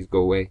shit, please go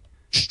away.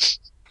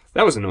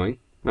 That was annoying.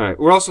 All right.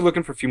 We're also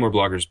looking for a few more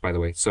bloggers, by the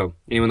way. So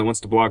anyone that wants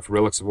to blog for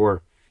Relics of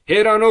War,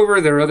 head on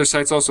over. There are other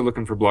sites also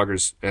looking for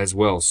bloggers as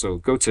well. So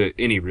go to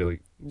any, really.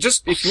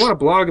 Just, if you want to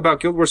blog about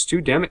Guild Wars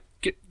 2, damn it,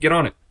 get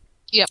on it.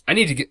 Yep. I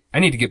need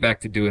to get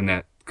back to doing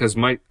that because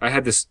I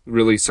had this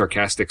really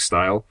sarcastic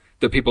style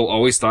that people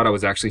always thought I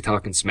was actually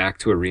talking smack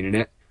to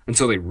ArenaNet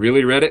until they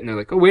really read it and they're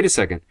like, oh, wait a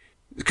second.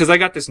 Because I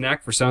got this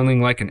knack for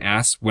sounding like an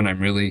ass when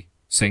I'm really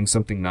saying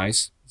something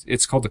nice.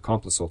 It's called a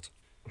complisult.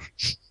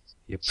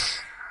 Yep.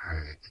 All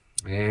right.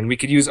 And we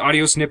could use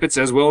audio snippets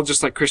as well,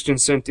 just like Christian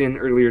sent in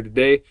earlier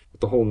today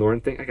with the whole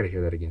Norn thing. I gotta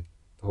hear that again.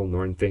 The whole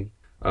Norn thing.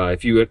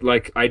 If you would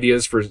like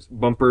ideas for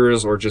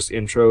bumpers or just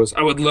intros,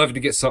 I would love to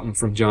get something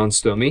from John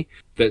Stomey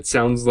that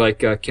sounds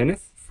like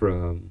Kenneth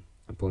from...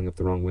 I'm pulling up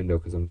the wrong window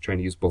because I'm trying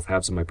to use both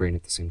halves of my brain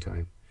at the same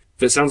time.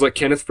 If it sounds like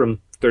Kenneth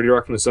from 30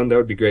 Rock from the Sun, that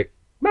would be great.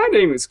 My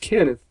name is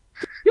Kenneth.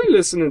 You're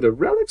listening to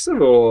Relics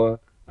of Ore.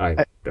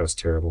 That was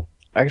terrible.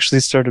 I actually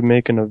started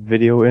making a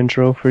video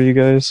intro for you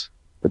guys,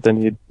 but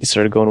then you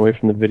started going away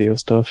from the video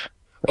stuff.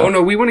 Oh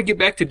no, we want to get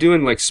back to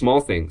doing like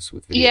small things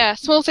with video. Yeah,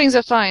 small things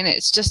are fine.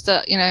 It's just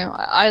that,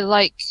 I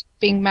like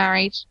being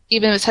married,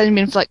 even if it's hasn't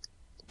been for like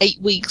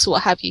 8 weeks or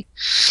what have you.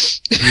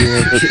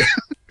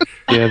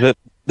 Yeah,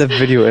 that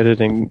video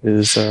editing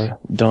is a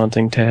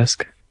daunting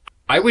task.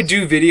 I would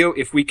do video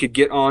if we could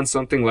get on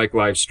something like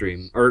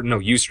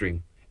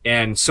Ustream,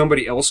 and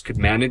somebody else could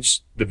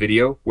manage the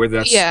video where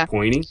that's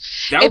pointing.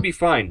 That would be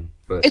fine.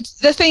 But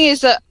the thing is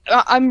that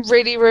I'm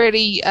really,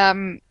 really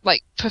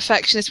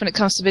perfectionist when it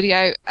comes to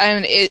video,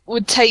 and it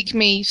would take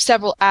me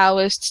several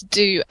hours to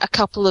do a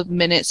couple of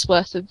minutes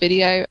worth of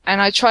video.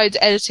 And I tried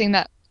editing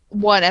that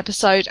one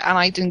episode, and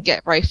I didn't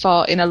get very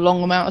far in a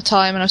long amount of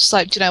time. And I was just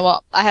like, do you know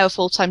what? I have a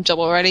full-time job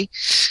already.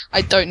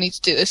 I don't need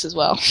to do this as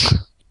well.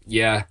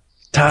 Yeah.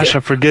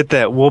 Tasha, forget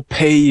that. We'll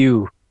pay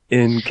you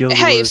in Guild Wars.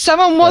 Hey, if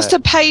someone wants to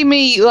pay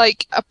me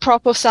like a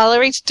proper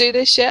salary to do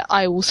this shit,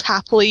 I will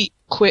happily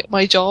quit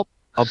my job.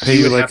 I'll pay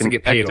you like an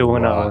ecto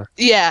an hour.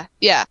 Yeah,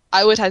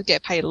 I would have to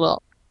get paid a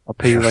lot. I'll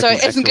pay you like so an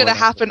it isn't going to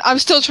happen. I'm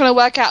still trying to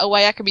work out a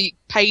way I can be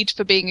paid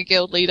for being a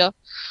guild leader.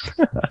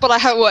 But I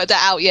haven't worked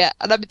that out yet.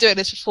 And I've been doing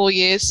this for 4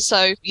 years,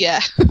 so yeah.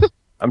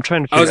 I'm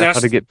trying to figure out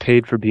how to get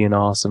paid for being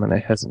awesome, and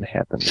it hasn't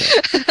happened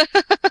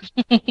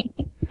yet.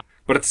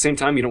 But at the same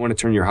time, you don't want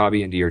to turn your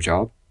hobby into your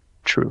job.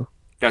 True.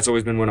 That's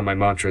always been one of my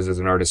mantras as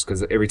an artist,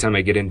 because every time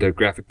I get into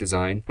graphic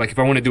design, like if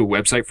I want to do a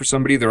website for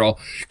somebody, they're all,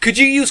 could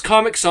you use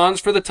Comic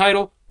Sans for the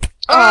title?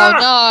 Oh,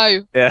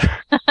 no. Yeah.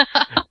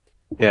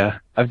 Yeah,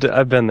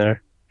 I've been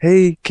there.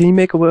 Hey, can you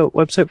make a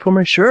website for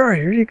me? Sure,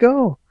 here you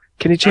go.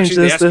 Can you change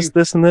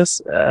this, and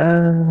this?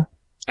 I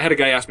had a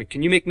guy ask me,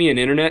 can you make me an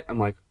internet? I'm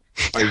like,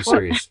 are you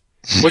serious?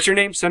 What's your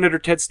name? Senator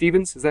Ted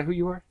Stevens? Is that who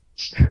you are?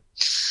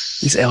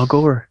 He's Al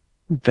Gore.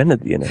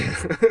 Invented the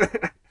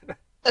internet.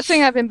 The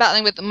thing I've been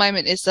battling with at the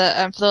moment is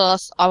that for the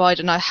last, I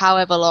don't know,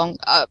 however long,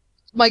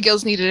 my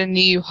guild's needed a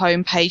new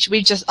homepage.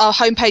 Our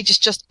homepage is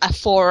just a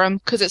forum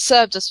because it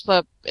served us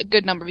for a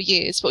good number of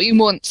years, but we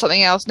want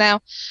something else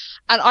now.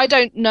 And I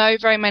don't know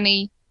very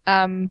many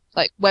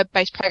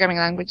web-based programming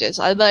languages.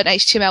 I learned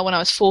HTML when I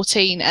was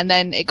 14, and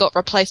then it got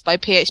replaced by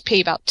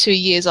PHP about 2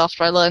 years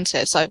after I learned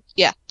it. So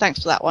yeah,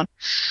 thanks for that one.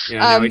 Yeah,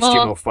 now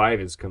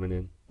HTML5 is coming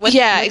in.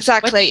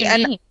 Exactly.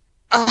 And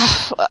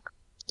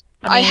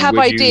I have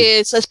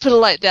ideas. Let's put it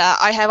like that.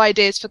 I have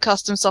ideas for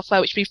custom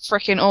software which would be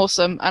freaking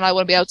awesome, and I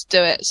want to be able to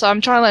do it. So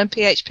I'm trying to learn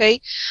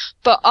PHP,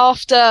 but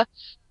after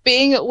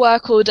being at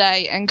work all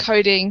day and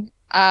coding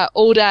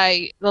all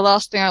day, the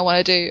last thing I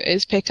want to do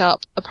is pick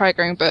up a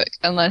programming book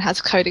and learn how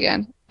to code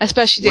again.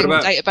 Especially dealing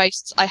with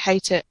databases. I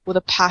hate it with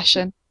a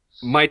passion.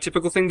 My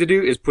typical thing to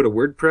do is put a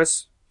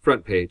WordPress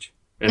front page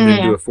and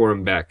then do a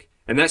forum back.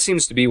 And that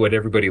seems to be what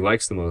everybody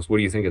likes the most. What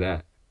do you think of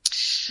that?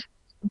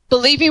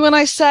 Believe me when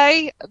I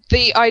say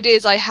the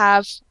ideas I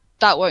have,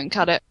 that won't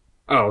cut it.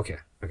 Oh, okay.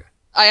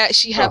 I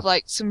actually have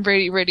some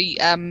really, really,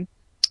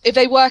 if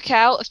they work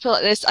out, let's put it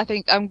like this, I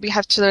think we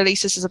have to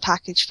release this as a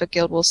package for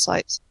Guild Wars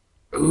sites.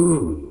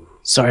 Ooh.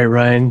 Sorry,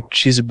 Ryan.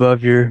 She's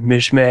above your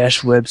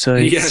mishmash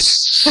website.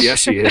 Yes. Yes,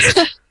 she is.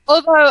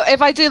 Although,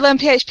 if I do learn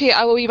PHP,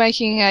 I will be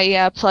making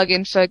a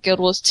plugin for Guild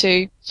Wars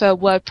 2 for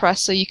WordPress,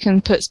 so you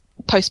can post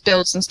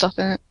builds and stuff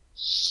in it.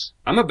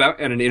 I'm about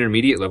at an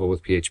intermediate level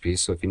with PHP,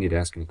 so if you need to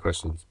ask any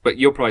questions. But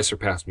you'll probably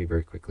surpass me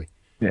very quickly.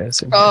 Yeah,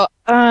 same.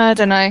 I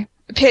don't know.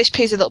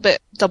 PHP is a little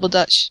bit double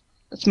Dutch.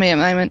 That's me at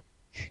the moment.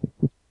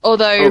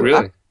 Although... Oh,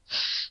 really?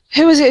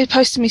 Who was it who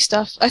posted me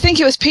stuff? I think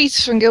it was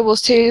Peter from Guild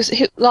Wars 2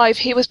 live.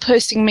 He was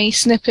posting me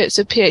snippets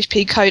of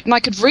PHP code, and I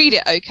could read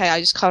it okay.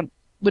 I just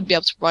wouldn't be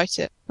able to write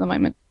it at the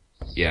moment.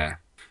 Yeah.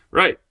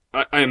 Right.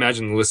 I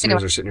imagine the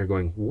listeners are sitting here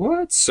going,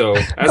 what? So,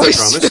 as I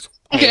promised...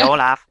 Hey,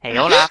 Olaf. Hey,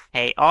 Olaf.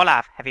 Hey,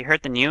 Olaf. Have you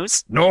heard the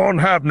news? Norn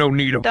have no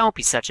need of... Don't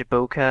be such a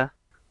boka.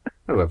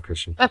 I love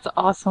Christian. That's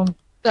awesome.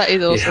 That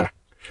is awesome.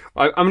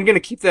 Yeah. I'm going to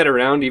keep that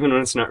around even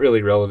when it's not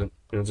really relevant.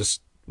 I'll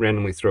just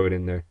randomly throw it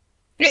in there.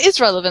 It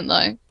is relevant,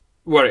 though.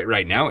 Well,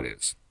 right now it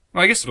is.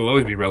 Well, I guess it'll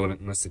always be relevant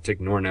unless they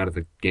take Norn out of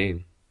the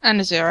game. And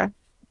Azura.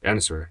 And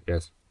Asura,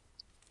 yes.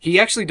 He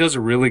actually does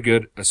a really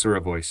good Asura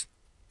voice.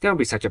 Don't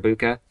be such a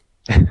buka.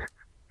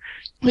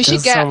 We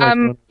should get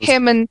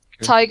him and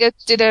Tiger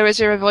did their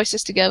Azura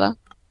voices together.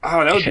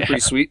 Oh, that would be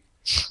pretty sweet.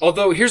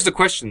 Although, here's the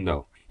question,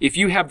 though. If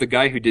you have the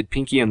guy who did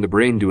Pinky and the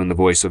Brain doing the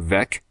voice of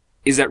Vec,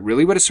 is that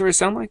really what Asura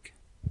sound like?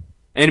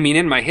 And I mean,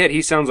 in my head,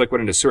 he sounds like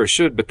what an Asura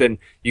should, but then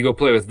you go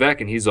play with Vec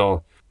and he's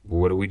all,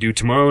 what do we do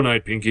tomorrow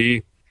night,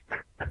 Pinky?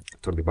 I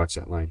totally botched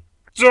that line.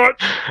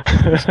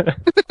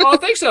 Oh,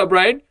 thanks,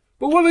 Brian.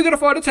 But when are we going to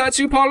find a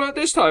tattoo parlor at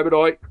this time of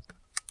night?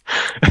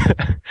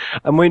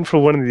 I'm waiting for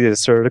one of the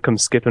Asura to come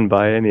skipping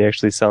by and he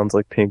actually sounds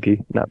like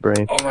Pinky, not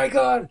Brain. Oh my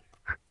god.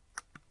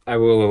 I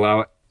will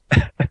allow it.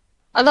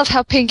 I love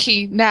how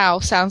Pinky now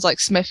sounds like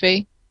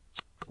Smithy.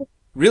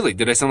 Really?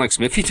 Did I sound like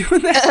Smithy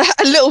doing that?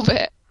 A little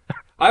bit.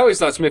 I always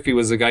thought Smithy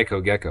was a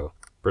Geico Gecko,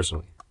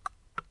 personally.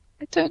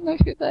 I don't know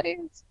who that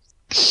is.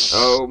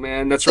 Oh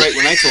man, that's right.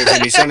 When I told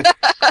him he sounded...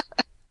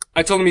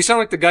 I told him he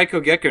sounded like the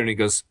Geico Gecko, and he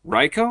goes,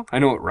 Ryko? I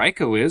know what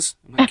Ryko is.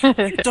 I'm like,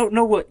 you don't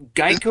know what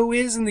Geico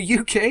is in the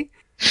UK?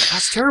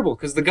 That's terrible,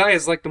 because the guy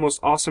has like the most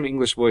awesome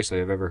English voice I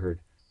have ever heard,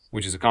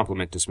 which is a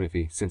compliment to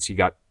Smithy, since he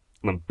got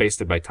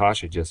lambasted by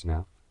Tasha just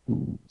now.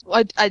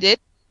 I did.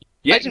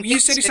 Yeah, you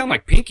said he sounded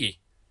like Pinky,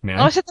 man.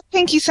 Oh, I said that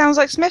Pinky sounds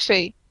like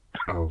Smithy.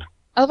 Oh.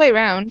 Other way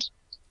round.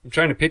 I'm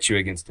trying to pitch you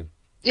against him.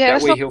 Yeah,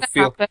 that way not he'll gonna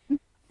feel... happen.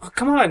 Oh,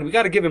 come on, we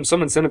gotta give him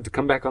some incentive to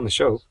come back on the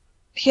show.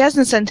 He has an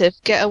incentive.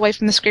 Get away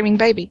from the screaming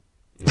baby.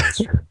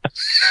 That's true.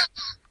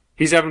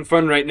 He's having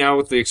fun right now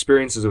with the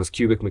experiences with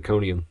cubic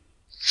meconium.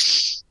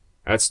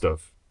 That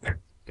stuff.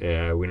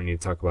 Yeah, we don't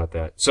need to talk about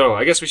that. So,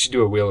 I guess we should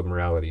do a Wheel of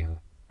Morality, huh?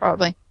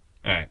 Probably.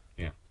 Alright,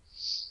 yeah.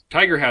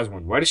 Tiger has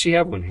one. Why does she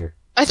have one here?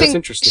 I think That's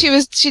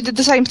interesting. she did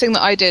the same thing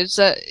that I did.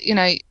 That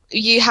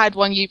you had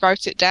one, you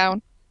wrote it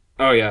down.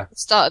 Oh yeah.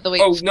 Start of the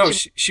week. Oh no,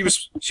 she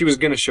was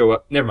gonna show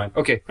up. Never mind.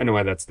 Okay, I know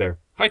why that's there.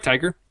 Hi,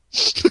 Tiger.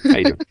 How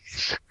you doing?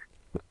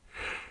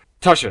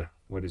 Tasha,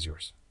 what is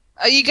yours?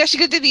 You guess you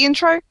could do the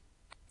intro?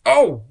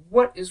 Oh,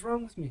 what is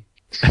wrong with me?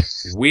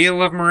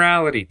 Wheel of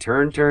Morality.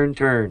 Turn, turn,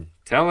 turn.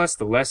 Tell us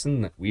the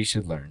lesson that we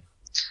should learn.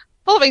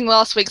 Following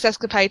last week's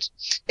escapade,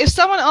 if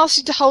someone asks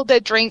you to hold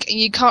their drink and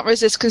you can't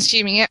resist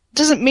consuming it,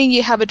 doesn't mean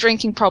you have a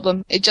drinking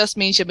problem. It just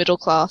means you're middle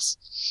class.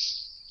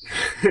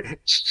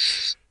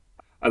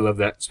 I love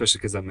that, especially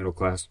because I'm middle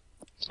class.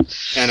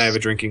 And I have a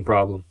drinking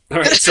problem. All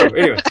right, so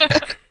anyway.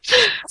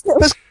 It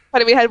was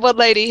funny. We had one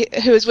lady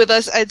who was with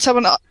us, and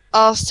someone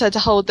asked her to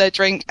hold their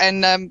drink,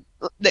 and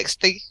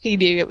next thing he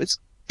knew, it was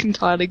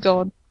entirely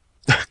gone.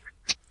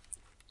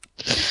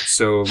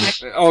 So,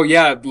 oh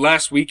yeah,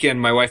 last weekend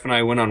my wife and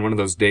I went on one of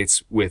those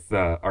dates with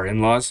our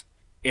in-laws,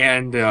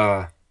 and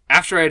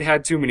after I'd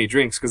had too many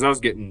drinks, because I was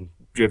getting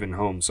driven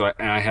home, so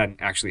I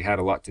hadn't actually had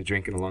a lot to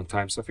drink in a long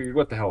time, so I figured,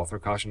 what the hell, I'll throw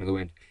caution to the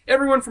wind.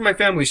 Everyone from my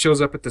family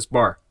shows up at this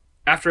bar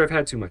after I've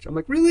had too much. I'm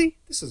like, really?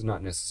 This is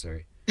not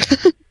necessary.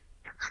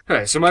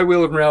 Alright, so my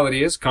Wheel of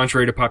Morality is,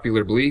 contrary to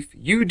popular belief,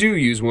 you do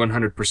use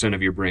 100%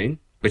 of your brain,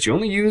 but you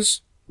only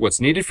use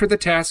what's needed for the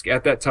task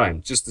at that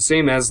time. Just the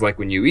same as, like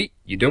when you eat,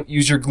 you don't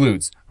use your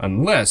glues,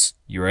 unless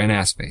you're an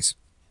ass face.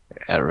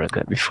 I read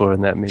that before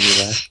and that made me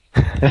laugh.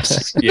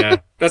 Yeah,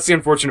 that's the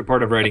unfortunate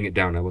part of writing it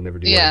down. I will never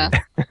do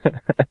that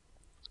again.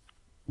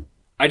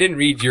 I didn't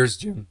read yours,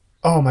 Jim.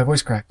 Oh, my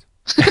voice cracked.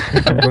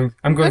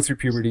 I'm going through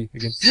puberty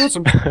again. You want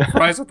some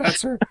fries with that,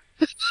 sir?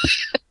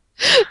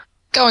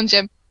 Go on,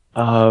 Jim.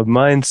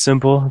 Mine's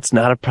simple. It's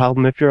not a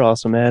problem if you're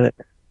awesome at it.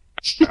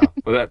 Oh,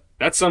 well,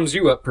 that sums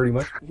you up pretty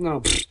much.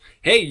 No.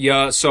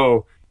 Hey,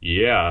 so,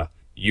 yeah.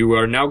 You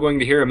are now going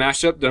to hear a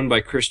mashup done by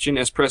Christian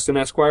S. Preston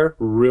Esquire.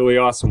 Really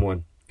awesome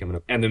one coming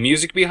up. And the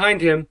music behind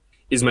him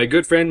is my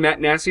good friend Matt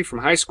Nassy from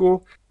high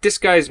school. This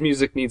guy's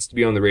music needs to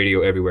be on the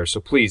radio everywhere.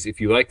 So please, if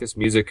you like this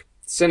music,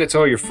 send it to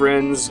all your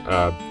friends.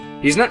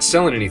 He's not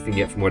selling anything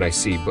yet from what I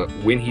see, but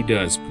when he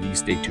does, please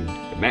stay tuned.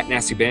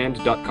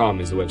 MattNassyBand.com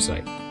is the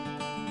website.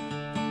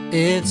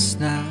 It's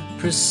not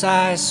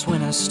precise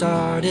when I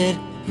started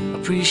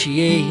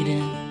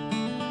appreciating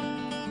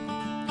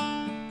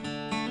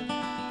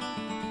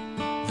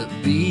the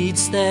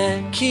beats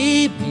that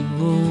keep me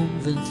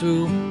moving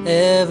through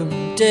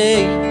every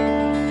day.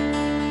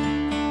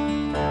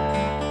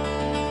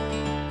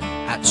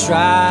 I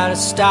try to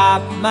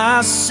stop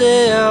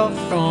myself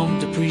from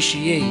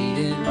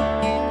depreciating.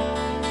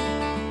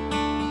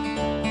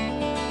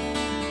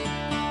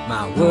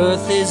 My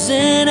worth is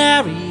an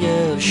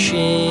area of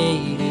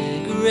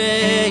shaded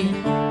gray.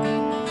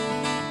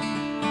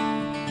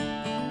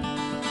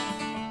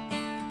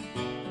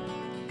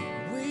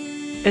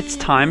 It's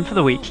time for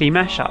the weekly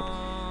mashup.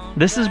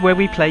 This is where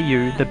we play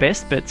you the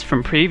best bits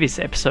from previous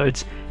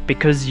episodes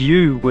because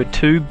you were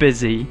too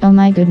busy. Oh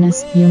my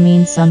goodness, you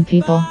mean some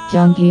people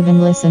don't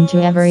even listen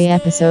to every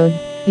episode?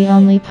 The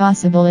only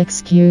possible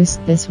excuse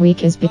this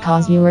week is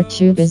because you were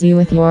too busy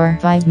with your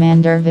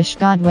 5-man Dervish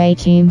Godway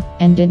team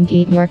and didn't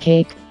eat your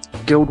cake.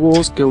 Guild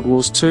Wars, Guild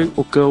Wars 2,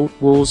 or Guild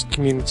Wars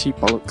Community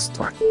Bollocks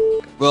time.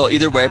 Well,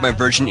 either way, my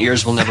virgin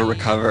ears will never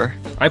recover.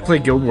 I play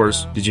Guild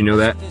Wars. Did you know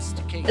that?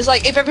 It's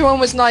like if everyone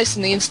was nice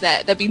on the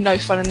internet, there'd be no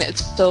fun in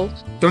it at all.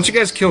 Don't you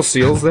guys kill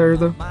seals there,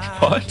 though?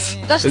 What?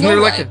 That's Isn't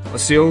there like a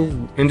seal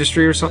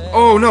industry or something?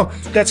 Oh, no,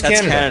 that's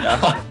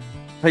Canada.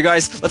 Hey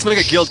guys, let's make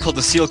a guild called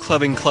the Seal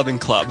Clubbing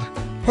Club.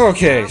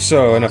 Okay,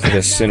 so enough of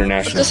this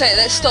international Just say,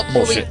 let's stop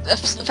before we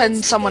bullshit.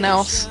 offend someone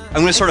else.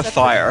 I'm gonna start a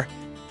fire.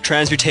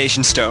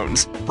 Transmutation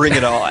stones. Bring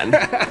it on.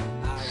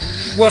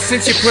 Well,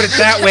 since you put it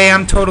that way,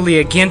 I'm totally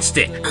against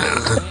it.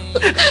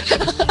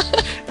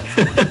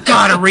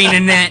 God,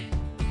 ArenaNet.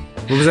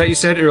 What was that you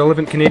said,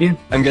 irrelevant Canadian?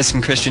 I'm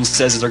guessing Christian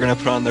says they're gonna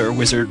put on their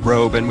wizard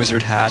robe and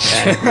wizard hat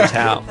and go to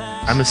town.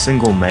 I'm a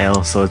single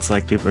male, so it's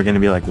like people are gonna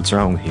be like, "What's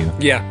wrong with you?"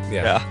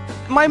 Yeah.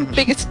 My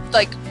biggest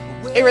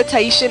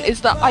irritation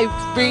is that I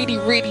really,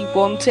 really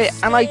want it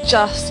and I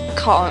just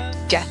can't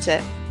get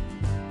it.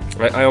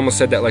 I almost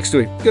said that like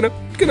Stewie.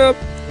 Gonna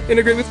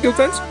integrate with guild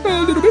fans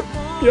a little bit.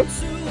 Yep.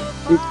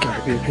 It's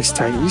gotta be a piss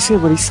take. You see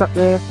when he sat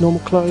there, normal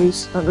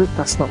clothes?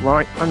 That's not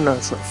right. I know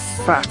it's like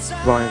fat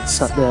Ryan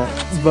sat there,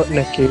 butt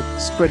naked,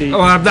 spreading.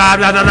 Blah, blah,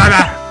 blah, blah, blah.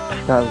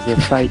 That was the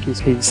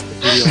fakest piece of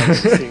video I've ever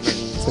seen on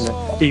the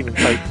internet. Even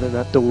faker than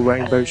that double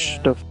rainbow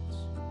stuff.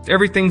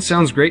 Everything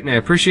sounds great, and I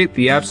appreciate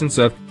the absence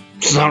of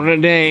not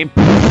today.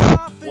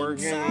 We're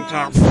getting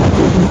tough.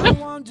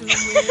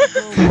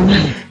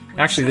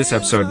 Actually, this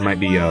episode might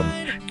be a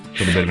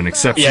little bit of an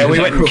exception. Yeah, we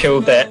went and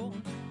killed that.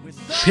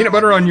 Peanut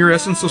butter on your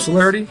essence of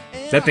celerity?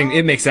 That thing,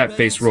 it makes that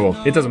face roll.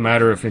 It doesn't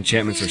matter if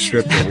enchantments are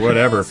stripped or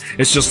whatever.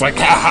 It's just like,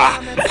 ha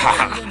ha, ha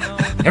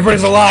ha.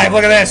 Everybody's alive,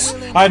 look at this.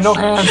 I had no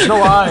hands,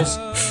 no eyes.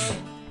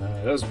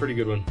 That was a pretty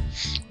good one.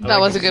 That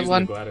was a good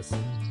one.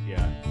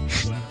 Yeah.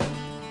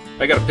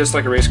 I got a piss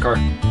like a race car.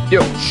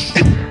 Yo.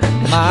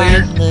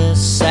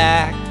 Mindless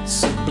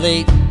acts of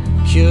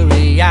blatant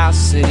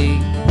curiosity.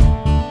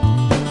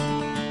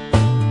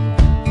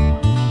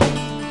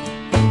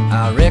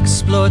 Our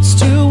exploits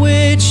to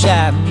which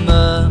I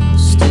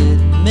must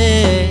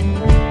admit,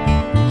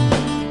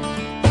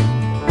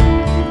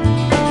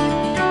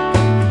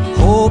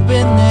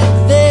 hoping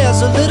that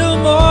there's a little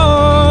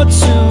more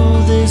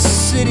to this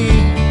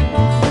city.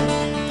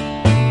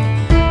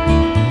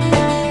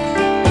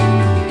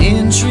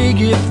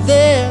 Intrigue, if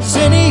there's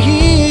any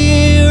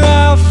here,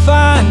 I'll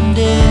find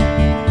it.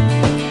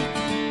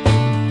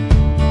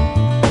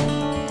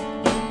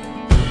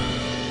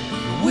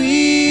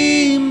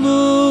 We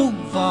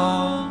move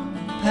on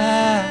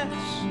past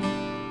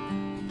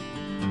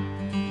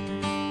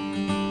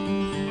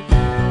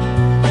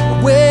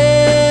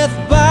with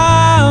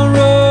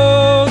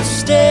borrowed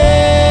steps,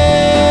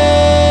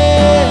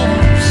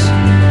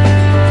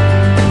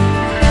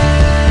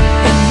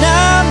 and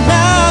I'm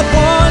not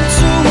one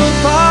to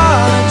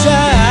apologize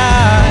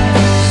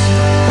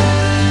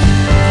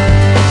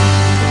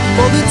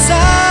for the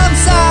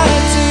times I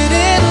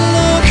didn't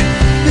look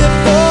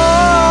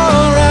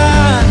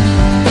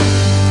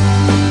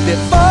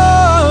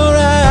before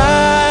I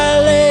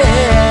left.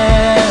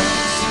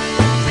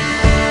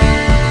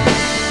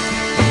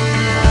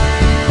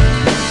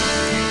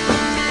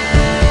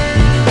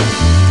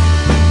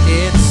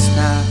 It's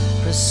not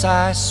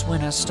precise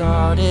when I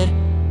started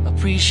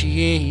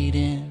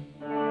appreciating.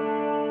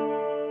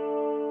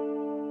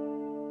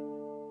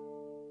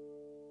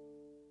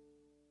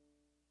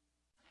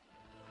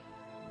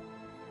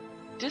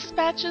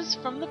 Dispatches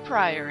from the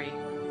Priory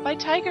by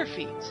Tiger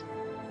Feet.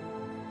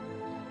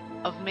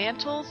 Of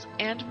Mantles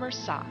and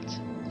Mersat.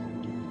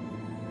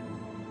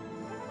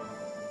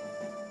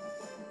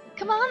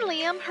 Come on,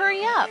 Liam,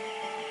 hurry up.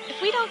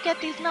 If we don't get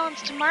these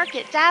melons to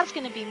market, Dad's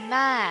gonna be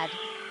mad.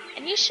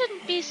 And you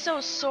shouldn't be so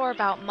sore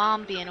about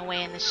Mom being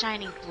away in the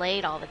Shining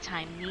Blade all the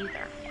time,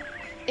 neither.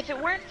 If it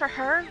weren't for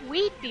her,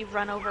 we'd be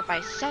run over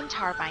by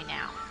Centaur by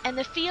now, and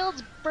the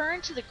fields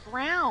burned to the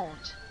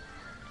ground.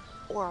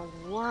 Or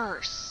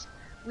worse,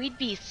 we'd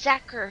be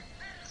sacrificed.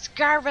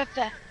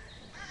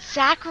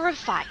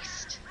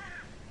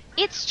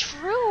 It's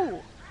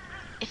true.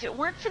 If it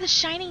weren't for the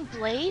Shining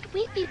Blade,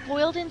 we'd be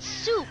boiled in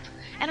soup,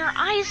 and our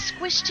eyes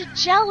squished to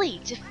jelly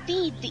to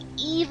feed the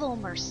evil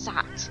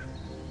Mersat.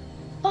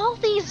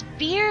 Balthi's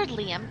beard,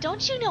 Liam,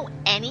 don't you know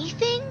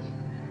anything?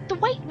 The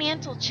White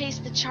Mantle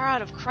chased the Char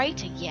out of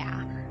Krita,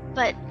 yeah,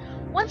 but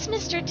once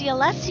Mr.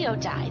 D'Alessio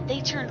died, they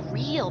turned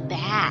real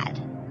bad.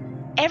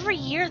 Every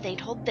year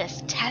they'd hold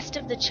this Test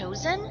of the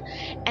Chosen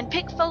and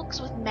pick folks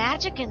with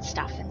magic and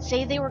stuff and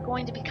say they were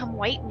going to become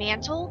White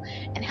Mantle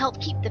and help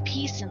keep the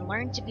peace and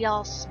learn to be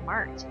all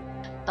smart.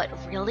 But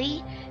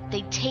really,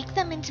 they'd take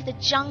them into the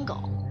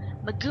jungle.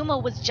 Maguma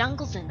was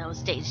jungles in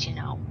those days, you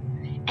know.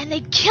 And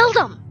they'd kill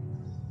them!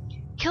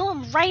 Kill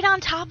them right on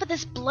top of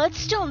this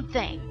bloodstone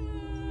thing.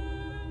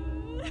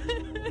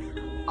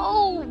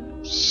 Oh,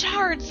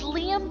 shards,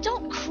 Liam,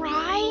 don't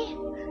cry.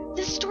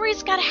 This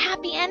story's got a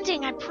happy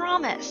ending, I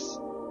promise.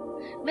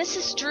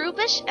 Mrs.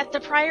 Drubish at the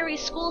Priory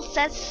School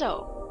says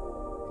so.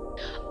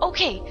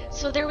 Okay,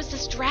 so there was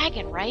this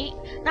dragon, right?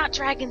 Not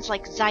dragons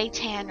like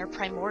Zaitan or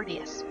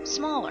Primordius.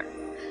 Smaller.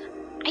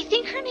 I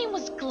think her name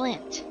was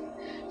Glint.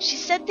 She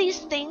said these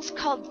things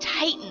called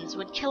Titans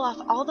would kill off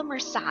all the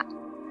Mersat.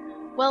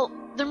 Well,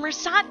 the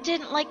Mersat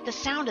didn't like the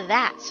sound of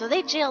that, so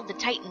they jailed the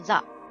Titans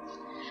up.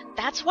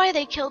 That's why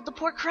they killed the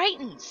poor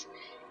Critons.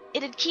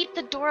 It'd keep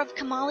the door of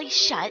Kamali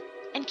shut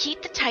and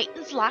keep the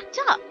Titans locked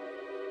up.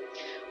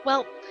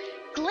 Well,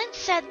 Glint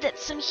said that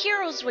some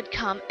heroes would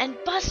come and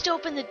bust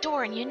open the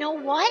door, and you know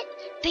what?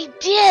 They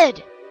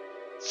did!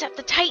 Except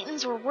the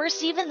Titans were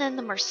worse even than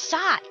the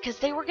Mersat, because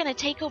they were going to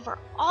take over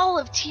all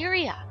of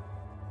Tyria.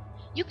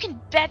 You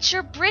can bet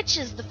your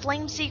britches the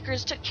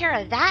Flameseekers took care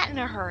of that in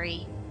a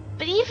hurry.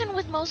 But even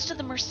with most of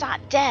the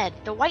Mersat dead,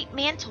 the White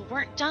Mantle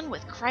weren't done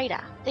with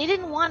Kryta. They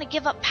didn't want to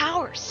give up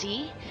power,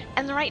 see?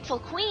 And the rightful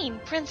queen,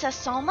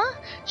 Princess Salma,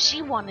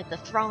 she wanted the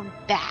throne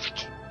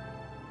back.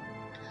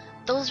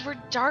 Those were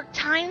dark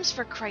times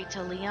for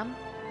Kryta, Liam.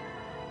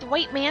 The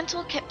White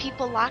Mantle kept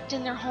people locked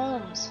in their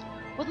homes,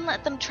 wouldn't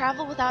let them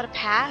travel without a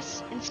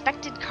pass,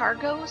 inspected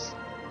cargoes.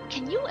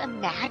 Can you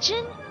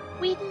imagine?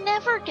 We'd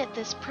never get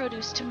this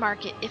produce to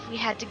market if we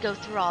had to go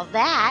through all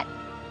that.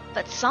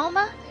 But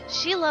Salma,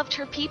 she loved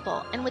her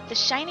people, and with the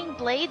Shining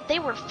Blade, they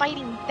were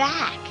fighting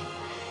back.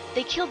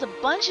 They killed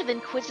a bunch of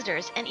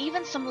Inquisitors and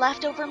even some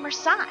leftover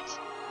Mersat.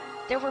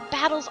 There were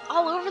battles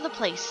all over the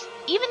place,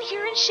 even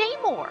here in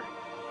Shaymore.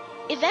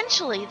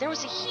 Eventually, there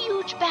was a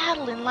huge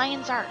battle in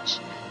Lion's Arch.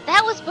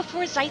 That was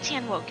before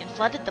Zaitan woke and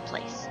flooded the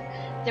place.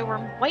 There were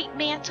White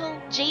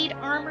Mantle, Jade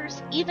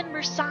Armors, even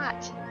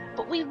Mersat.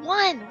 But we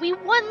won! We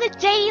won the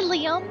day,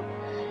 Liam!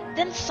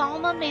 Then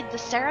Salma made the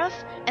Seraph,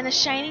 and the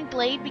Shining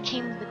Blade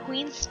became the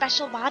Queen's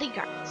special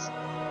bodyguards.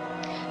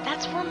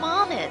 That's where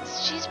Mom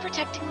is. She's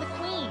protecting the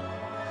Queen.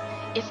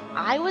 If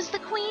I was the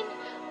Queen,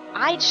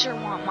 I'd sure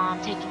want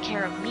Mom taking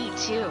care of me,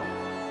 too.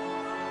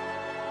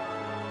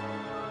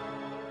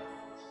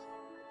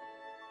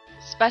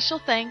 Special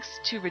thanks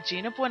to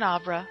Regina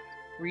Buenabra,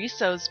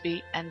 Rhys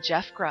Osby, and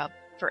Jeff Grubb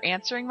for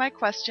answering my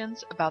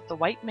questions about the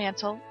White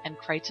Mantle and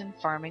Crichton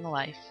farming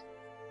life.